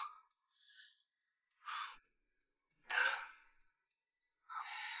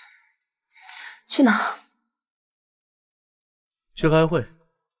去哪？去开会。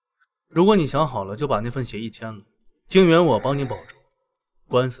如果你想好了，就把那份协议签了。靖远我帮你保住，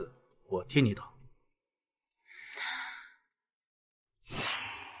官司我替你打。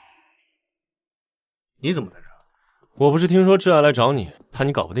你怎么在这儿？我不是听说挚爱来找你，怕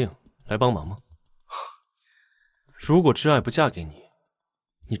你搞不定，来帮忙吗？如果挚爱不嫁给你，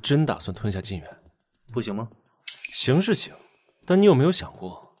你真打算吞下靖远？不行吗？行是行，但你有没有想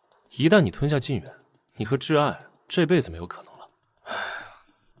过，一旦你吞下靖远，你和挚爱这辈子没有可能了。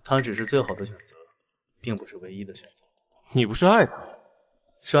他只是最好的选择，并不是唯一的选择。你不是爱他？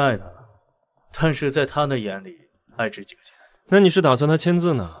是爱他，但是在他的眼里，爱值几个钱？那你是打算他签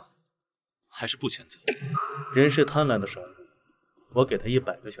字呢，还是不签字？人是贪婪的生物，我给他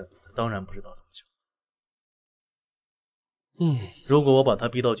100个选择，他当然不知道怎么选。如果我把他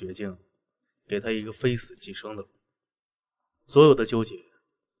逼到绝境，给他一个非死即生的路，所有的纠结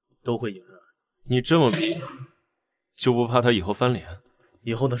都会迎刃而解。你这么逼，就不怕他以后翻脸？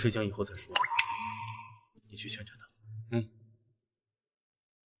以后的事情以后再说，你去劝劝他。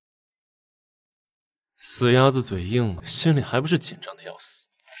死鸭子嘴硬，心里还不是紧张的要死。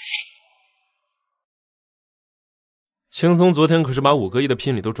青松昨天可是把5个亿的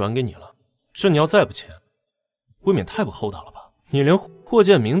聘礼都转给你了，这你要再不签，未免太不厚道了吧？你连霍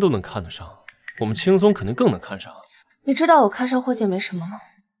建明都能看得上，我们青松肯定更能看上。你知道我看上霍建明什么吗？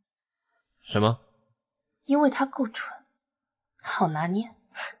什么？因为他够蠢，好拿捏。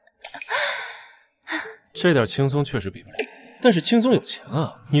这点青松确实比不了，但是青松有钱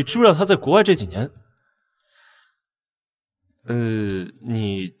啊！你知不知道他在国外这几年？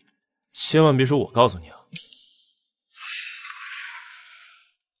你千万别说我告诉你啊！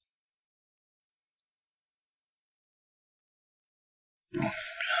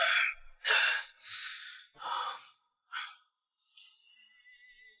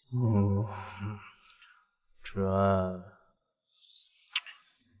芷安，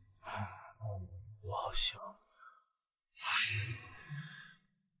我好想。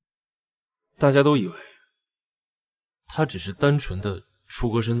大家都以为他只是单纯的出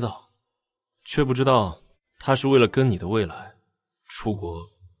国深造，却不知道他是为了跟你的未来出国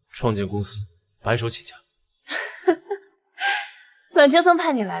创建公司，白手起家。冷青松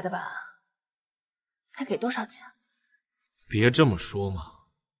派你来的吧？他给多少钱？别这么说嘛！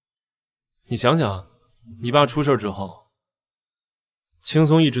你想想，你爸出事之后，青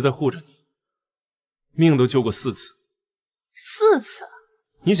松一直在护着你，命都救过4次。4次？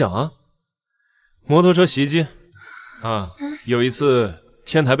你想啊，摩托车袭击啊，有一次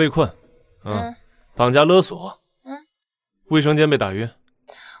天台被困，绑架勒索，卫生间被打晕。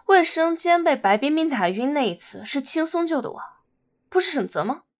卫生间被白冰冰打晕那一次是青松救的我，不是沈泽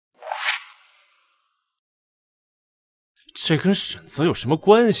吗？这跟沈泽有什么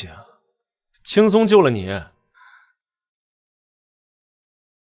关系啊？青松救了你。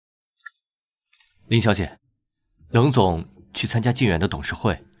林小姐，冷总去参加靖远的董事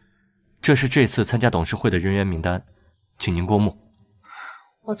会，这是这次参加董事会的人员名单，请您过目。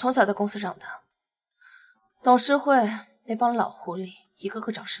我从小在公司长大，董事会那帮老狐狸一个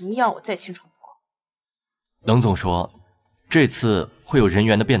个长什么样我再清楚不过。冷总说这次会有人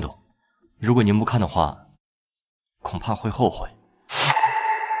员的变动，如果您不看的话，恐怕会后悔。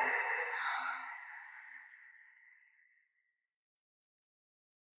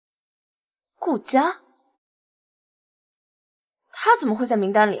顾家，他怎么会在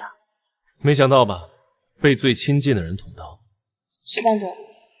名单里啊？没想到吧，被最亲近的人捅刀。徐帮主，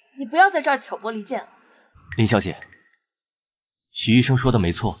你不要在这儿挑拨离间。林小姐，许医生说的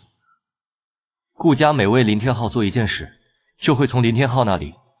没错，顾家每为林天昊做一件事，就会从林天昊那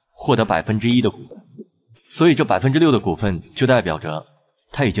里获得1%的股份，所以这6%的股份就代表着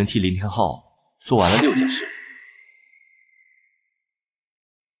他已经替林天昊做完了6件事。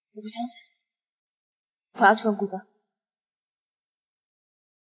我不相信，我要去问顾家。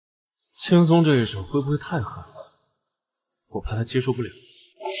轻松这一手会不会太狠了？我怕他接受不了。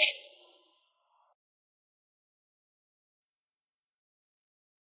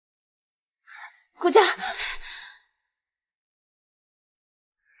顾家，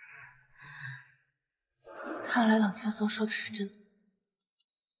看来冷青松说的是真的，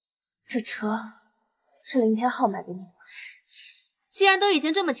这车是林天昊买给你的。既然都已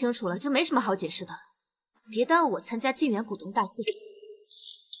经这么清楚了，就没什么好解释的了。别耽误我参加晋元股东大会。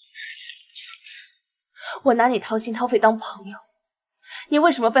我拿你掏心掏肺当朋友，你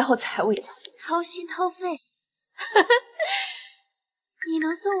为什么背后踩我一脚？掏心掏肺？你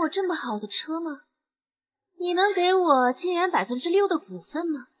能送我这么好的车吗？你能给我晋元6%的股份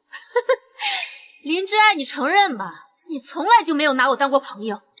吗？林之爱，你承认吧，你从来就没有拿我当过朋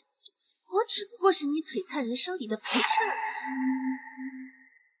友，我只不过是你璀璨人生里的陪衬而已。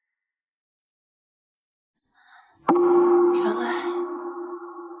原来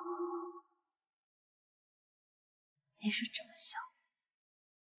你是这么想。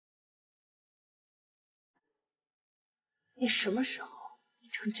你什么时候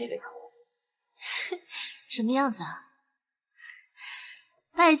变成这个样子？什么样子啊？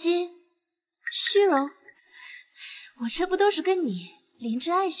拜金、虚荣，我这不都是跟你林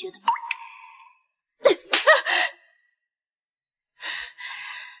之爱学的吗？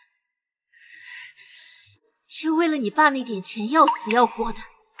就为了你爸那点钱要死要活的，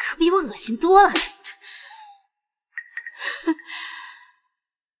可比我恶心多了。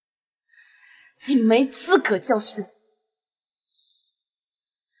你没资格教训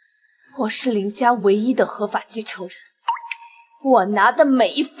我，我是林家唯一的合法继承人，我拿的每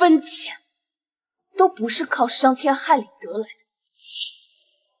一分钱都不是靠伤天害理得来的。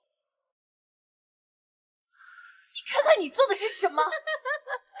你看看你做的是什么？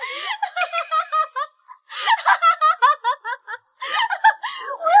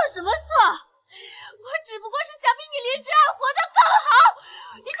我有什么错？我只不过是想比你林之爱活得更好。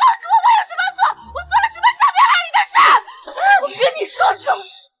你告诉我我有什么错？我做了什么伤天害理的事？我跟你说说，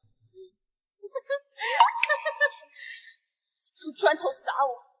用砖头砸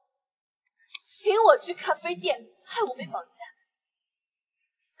我，领我去咖啡店，害我被绑架，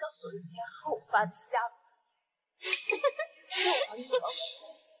告诉我林天昊我爸的下落，我把你绑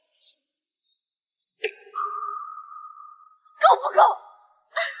够不够？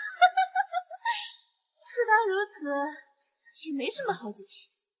事当如此，也没什么好解释。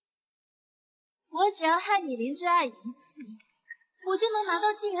我只要害你林之爱一次，我就能拿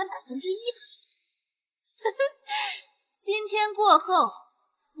到晋元1%的。今天过后，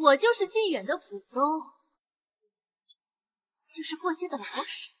我就是晋远的股东，就是过街的老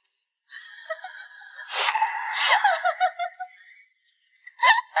鼠。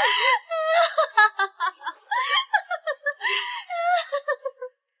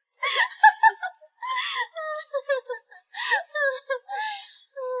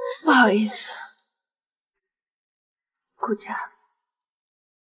不好意思，顾家，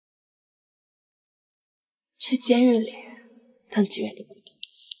去监狱里当妓院的股东。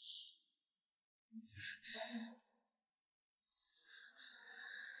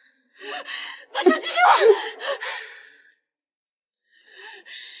把手机给我！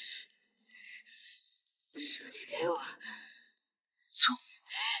手机给我！走！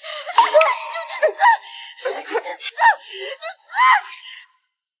就去死！你去死！去死！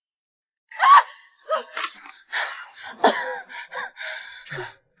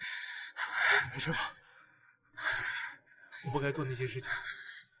没事吧？我不该做那些事情。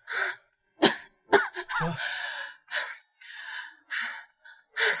行。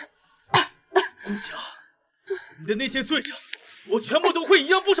顾家，你的那些罪证，我全部都会一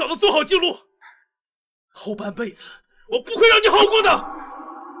样不少的做好记录。后半辈子，我不会让你好过的。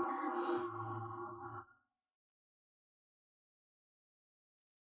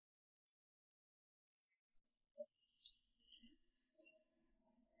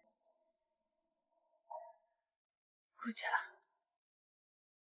顾家，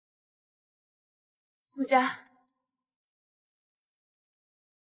顾家，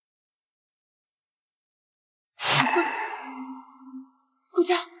顾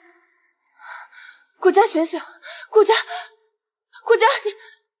家，顾家醒醒！顾家，顾家，你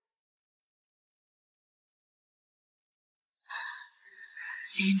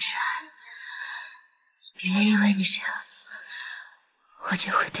林芷安，别以为你这样，我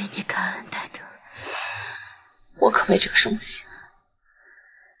就会对你感恩戴德。我可没这个荣幸。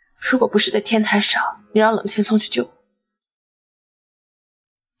如果不是在天台上，你让冷青松去救我，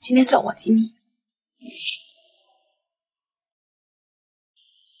今天算我抵你。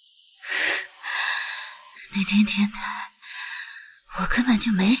那天天台，我根本就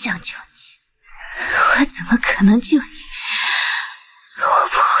没想救你，我怎么可能救你？我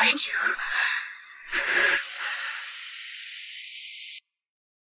不会救。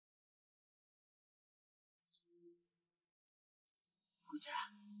顾家，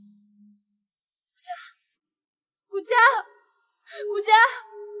顾家，顾家，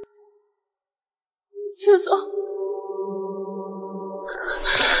青松。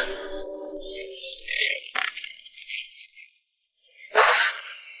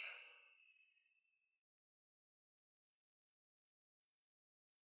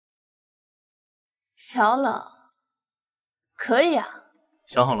小冷，可以啊。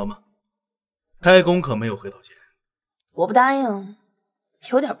想好了吗？开工可没有回头箭。我不答应，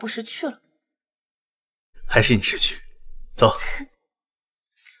有点不识趣了。还是你识趣。走。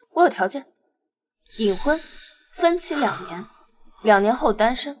我有条件，隐婚，分期2年，2年后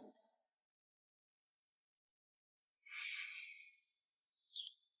单身。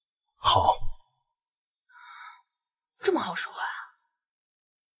好。这么好说话啊？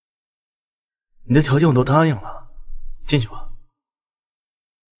你的条件我都答应了，进去吧。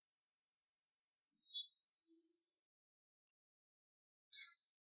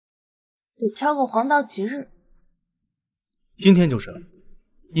得挑个黄道吉日。今天就是了，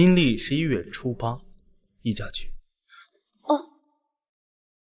阴历11月初8，一家去。哦，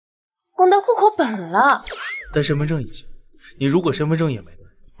光带户口本了。带身份证也行。你如果身份证也没带，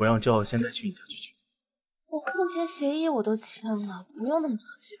我让赵现在去你家去取。我婚前协议我都签了，不用那么着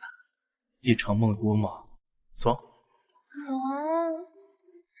急吧？一场梦多嘛，走。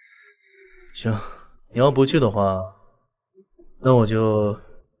行，你要不去的话，那我就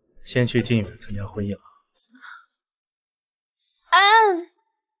先去靖远参加婚宴了。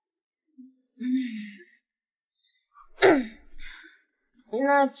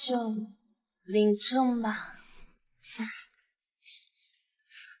那就领证吧。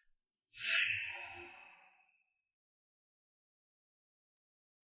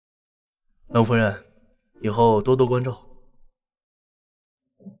冷夫人，以后多多关照。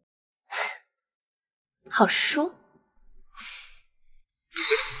好说。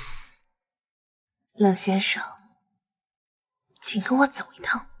冷先生，请跟我走一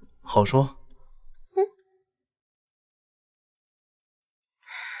趟。好说。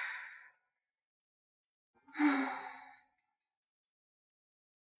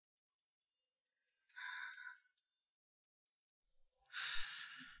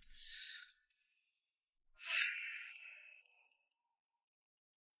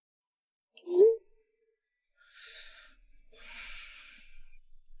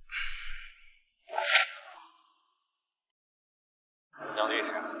杨律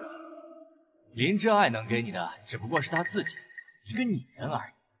师，林真爱能给你的只不过是她自己一个女人而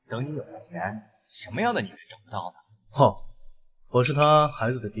已。等你有了钱，什么样的女人找不到呢？好，我是他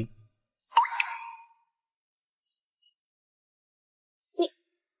孩子的爹。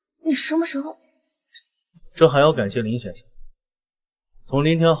你什么时候？这还要感谢林先生。从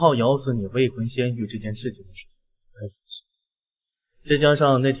林天浩咬死你未婚先孕这件事情的时候开始起，再加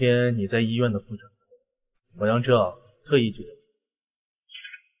上那天你在医院的复诊，我让这特意去找，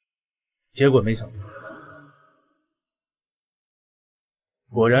结果没想到，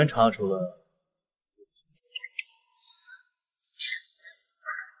果然查出了。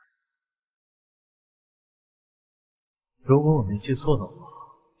如果我没记错的话，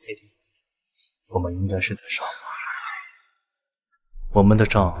我们应该是在上海，我们的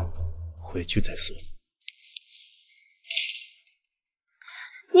账回去再算。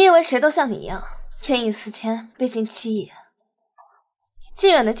你以为谁都像你一样，见异思迁，背信弃义？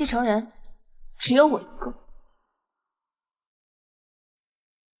靖远的继承人只有我一个。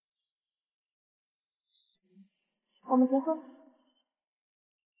我们结婚。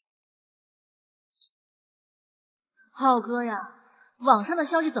浩哥呀，网上的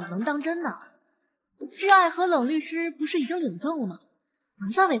消息怎么能当真呢？挚爱和冷律师不是已经领证了吗？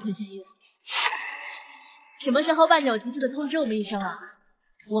不算未婚先孕。什么时候办酒席记得通知我们一声啊？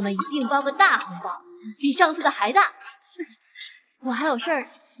我们一定包个大红包，比上次的还大。我还有事儿，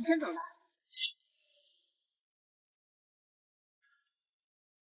先走了。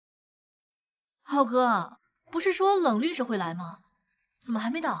浩哥，不是说冷律师会来吗？怎么还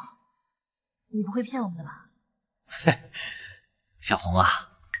没到？你不会骗我们的吧？嘿，小红啊，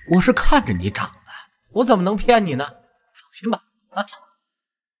我是看着你长的，我怎么能骗你呢？放心吧，啊。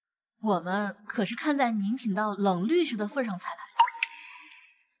我们可是看在您请到冷律师的份上才来的，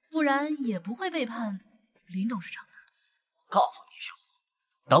不然也不会背叛林董事长的。告诉你，小红，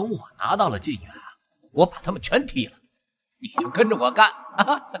等我拿到了晋远，我把他们全踢了，你就跟着我干。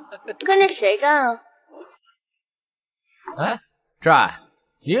跟着谁干啊？哎，挚爱，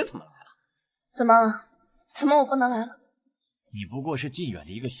你怎么来了？怎么我不能来了？你不过是晋远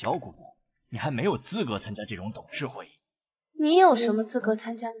的一个小股东，你还没有资格参加这种董事会议。你有什么资格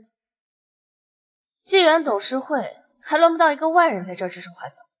参加呢？晋远董事会还轮不到一个外人在这儿指手画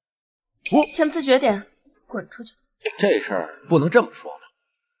脚。签字决点，滚出去！这事儿不能这么说吧？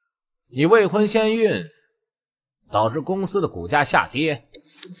你未婚先孕，导致公司的股价下跌。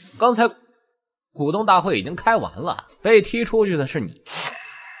刚才股东大会已经开完了，被踢出去的是你，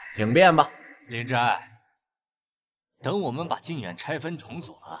请便吧。林志爱，等我们把晋远拆分重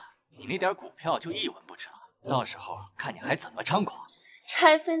组了，你那点股票就一文不值了，到时候看你还怎么猖狂。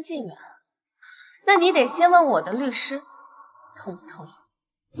拆分晋远，那你得先问我的律师同不同意。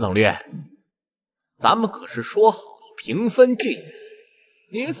冷律，咱们可是说好了平分晋远，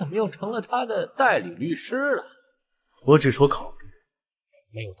你怎么又成了他的代理律师了？我只说考虑，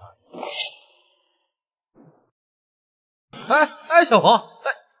没有答应。哎，小黄，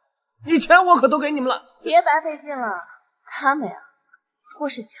你钱我可都给你们了，别白费劲了。他们呀，不过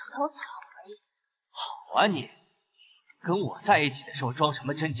是墙头草而已。好啊你，跟我在一起的时候装什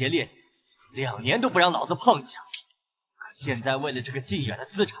么贞洁烈女，2年都不让老子碰一下。可现在为了这个晋远的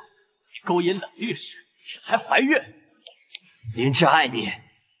资产，你勾引冷律师，还怀孕。林志爱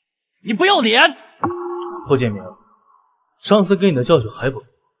你不要脸！霍建明，上次给你的教训还不够，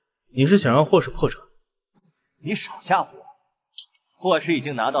你是想让霍氏破产？你少吓唬我！霍氏已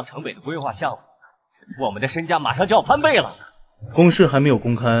经拿到城北的规划项目，我们的身价马上就要翻倍了。公示还没有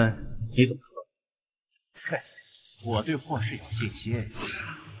公开，你怎么说？嘿，我对霍氏有信心。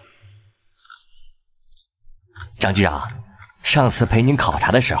张局长，上次陪您考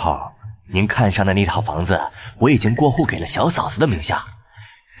察的时候，您看上的那套房子，我已经过户给了小嫂子的名下，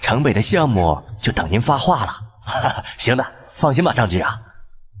城北的项目就等您发话了。行的，放心吧，张局长。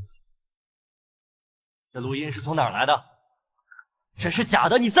这录音是从哪儿来的？这是假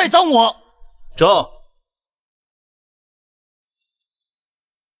的，你再脏我！照。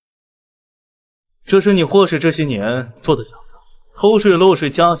这是你霍氏这些年做的假账，偷税漏税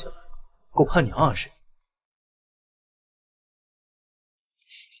加起来，够判你20年。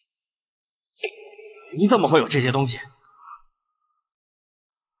你怎么会有这些东西？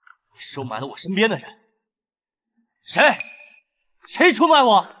你收买了我身边的人，谁出卖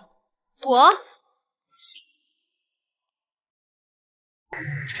我？我。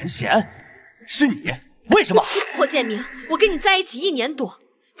陈贤，是你？为什么？霍建明，我跟你在一起1年多，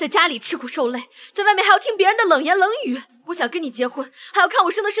在家里吃苦受累，在外面还要听别人的冷言冷语。我想跟你结婚，还要看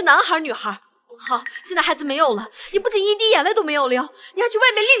我生的是男孩女孩。好，现在孩子没有了，你不仅一滴眼泪都没有流，你还去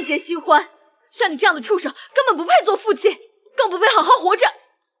外面另结新欢。像你这样的畜生，根本不配做父亲，更不配好好活着。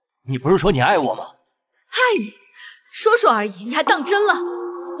你不是说你爱我吗？爱你，说说而已，你还当真了？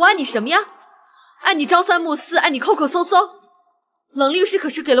我爱你什么呀？爱你朝三暮四，爱你抠抠搜搜。冷律师可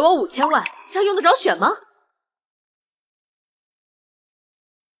是给了我5000万，这样用得着选吗？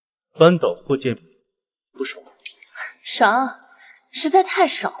扳倒霍建明不少。少，实在太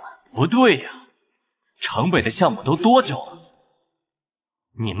少了。不对呀，城北的项目都多久了？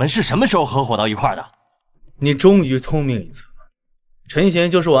你们是什么时候合伙到一块的？你终于聪明一次了。陈贤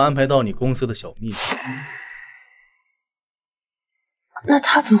就是我安排到你公司的小秘书。那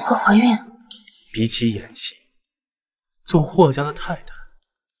她怎么会怀孕？比起演戏，做霍家的太太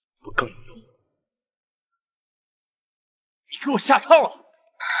不更有用？你给我下套了！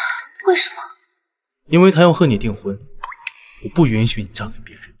为什么？因为他要和你订婚，我不允许你嫁给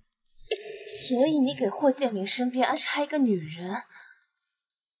别人。所以你给霍建明身边安插一个女人，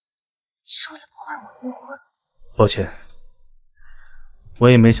是为了不让我订婚？抱歉，我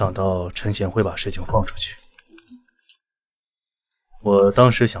也没想到陈贤会把事情放出去。我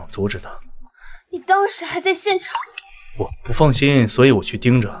当时想阻止他。你当时还在现场？我不放心，所以我去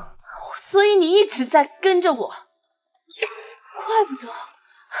盯着。所以你一直在跟着我。怪不得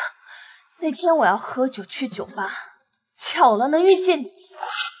那天我要喝酒去酒吧，巧了能遇见你。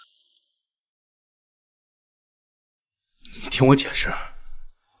你听我解释。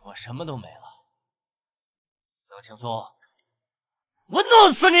我什么都没了。冷青松，我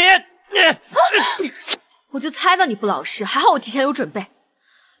弄死你！我就猜到你不老实，还好我提前有准备。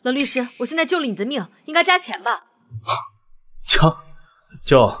冷律师，我现在救了你的命，应该加钱吧？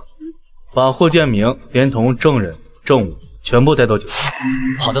叫把霍建明连同证人、证物全部带到警局。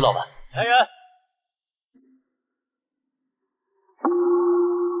好的，老板。来人！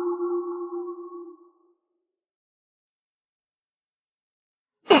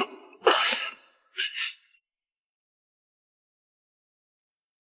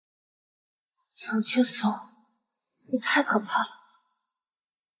杨青松，你太可怕了！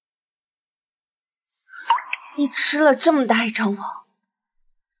你吃了这么大一张网，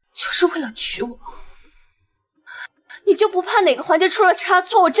就是为了娶我？你就不怕哪个环节出了差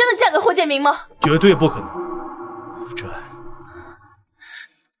错，我真的嫁给霍建明吗？绝对不可能。这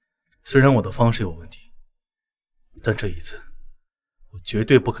虽然我的方式有问题，但这一次我绝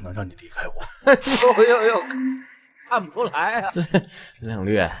对不可能让你离开我。呦，看不出来啊，亮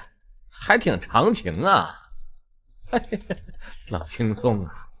律还挺长情啊。老青松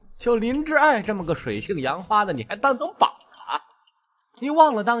啊，就林之爱这么个水性杨花的，你还当成宝了？你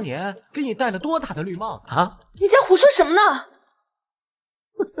忘了当年给你戴了多大的绿帽子啊？你在胡说什么呢？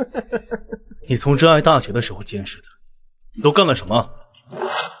你从真爱大学的时候监视的，你都干了什么？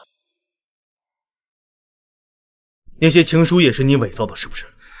那些情书也是你伪造的，是不是？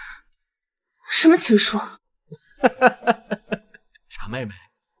什么情书？傻妹妹，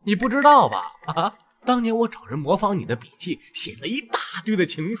你不知道吧？啊，当年我找人模仿你的笔记，写了一大堆的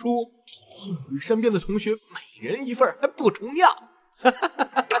情书，与身边的同学每人一份，还不重样。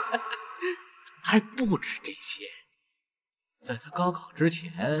还不止这些，在他高考之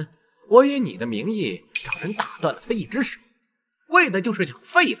前，我以你的名义让人打断了他一只手，为的就是想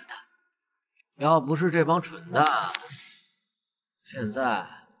废了他。要不是这帮蠢蛋，现在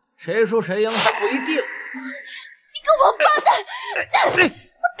谁输谁赢还不一定。你个王八蛋！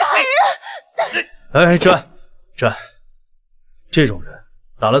我打人！哎，站！这种人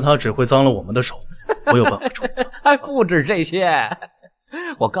打了他只会脏了我们的手，我有办法处理。还不止这些，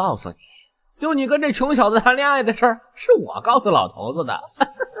我告诉你，就你跟这穷小子谈恋爱的事儿，是我告诉老头子的。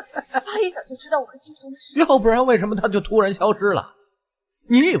他一早就知道我和青松的事，要不然为什么他就突然消失了？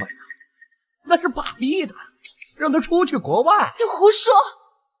你以为那是爸逼的，让他出去国外？你胡说！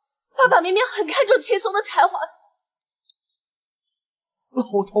爸爸明明很看重青松的才华。老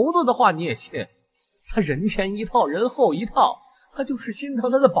头子的话你也信？他人前一套，人后一套，他就是心疼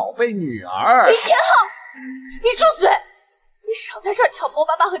他的宝贝女儿。李天昊，你住嘴！你少在这儿挑拨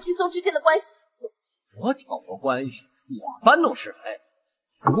爸爸和青松之间的关系。我挑拨关系，我搬弄是非。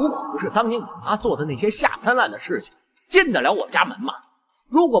如果不是当年你妈做的那些下三滥的事情，进得了我家门吗？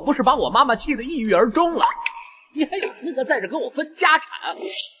如果不是把我妈妈气得抑郁而终了，你还有资格在这跟我分家产？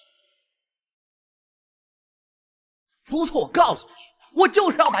不错，我告诉你，我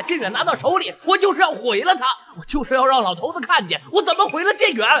就是要把晋远拿到手里，我就是要毁了他，我就是要让老头子看见我怎么毁了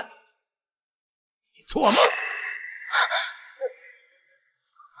晋远。你做梦！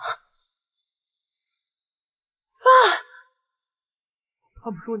爸，他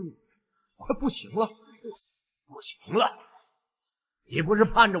们说你快不行了，不行了，你不是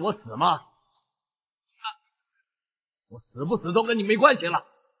盼着我死吗？我死不死都跟你没关系了，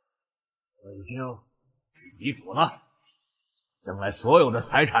我已经立遗嘱了。将来所有的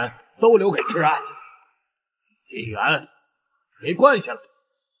财产都留给挚爱，晋远没关系了。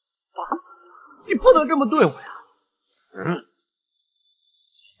爸，你不能这么对我呀！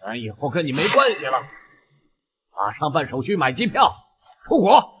晋远以后跟你没关系了，马上办手续买机票出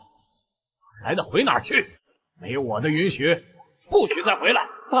国，来的回哪儿去？没有我的允许，不许再回来。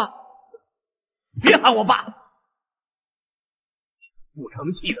爸，别喊我爸！不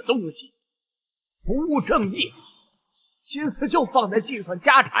成器的东西，不务正业。心思就放在计算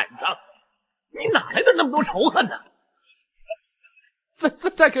家产上，你哪来的那么多仇恨呢？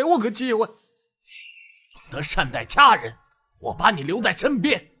再给我个机会，懂得善待家人，我把你留在身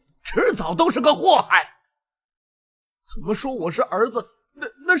边，迟早都是个祸害。怎么说我是儿子，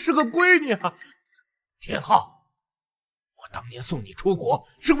那是个闺女啊！天昊，我当年送你出国，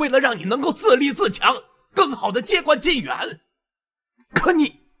是为了让你能够自立自强，更好的接管晋远。可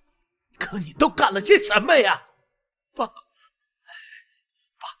你都干了些什么呀？爸，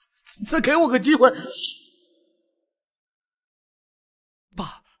再给我个机会。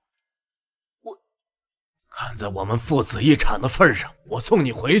爸，我看在我们父子一场的份上，我送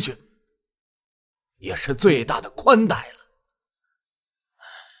你回去，也是最大的宽待了。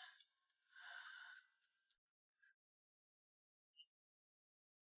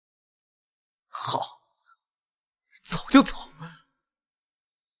好，走就走，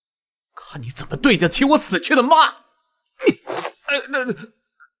看你怎么对得起我死去的妈！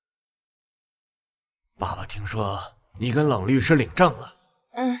爸爸听说你跟冷律师领证了，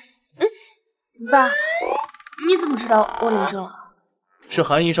爸，你怎么知道我领证了？是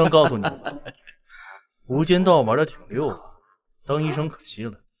韩医生告诉你的。无间道玩的挺溜啊，当医生可惜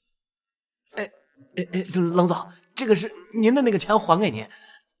了。冷总，这个是您的那个钱还给您。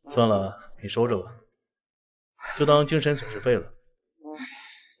算了，你收着吧，就当精神损失费了。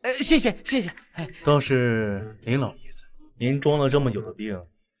谢谢。倒是林老爷子，您装了这么久的病，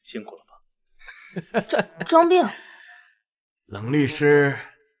辛苦了吧？装病？冷律师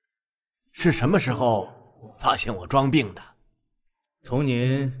是什么时候发现我装病的？从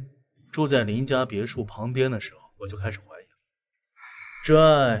您住在林家别墅旁边的时候，我就开始怀疑了。这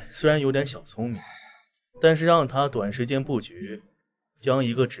爱虽然有点小聪明，但是让他短时间布局，将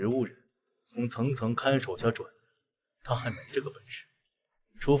一个植物人从层层看守下转，他还没这个本事，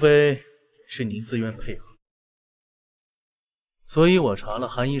除非是您自愿配合。所以我查了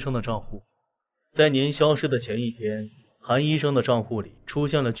韩医生的账户，在您消失的前一天，韩医生的账户里出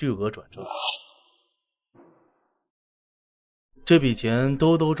现了巨额转账。这笔钱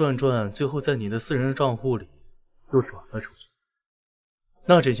兜兜转转，最后在你的私人账户里又转了出去。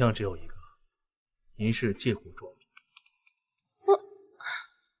那真相只有一个，您是借故装病。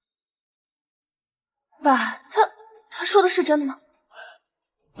爸，他说的是真的吗？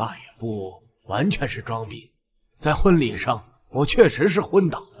爸也不完全是装病，在婚礼上我确实是昏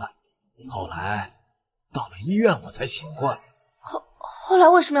倒了，后来到了医院我才醒过来。后来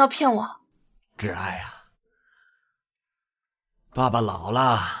为什么要骗我？挚爱啊，爸爸老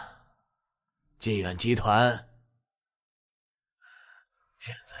了，晋远集团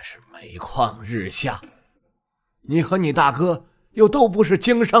现在是每况日下，你和你大哥又都不是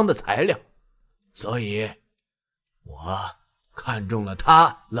经商的材料，所以我看中了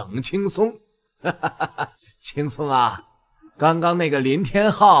他冷青松。青松啊，刚刚那个林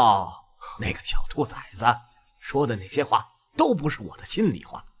天浩那个小兔崽子说的那些话都不是我的心里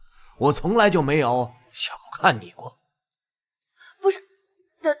话，我从来就没有小看你过。不是，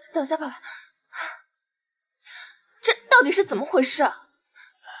等下，爸爸，这到底是怎么回事啊？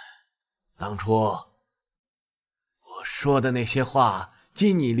当初我说的那些话，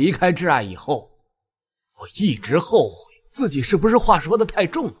继你离开挚爱以后，我一直后悔自己是不是话说的太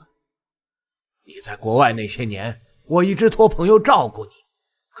重了。你在国外那些年，我一直托朋友照顾你，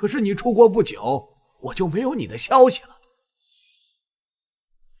可是你出国不久，我就没有你的消息了。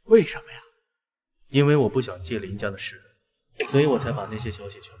为什么呀？因为我不想借林家的事，所以我才把那些消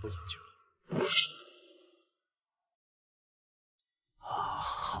息全部隐去了。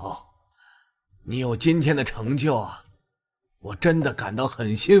好，你有今天的成就啊，我真的感到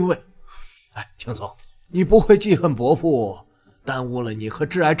很欣慰。哎，青松，你不会记恨伯父耽误了你和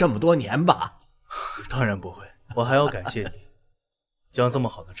挚爱这么多年吧？当然不会，我还要感谢你，将这么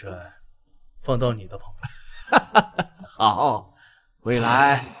好的挚爱放到你的旁边。好，未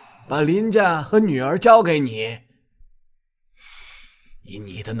来把林家和女儿交给你，以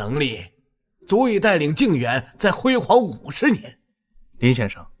你的能力，足以带领靖远再辉煌50年。林先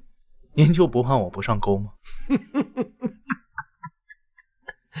生，您就不怕我不上钩吗？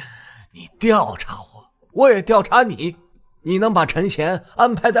你调查我，我也调查你。你能把陈贤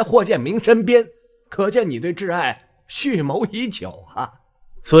安排在霍建明身边，可见你对挚爱蓄谋已久啊。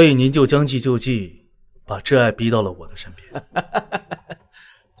所以您就将计就计，把挚爱逼到了我的身边。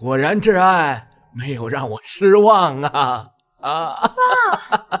果然挚爱没有让我失望啊！爸，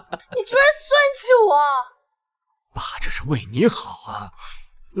你居然算计我！爸，这是为你好啊！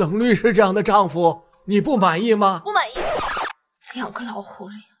冷律师这样的丈夫，你不满意吗？不满意。两个老狐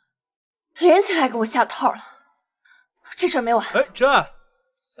狸连起来给我下套了，这事儿没完。哎，挚爱，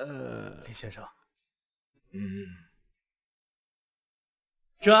林先生，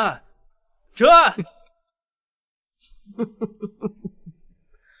挚爱，挚爱，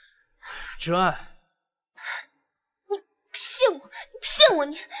挚爱，你骗我，你骗我，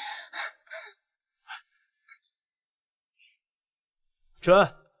你！挚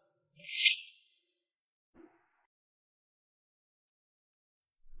爱，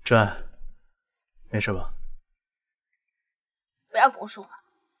挚爱，没事吧？不要跟我说话，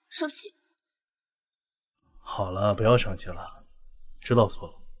生气。好了，不要生气了，知道错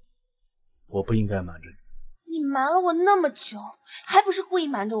了，我不应该瞒着你。你瞒了我那么久，还不是故意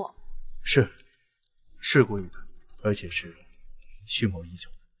瞒着我？是故意的，而且是蓄谋已久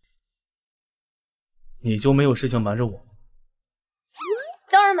的。你就没有事情瞒着我吗？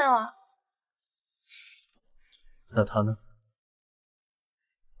当然没有啊。那他呢？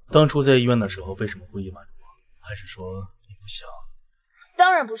当初在医院的时候，为什么故意瞒着我？还是说你不想？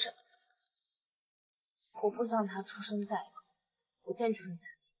当然不是，我不想他出生在一个我健全的家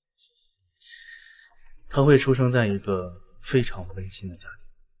庭。他会出生在一个非常温馨的家庭。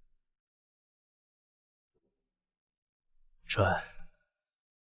川，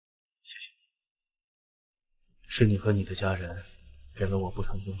谢谢你，是你和你的家人给了我不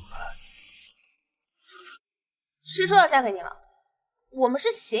曾拥有的爱。谁说要嫁给你了？我们是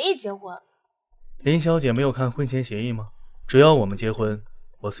协议结婚。林小姐没有看婚前协议吗？只要我们结婚，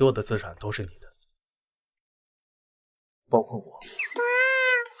我所有的资产都是你的，包括我。你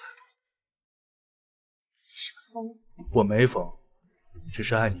是个疯子！我没疯，只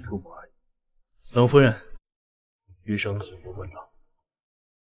是爱你入魔而已。冷夫人，余生请多关照。